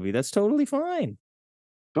smash movie. That's totally fine.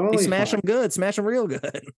 Totally smash fine. them good, smash them real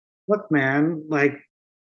good. Look, man, like,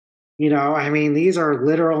 I mean, these are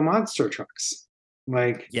literal monster trucks.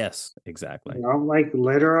 Like, yes, exactly. Like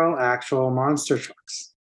literal, actual monster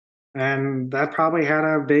trucks, and that probably had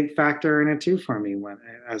a big factor in it too for me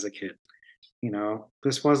as a kid.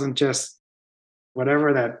 This wasn't just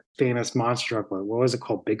whatever that famous monster truck was. What was it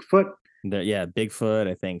called? Bigfoot. Yeah, Bigfoot.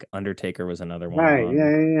 I think Undertaker was another one. Right.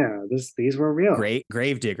 Yeah. These were real.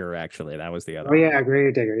 Gravedigger, actually, that was the other. Oh yeah,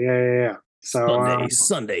 Gravedigger. Yeah. So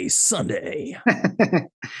Sunday.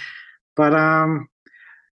 But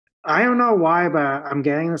I don't know why, but I'm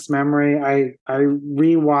getting this memory. I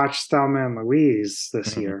rewatched Thelma and Louise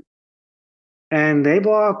this year, and they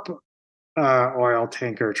blow up oil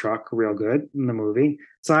tanker truck real good in the movie.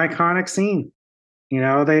 It's an iconic scene.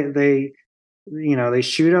 They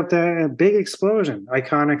shoot up the big explosion.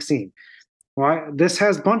 Iconic scene. Why? This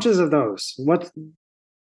has bunches of those.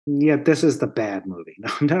 Yet this is the bad movie.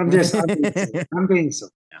 No, I'm being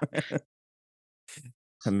silly.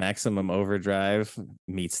 Maximum Overdrive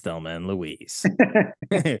meets Thelma and Louise.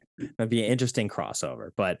 That'd be an interesting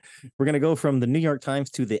crossover. But we're going to go from the New York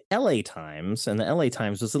Times to the LA Times. And the LA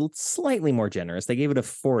Times was slightly more generous. They gave it a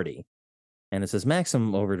 40. And it says,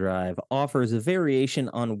 Maximum Overdrive offers a variation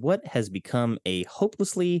on what has become a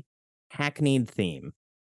hopelessly hackneyed theme.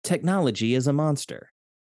 Technology is a monster.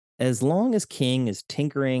 As long as King is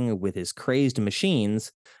tinkering with his crazed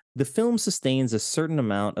machines, the film sustains a certain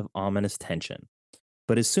amount of ominous tension.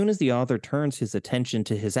 But as soon as the author turns his attention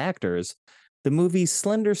to his actors, the movie's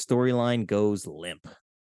slender storyline goes limp.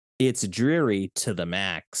 It's dreary to the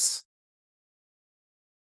max.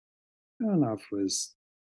 I don't know if it was.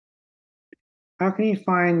 How can you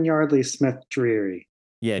find Yardley Smith dreary?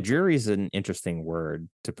 Yeah, dreary is an interesting word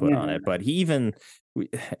to put on it, but he even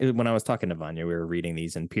when I was talking to Vanya, we were reading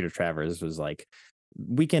these, and Peter Travers was like,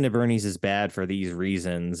 Weekend at Bernie's is bad for these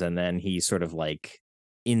reasons. And then he sort of like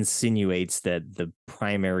insinuates that the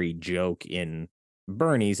primary joke in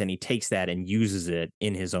Bernie's, and he takes that and uses it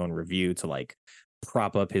in his own review to like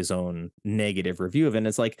prop up his own negative review of it. And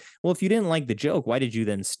it's like, well, if you didn't like the joke, why did you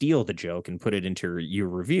then steal the joke and put it into your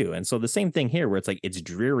review? And so the same thing here, where it's like, it's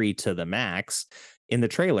dreary to the max. In the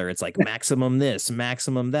trailer, it's like maximum this,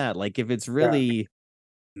 maximum that. Like, if it's really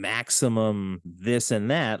maximum this and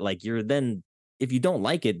that, like, you're then, if you don't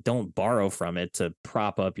like it, don't borrow from it to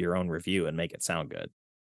prop up your own review and make it sound good.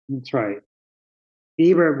 That's right.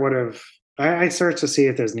 Ebert would have. I searched to see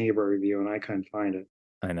if there's an Ebert review, and I couldn't find it.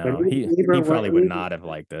 I know. But He Ebert probably would not have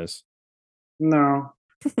liked this. No,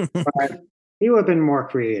 but he would have been more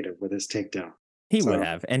creative with his takedown. He would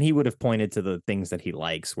have, and he would have pointed to the things that he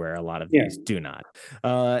likes, where a lot of these do not.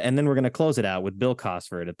 And then we're going to close it out with Bill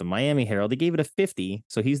Cosford at the Miami Herald. He gave it a 50,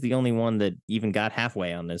 so he's the only one that even got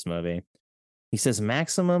halfway on this movie. He says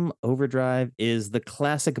Maximum Overdrive is the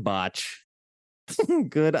classic botch.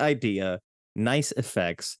 Good idea. Nice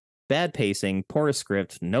effects. Bad pacing. Poor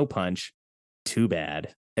script. No punch. Too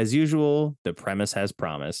bad. As usual, the premise has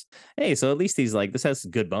promise. Hey, so at least he's like, this has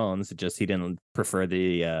good bones. Just he didn't prefer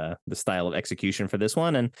the style of execution for this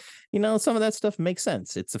one. And, you know, some of that stuff makes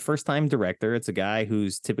sense. It's a first-time director. It's a guy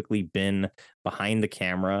who's typically been behind the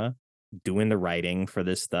camera doing the writing for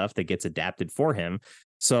this stuff that gets adapted for him.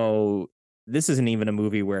 So this isn't even a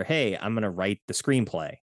movie where, hey, I'm going to write the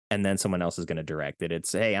screenplay and then someone else is going to direct it.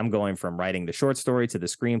 It's, hey, I'm going from writing the short story to the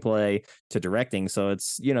screenplay to directing. So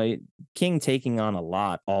it's, you know, King taking on a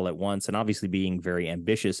lot all at once and obviously being very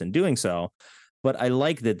ambitious in doing so. But I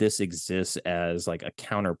like that this exists as like a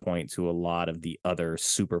counterpoint to a lot of the other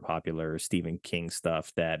super popular Stephen King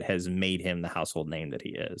stuff that has made him the household name that he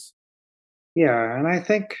is. Yeah, and I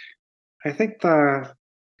think the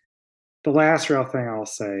last real thing I'll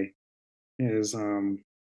say is not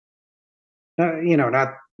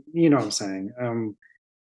what I'm saying.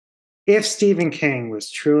 If Stephen King was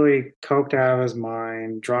truly coked out of his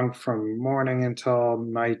mind, drunk from morning until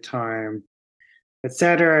nighttime,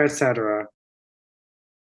 etc.,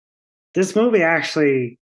 this movie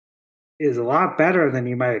actually is a lot better than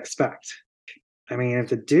you might expect. I mean, if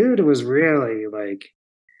the dude was really like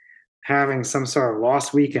having some sort of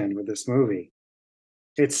lost weekend with this movie,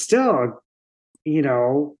 it's still,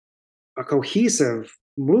 a cohesive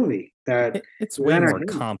movie that it's way more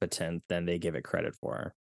competent than they give it credit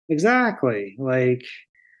for. Exactly. Like,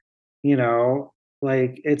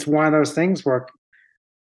 it's one of those things where,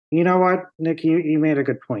 you know what, Nick, you made a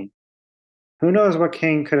good point. Who knows what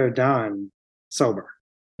King could have done sober?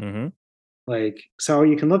 Mm-hmm. Like, so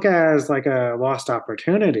you can look at it as like a lost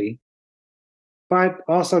opportunity, but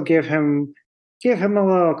also give him a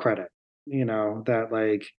little credit, that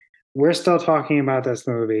like, we're still talking about this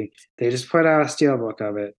movie. They just put out a steelbook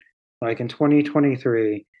of it, like in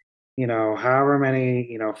 2023, however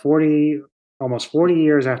many, 40, almost 40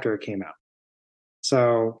 years after it came out.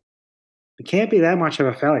 So it can't be that much of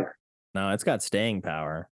a failure. No, it's got staying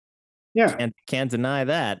power. Yeah. Can't deny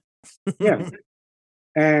that. Yeah.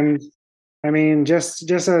 And I mean, just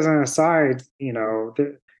as an aside,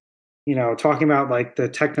 talking about like the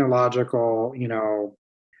technological,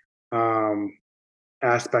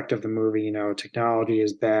 aspect of the movie, technology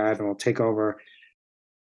is bad and will take over.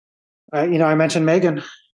 I mentioned Megan,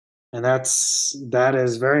 and that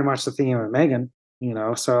is very much the theme of Megan,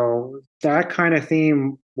 so that kind of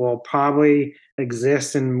theme will probably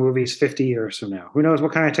exist in movies 50 years from now. Who knows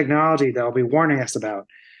what kind of technology they'll be warning us about.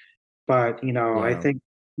 But, I think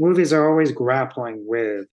movies are always grappling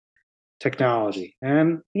with technology.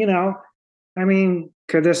 And, I mean,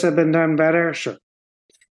 could this have been done better? Sure.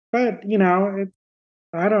 But,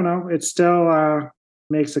 I don't know. It still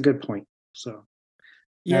makes a good point. So,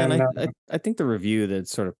 yeah, and I think the review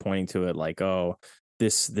that's sort of pointing to it like, oh,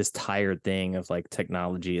 this tired thing of like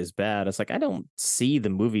technology is bad. It's like, I don't see the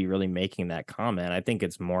movie really making that comment. I think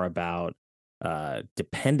it's more about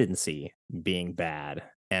dependency being bad,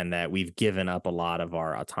 and that we've given up a lot of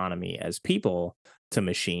our autonomy as people to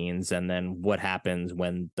machines, and then what happens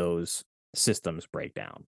when those systems break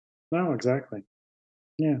down. No, exactly.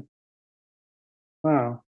 Yeah.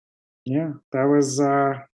 Wow. Yeah, that was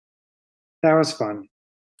fun.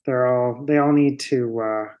 They all need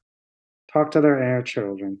to talk to their inner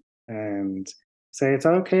children and say it's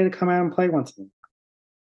okay to come out and play once in a while.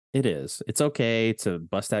 It is. It's okay to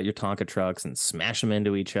bust out your Tonka trucks and smash them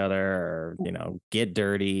into each other, or, get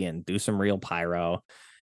dirty and do some real pyro.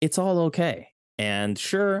 It's all okay. And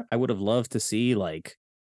sure, I would have loved to see like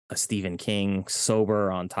a Stephen King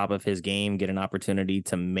sober on top of his game get an opportunity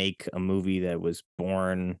to make a movie that was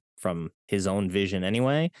born from his own vision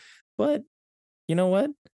anyway. But you know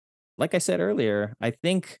what? Like I said earlier, I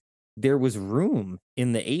think there was room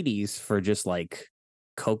in the 80s for just like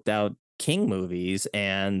coked out King movies,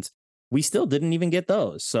 and we still didn't even get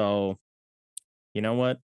those. So, you know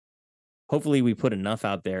what? Hopefully we put enough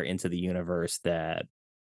out there into the universe that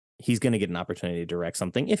he's going to get an opportunity to direct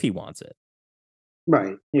something if he wants it.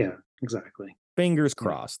 Right. Yeah, exactly. Fingers Yeah.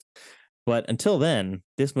 crossed. But until then,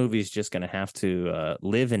 this movie is just going to have to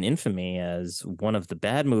live in infamy as one of the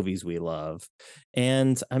bad movies we love.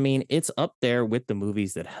 And I mean, it's up there with the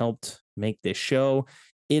movies that helped make this show.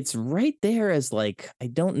 It's right there as like, I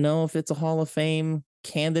don't know if it's a Hall of Fame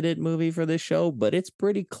candidate movie for this show, but it's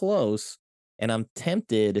pretty close. And I'm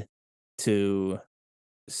tempted to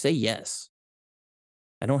say yes.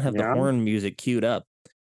 I don't have the Yeah. horn music queued up,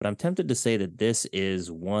 but I'm tempted to say that this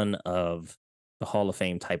is one of the Hall of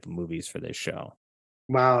Fame type of movies for this show.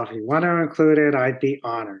 Well, if you want to include it, I'd be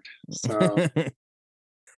honored. So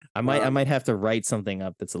I might have to write something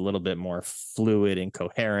up that's a little bit more fluid and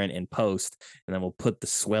coherent in post, and then we'll put the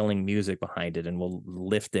swelling music behind it and we'll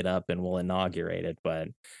lift it up and we'll inaugurate it. But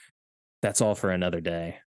that's all for another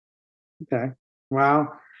day. okay.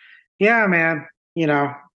 Well, yeah, man. You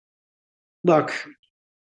know, look,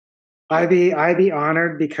 I'd be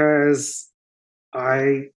honored because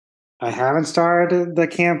I haven't started the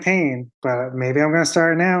campaign, but maybe I'm gonna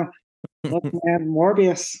start now. Look, man,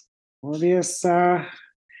 Morbius,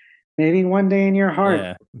 maybe one day in your heart.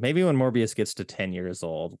 Yeah, maybe when Morbius gets to 10 years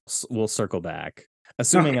old, we'll circle back.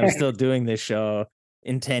 Assuming I'm Okay. still doing this show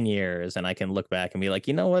in 10 years and I can look back and be like,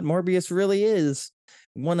 you know what? Morbius really is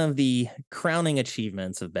one of the crowning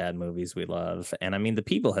achievements of bad movies we love. And I mean, the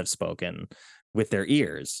people have spoken with their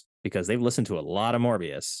ears because they've listened to a lot of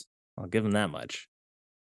Morbius. I'll give them that much.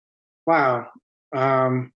 Wow.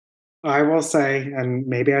 I will say, and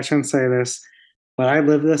maybe I shouldn't say this, but I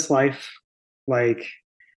live this life like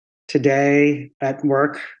today at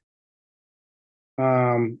work.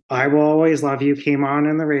 I Will Always Love You came on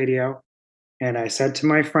in the radio, and I said to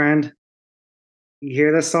my friend, you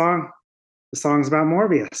hear this song? The song's about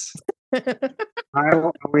Morbius. I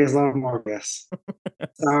will always love Morbius.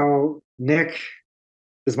 So, Nick,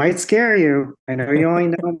 this might scare you. I know you only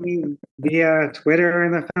know me via Twitter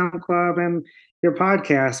and the film club and your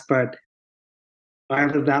podcast, but I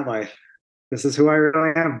live that life. This is who I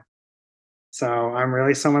really am. So I'm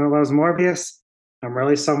really someone that loves Morbius. I'm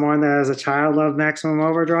really someone that as a child loved Maximum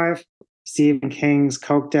Overdrive. Stephen King's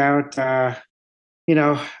coked out,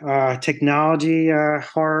 technology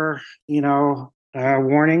horror,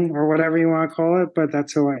 warning or whatever you want to call it. But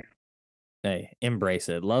that's who I am. Hey, embrace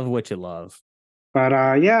it. Love what you love.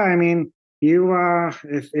 But yeah, I mean, you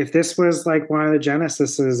if this was like one of the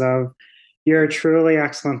genesises of your truly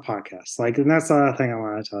excellent podcast, like, and that's the other thing I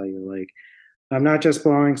want to tell you. Like, I'm not just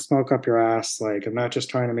blowing smoke up your ass. Like, I'm not just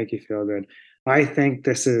trying to make you feel good. I think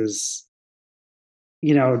this is,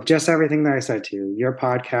 just everything that I said to you. Your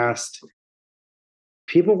podcast,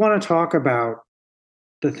 people want to talk about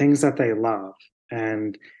the things that they love,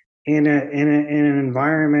 and in an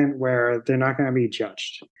environment where they're not going to be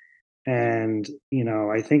judged. And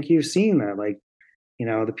I think you've seen that. Like,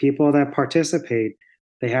 the people that participate,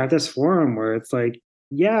 they have this forum where it's like,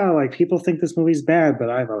 yeah, like people think this movie's bad, but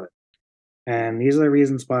I love it. And these are the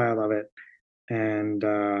reasons why I love it. And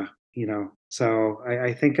so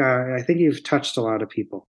I think you've touched a lot of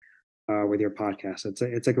people with your podcast.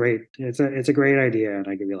 It's a great idea, and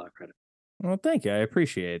I give you a lot of credit. Well, thank you. I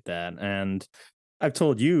appreciate that. And I've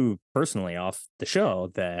told you personally off the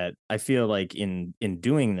show that I feel like in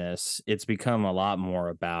doing this, it's become a lot more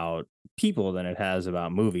about people than it has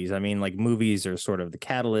about movies. I mean, like movies are sort of the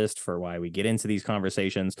catalyst for why we get into these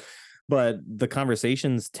conversations, but the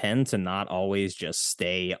conversations tend to not always just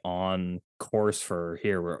stay on course for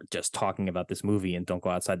here. We're just talking about this movie and don't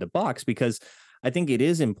go outside the box, because I think it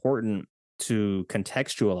is important to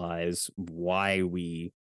contextualize why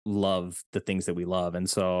we love the things that we love. And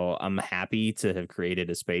so I'm happy to have created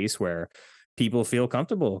a space where people feel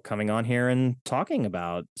comfortable coming on here and talking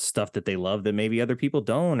about stuff that they love that maybe other people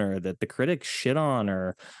don't, or that the critics shit on,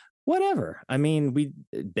 or whatever. I mean,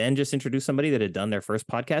 Ben just introduced somebody that had done their first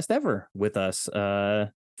podcast ever with us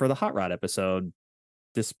for the Hot Rod episode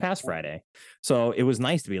this past Friday. So it was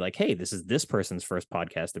nice to be like, hey, this is this person's first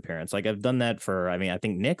podcast appearance. Like I've done that for, I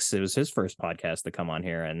think Nick's, it was his first podcast to come on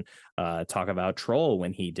here and talk about Troll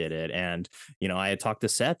when he did it. And, I had talked to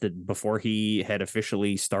Seth that before he had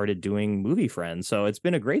officially started doing Movie Friends. So it's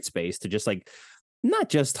been a great space to just like, not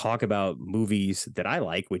just talk about movies that I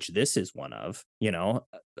like, which this is one of.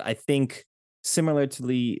 I think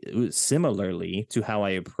similarly to how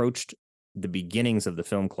I approached the beginnings of the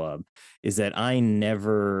film club, is that I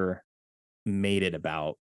never made it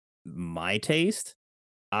about my taste.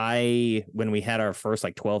 When we had our first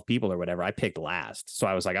like 12 people or whatever, I picked last. So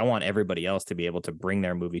I was like, I want everybody else to be able to bring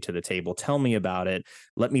their movie to the table. Tell me about it.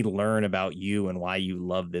 Let me learn about you and why you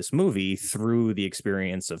love this movie through the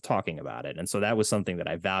experience of talking about it. And so that was something that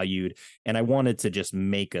I valued. And I wanted to just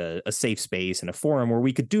make a safe space and a forum where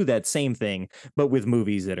we could do that same thing, but with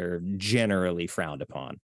movies that are generally frowned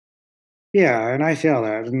upon. Yeah, and I feel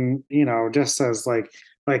that. And just as like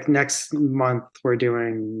next month we're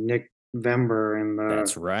doing Nick Vember in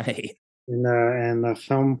That's right. the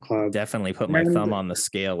film club. Definitely put my thumb on the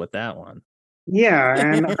scale with that one. Yeah,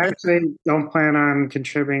 and I actually don't plan on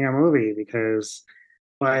contributing a movie because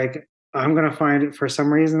like I'm gonna find it for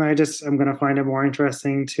some reason I'm gonna find it more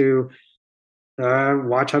interesting to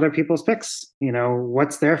watch other people's picks.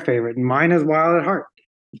 What's their favorite? Mine is Wild at Heart.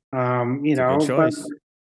 It's a good choice.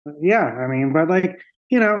 But yeah, I mean, but like,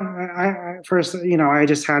 I first, I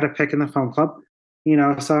just had a pick in the film club,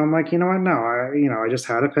 so I'm like, you know what? No, I just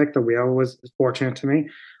had a pick. The wheel was fortunate to me.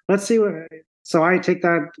 Let's see what. So I take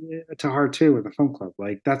that to heart too with the film club.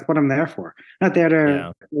 Like that's what I'm there for. Not there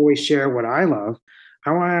to always share what I love.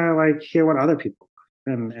 I want to like hear what other people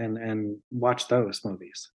love and watch those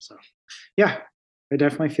movies. So yeah, I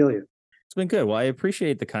definitely feel you. It's been good. Well, I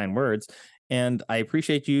appreciate the kind words. And I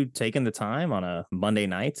appreciate you taking the time on a Monday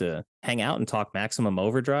night to hang out and talk Maximum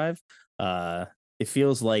Overdrive. It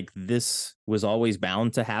feels like this was always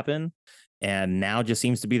bound to happen. And now just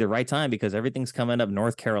seems to be the right time because everything's coming up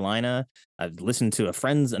North Carolina. I've listened to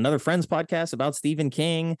another friend's podcast about Stephen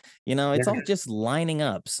King. It's all just lining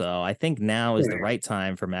up. So I think now is the right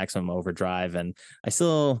time for Maximum Overdrive. And I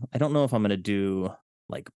don't know if I'm going to do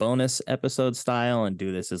like bonus episode style and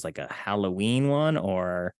do this as like a Halloween one,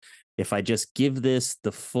 or if I just give this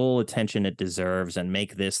the full attention it deserves and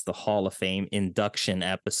make this the Hall of Fame induction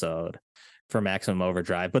episode for Maximum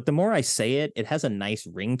Overdrive. But the more I say it, it has a nice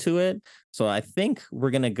ring to it. So I think we're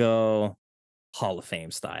going to go Hall of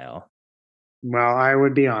Fame style. Well, I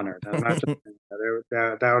would be honored. I'm not just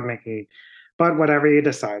that would make me, but whatever you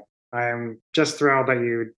decide, I'm just thrilled that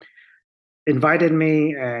you invited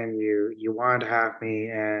me and you wanted to have me.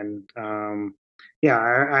 And yeah,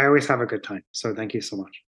 I always have a good time. So thank you so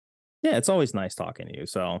much. Yeah, it's always nice talking to you.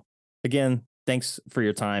 So again, thanks for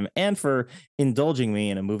your time and for indulging me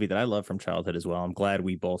in a movie that I love from childhood as well. I'm glad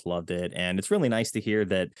we both loved it. And it's really nice to hear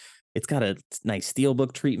that it's got a nice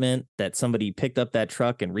steelbook treatment, that somebody picked up that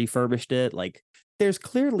truck and refurbished it. Like there's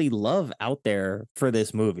clearly love out there for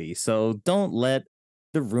this movie. So don't let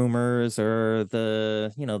the rumors or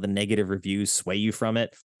the negative reviews sway you from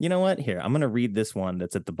it. You know what? Here, I'm going to read this one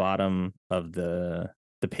that's at the bottom of the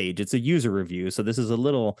page. It's a user review, so this is a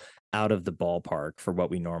little out of the ballpark for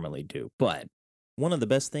what we normally do. But one of the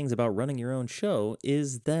best things about running your own show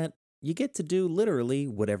is that you get to do literally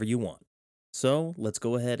whatever you want. So let's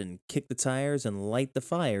go ahead and kick the tires and light the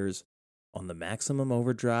fires on the Maximum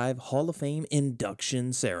Overdrive Hall of Fame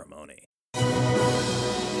induction ceremony.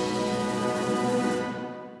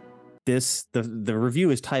 The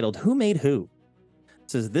review is titled "Who Made Who?"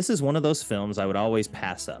 Says, this is one of those films I would always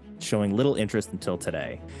pass up, showing little interest until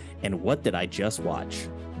today. And what did I just watch?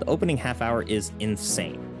 The opening half hour is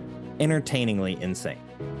insane. Entertainingly insane.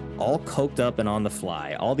 All coked up and on the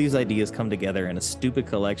fly, all these ideas come together in a stupid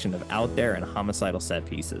collection of out there and homicidal set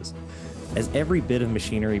pieces. As every bit of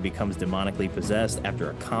machinery becomes demonically possessed after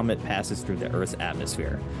a comet passes through the Earth's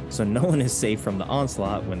atmosphere, so no one is safe from the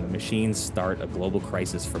onslaught when the machines start a global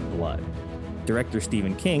crisis for blood. Director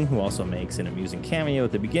Stephen King, who also makes an amusing cameo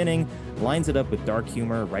at the beginning, lines it up with dark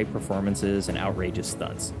humor, right performances, and outrageous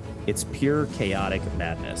stunts. It's pure chaotic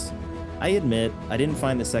madness. I admit, I didn't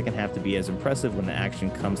find the second half to be as impressive when the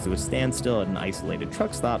action comes to a standstill at an isolated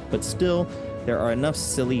truck stop, but still, there are enough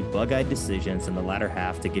silly, bug-eyed decisions in the latter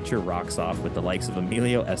half to get your rocks off with the likes of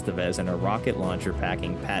Emilio Estevez and a rocket launcher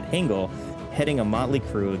packing Pat Hingle heading a motley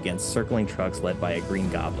crew against circling trucks led by a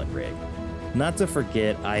Green Goblin rig. Not to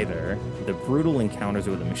forget either the brutal encounters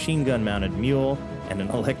with a machine gun mounted mule and an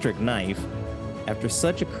electric knife. After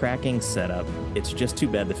such a cracking setup, it's just too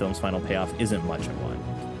bad the film's final payoff isn't much of one.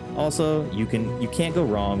 Also, you can't go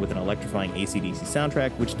wrong with an electrifying AC/DC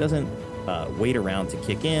soundtrack, which doesn't wait around to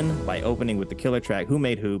kick in by opening with the killer track "Who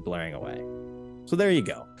Made Who" blaring away. So there you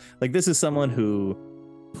go. Like, this is someone who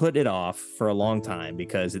put it off for a long time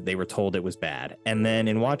because they were told it was bad, and then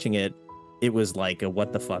in watching it, it was like a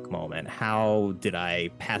what the fuck moment. How did I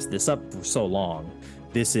pass this up for so long?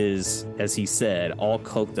 This is, as he said, all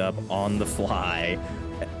coked up on the fly,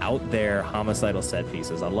 out there homicidal set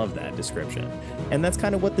pieces. I love that description. And that's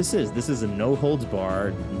kind of what this is. This is a no holds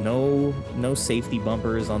barred, no safety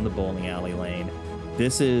bumpers on the bowling alley lane.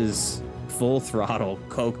 This is full throttle,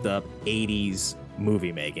 coked up 80s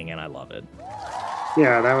movie making, and I love it.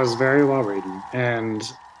 Yeah, that was very well written. And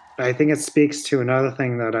I think it speaks to another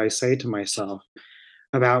thing that I say to myself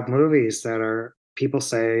about movies that people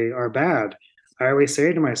say are bad. I always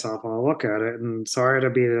say to myself, I'll look at it, and sorry to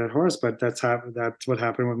beat a dead horse, but that's what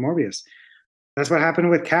happened with Morbius. That's what happened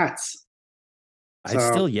with Cats. I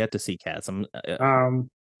still yet to see Cats.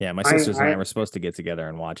 Yeah, my sisters and I were supposed to get together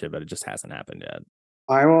and watch it, but it just hasn't happened yet.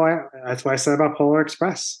 That's what I said about Polar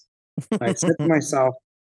Express. I said to myself,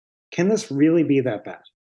 can this really be that bad?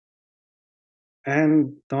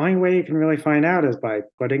 And the only way you can really find out is by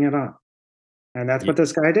putting it on. And that's what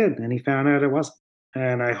this guy did, and he found out it wasn't.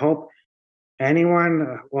 And I hope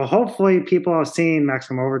hopefully people have seen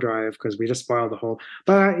Maximum Overdrive, because we just spoiled the whole.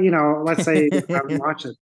 But let's say you haven't watched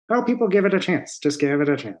it. Oh, people give it a chance. Just give it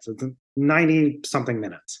a chance. It's 90 something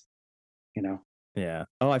minutes. Yeah.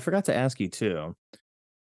 Oh, I forgot to ask you too.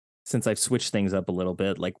 Since I've switched things up a little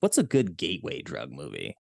bit, like, what's a good gateway drug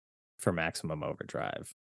movie for Maximum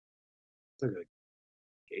Overdrive? It's a good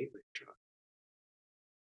gateway drug.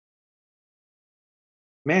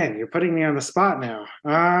 Man, you're putting me on the spot now.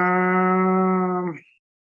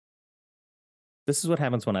 This is what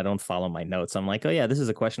happens when I don't follow my notes. I'm like, oh yeah, this is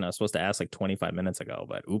a question I was supposed to ask like 25 minutes ago,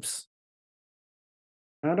 but oops.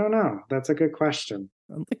 I don't know. That's a good question.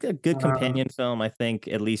 Like a good companion film, I think,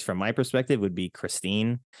 at least from my perspective, would be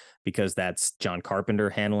Christine, because that's John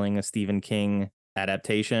Carpenter handling a Stephen King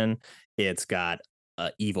adaptation. It's got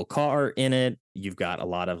an evil car in it. You've got a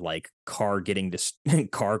lot of like car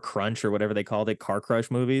crunch or whatever they called it, car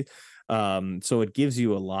crush movies. So it gives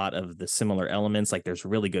you a lot of the similar elements. Like there's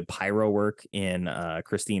really good pyro work in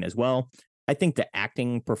Christine as well. I think the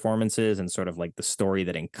acting performances and sort of like the story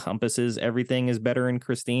that encompasses everything is better in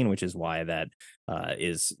Christine, which is why that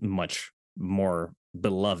is much more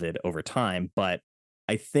beloved over time. But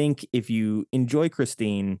I think if you enjoy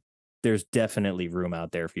Christine, there's definitely room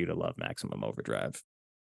out there for you to love Maximum Overdrive.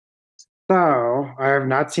 So I have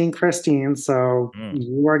not seen Christine, so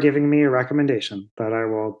you are giving me a recommendation that I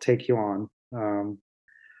will take you on.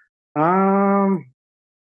 I'm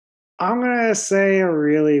gonna say a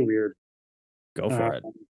really weird. Go for it.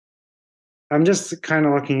 I'm just kind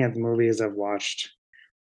of looking at the movies I've watched.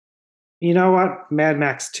 You know what? Mad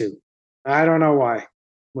Max 2. I don't know why.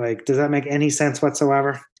 Like, does that make any sense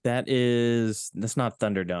whatsoever? That's not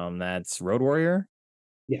Thunderdome. That's Road Warrior?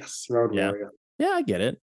 Yes, Road Warrior. Yeah, I get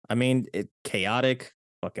it. I mean, chaotic,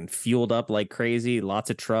 fucking fueled up like crazy. Lots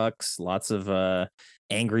of trucks, lots of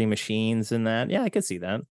angry machines in that. Yeah, I could see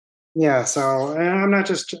that. Yeah, so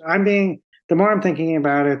the more I'm thinking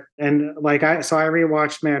about it, and I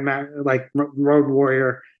rewatched Mad Max, like Road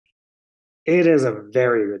Warrior. It is a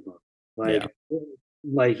very good movie.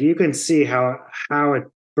 Like you can see how it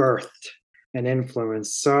birthed and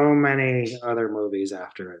influenced so many other movies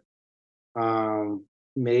after it.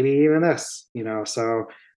 Maybe even this, So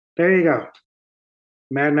there you go.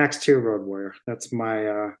 Mad Max 2, Road Warrior. That's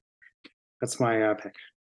my pick.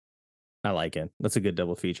 I like it. That's a good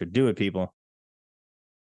double feature. Do it, people.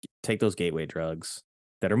 Take those gateway drugs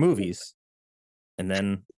that are movies and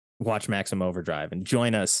then watch Maximum Overdrive and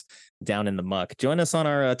join us down in the muck. Join us on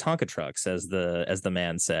our Tonka trucks, as the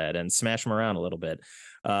man said, and smash them around a little bit.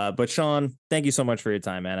 But Sean, thank you so much for your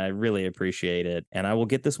time, man. I really appreciate it. And I will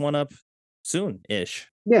get this one up soon-ish.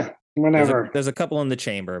 Yeah, whenever. There's a couple in the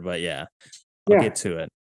chamber, but yeah, I'll get to it.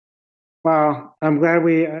 Well, I'm glad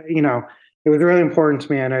it was really important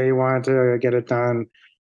to me. I know you wanted to get it done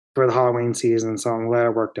for the Halloween season, so I'm glad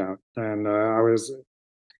it worked out. And I was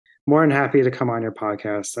more than happy to come on your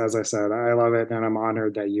podcast. As I said, I love it, and I'm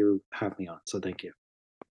honored that you have me on. So thank you.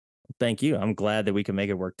 Thank you. I'm glad that we can make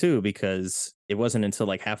it work too, because it wasn't until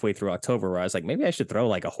like halfway through October where I was like, maybe I should throw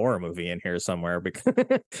like a horror movie in here somewhere,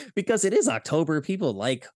 because it is October. People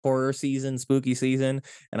like horror season, spooky season.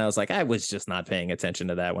 And I was like, I was just not paying attention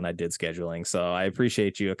to that when I did scheduling. So I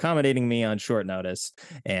appreciate you accommodating me on short notice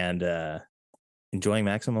and enjoying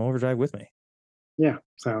Maximum Overdrive with me. Yeah,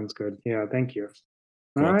 sounds good. Yeah, thank you.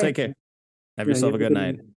 Cool. All right. Take care. Have yourself a good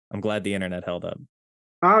night. I'm glad the internet held up.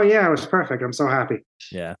 Oh, yeah, it was perfect. I'm so happy.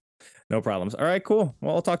 Yeah, no problems. All right, cool.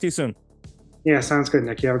 Well, I'll talk to you soon. Yeah, sounds good,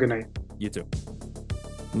 Nick. You have a good night. You too.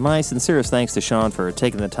 My sincerest thanks to Sean for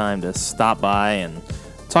taking the time to stop by and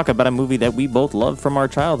talk about a movie that we both loved from our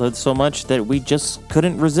childhood so much that we just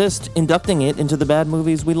couldn't resist inducting it into the Bad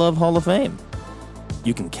Movies We Love Hall of Fame.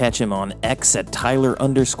 You can catch him on X at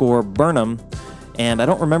Tyler_Burnham. And I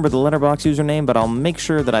don't remember the Letterboxd username, but I'll make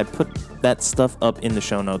sure that I put that stuff up in the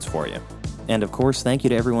show notes for you. And of course, thank you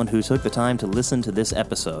to everyone who took the time to listen to this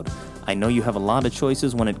episode. I know you have a lot of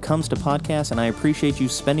choices when it comes to podcasts, and I appreciate you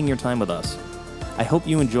spending your time with us. I hope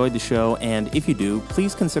you enjoyed the show, and if you do,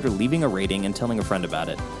 please consider leaving a rating and telling a friend about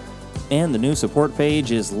it. And the new support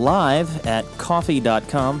page is live at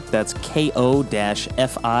ko-fi.com. That's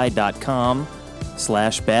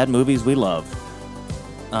ko-fi.com/badmovieswelove.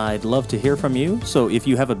 I'd love to hear from you, so if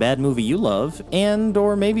you have a bad movie you love, and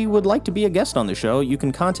or maybe would like to be a guest on the show, you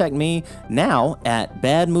can contact me now at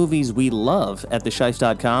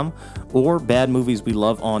badmovieswelove@thesheist.com or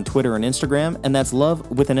badmovieswelove on Twitter and Instagram, and that's love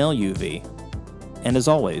with an LUV. And as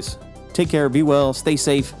always, take care, be well, stay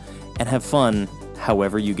safe, and have fun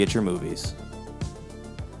however you get your movies.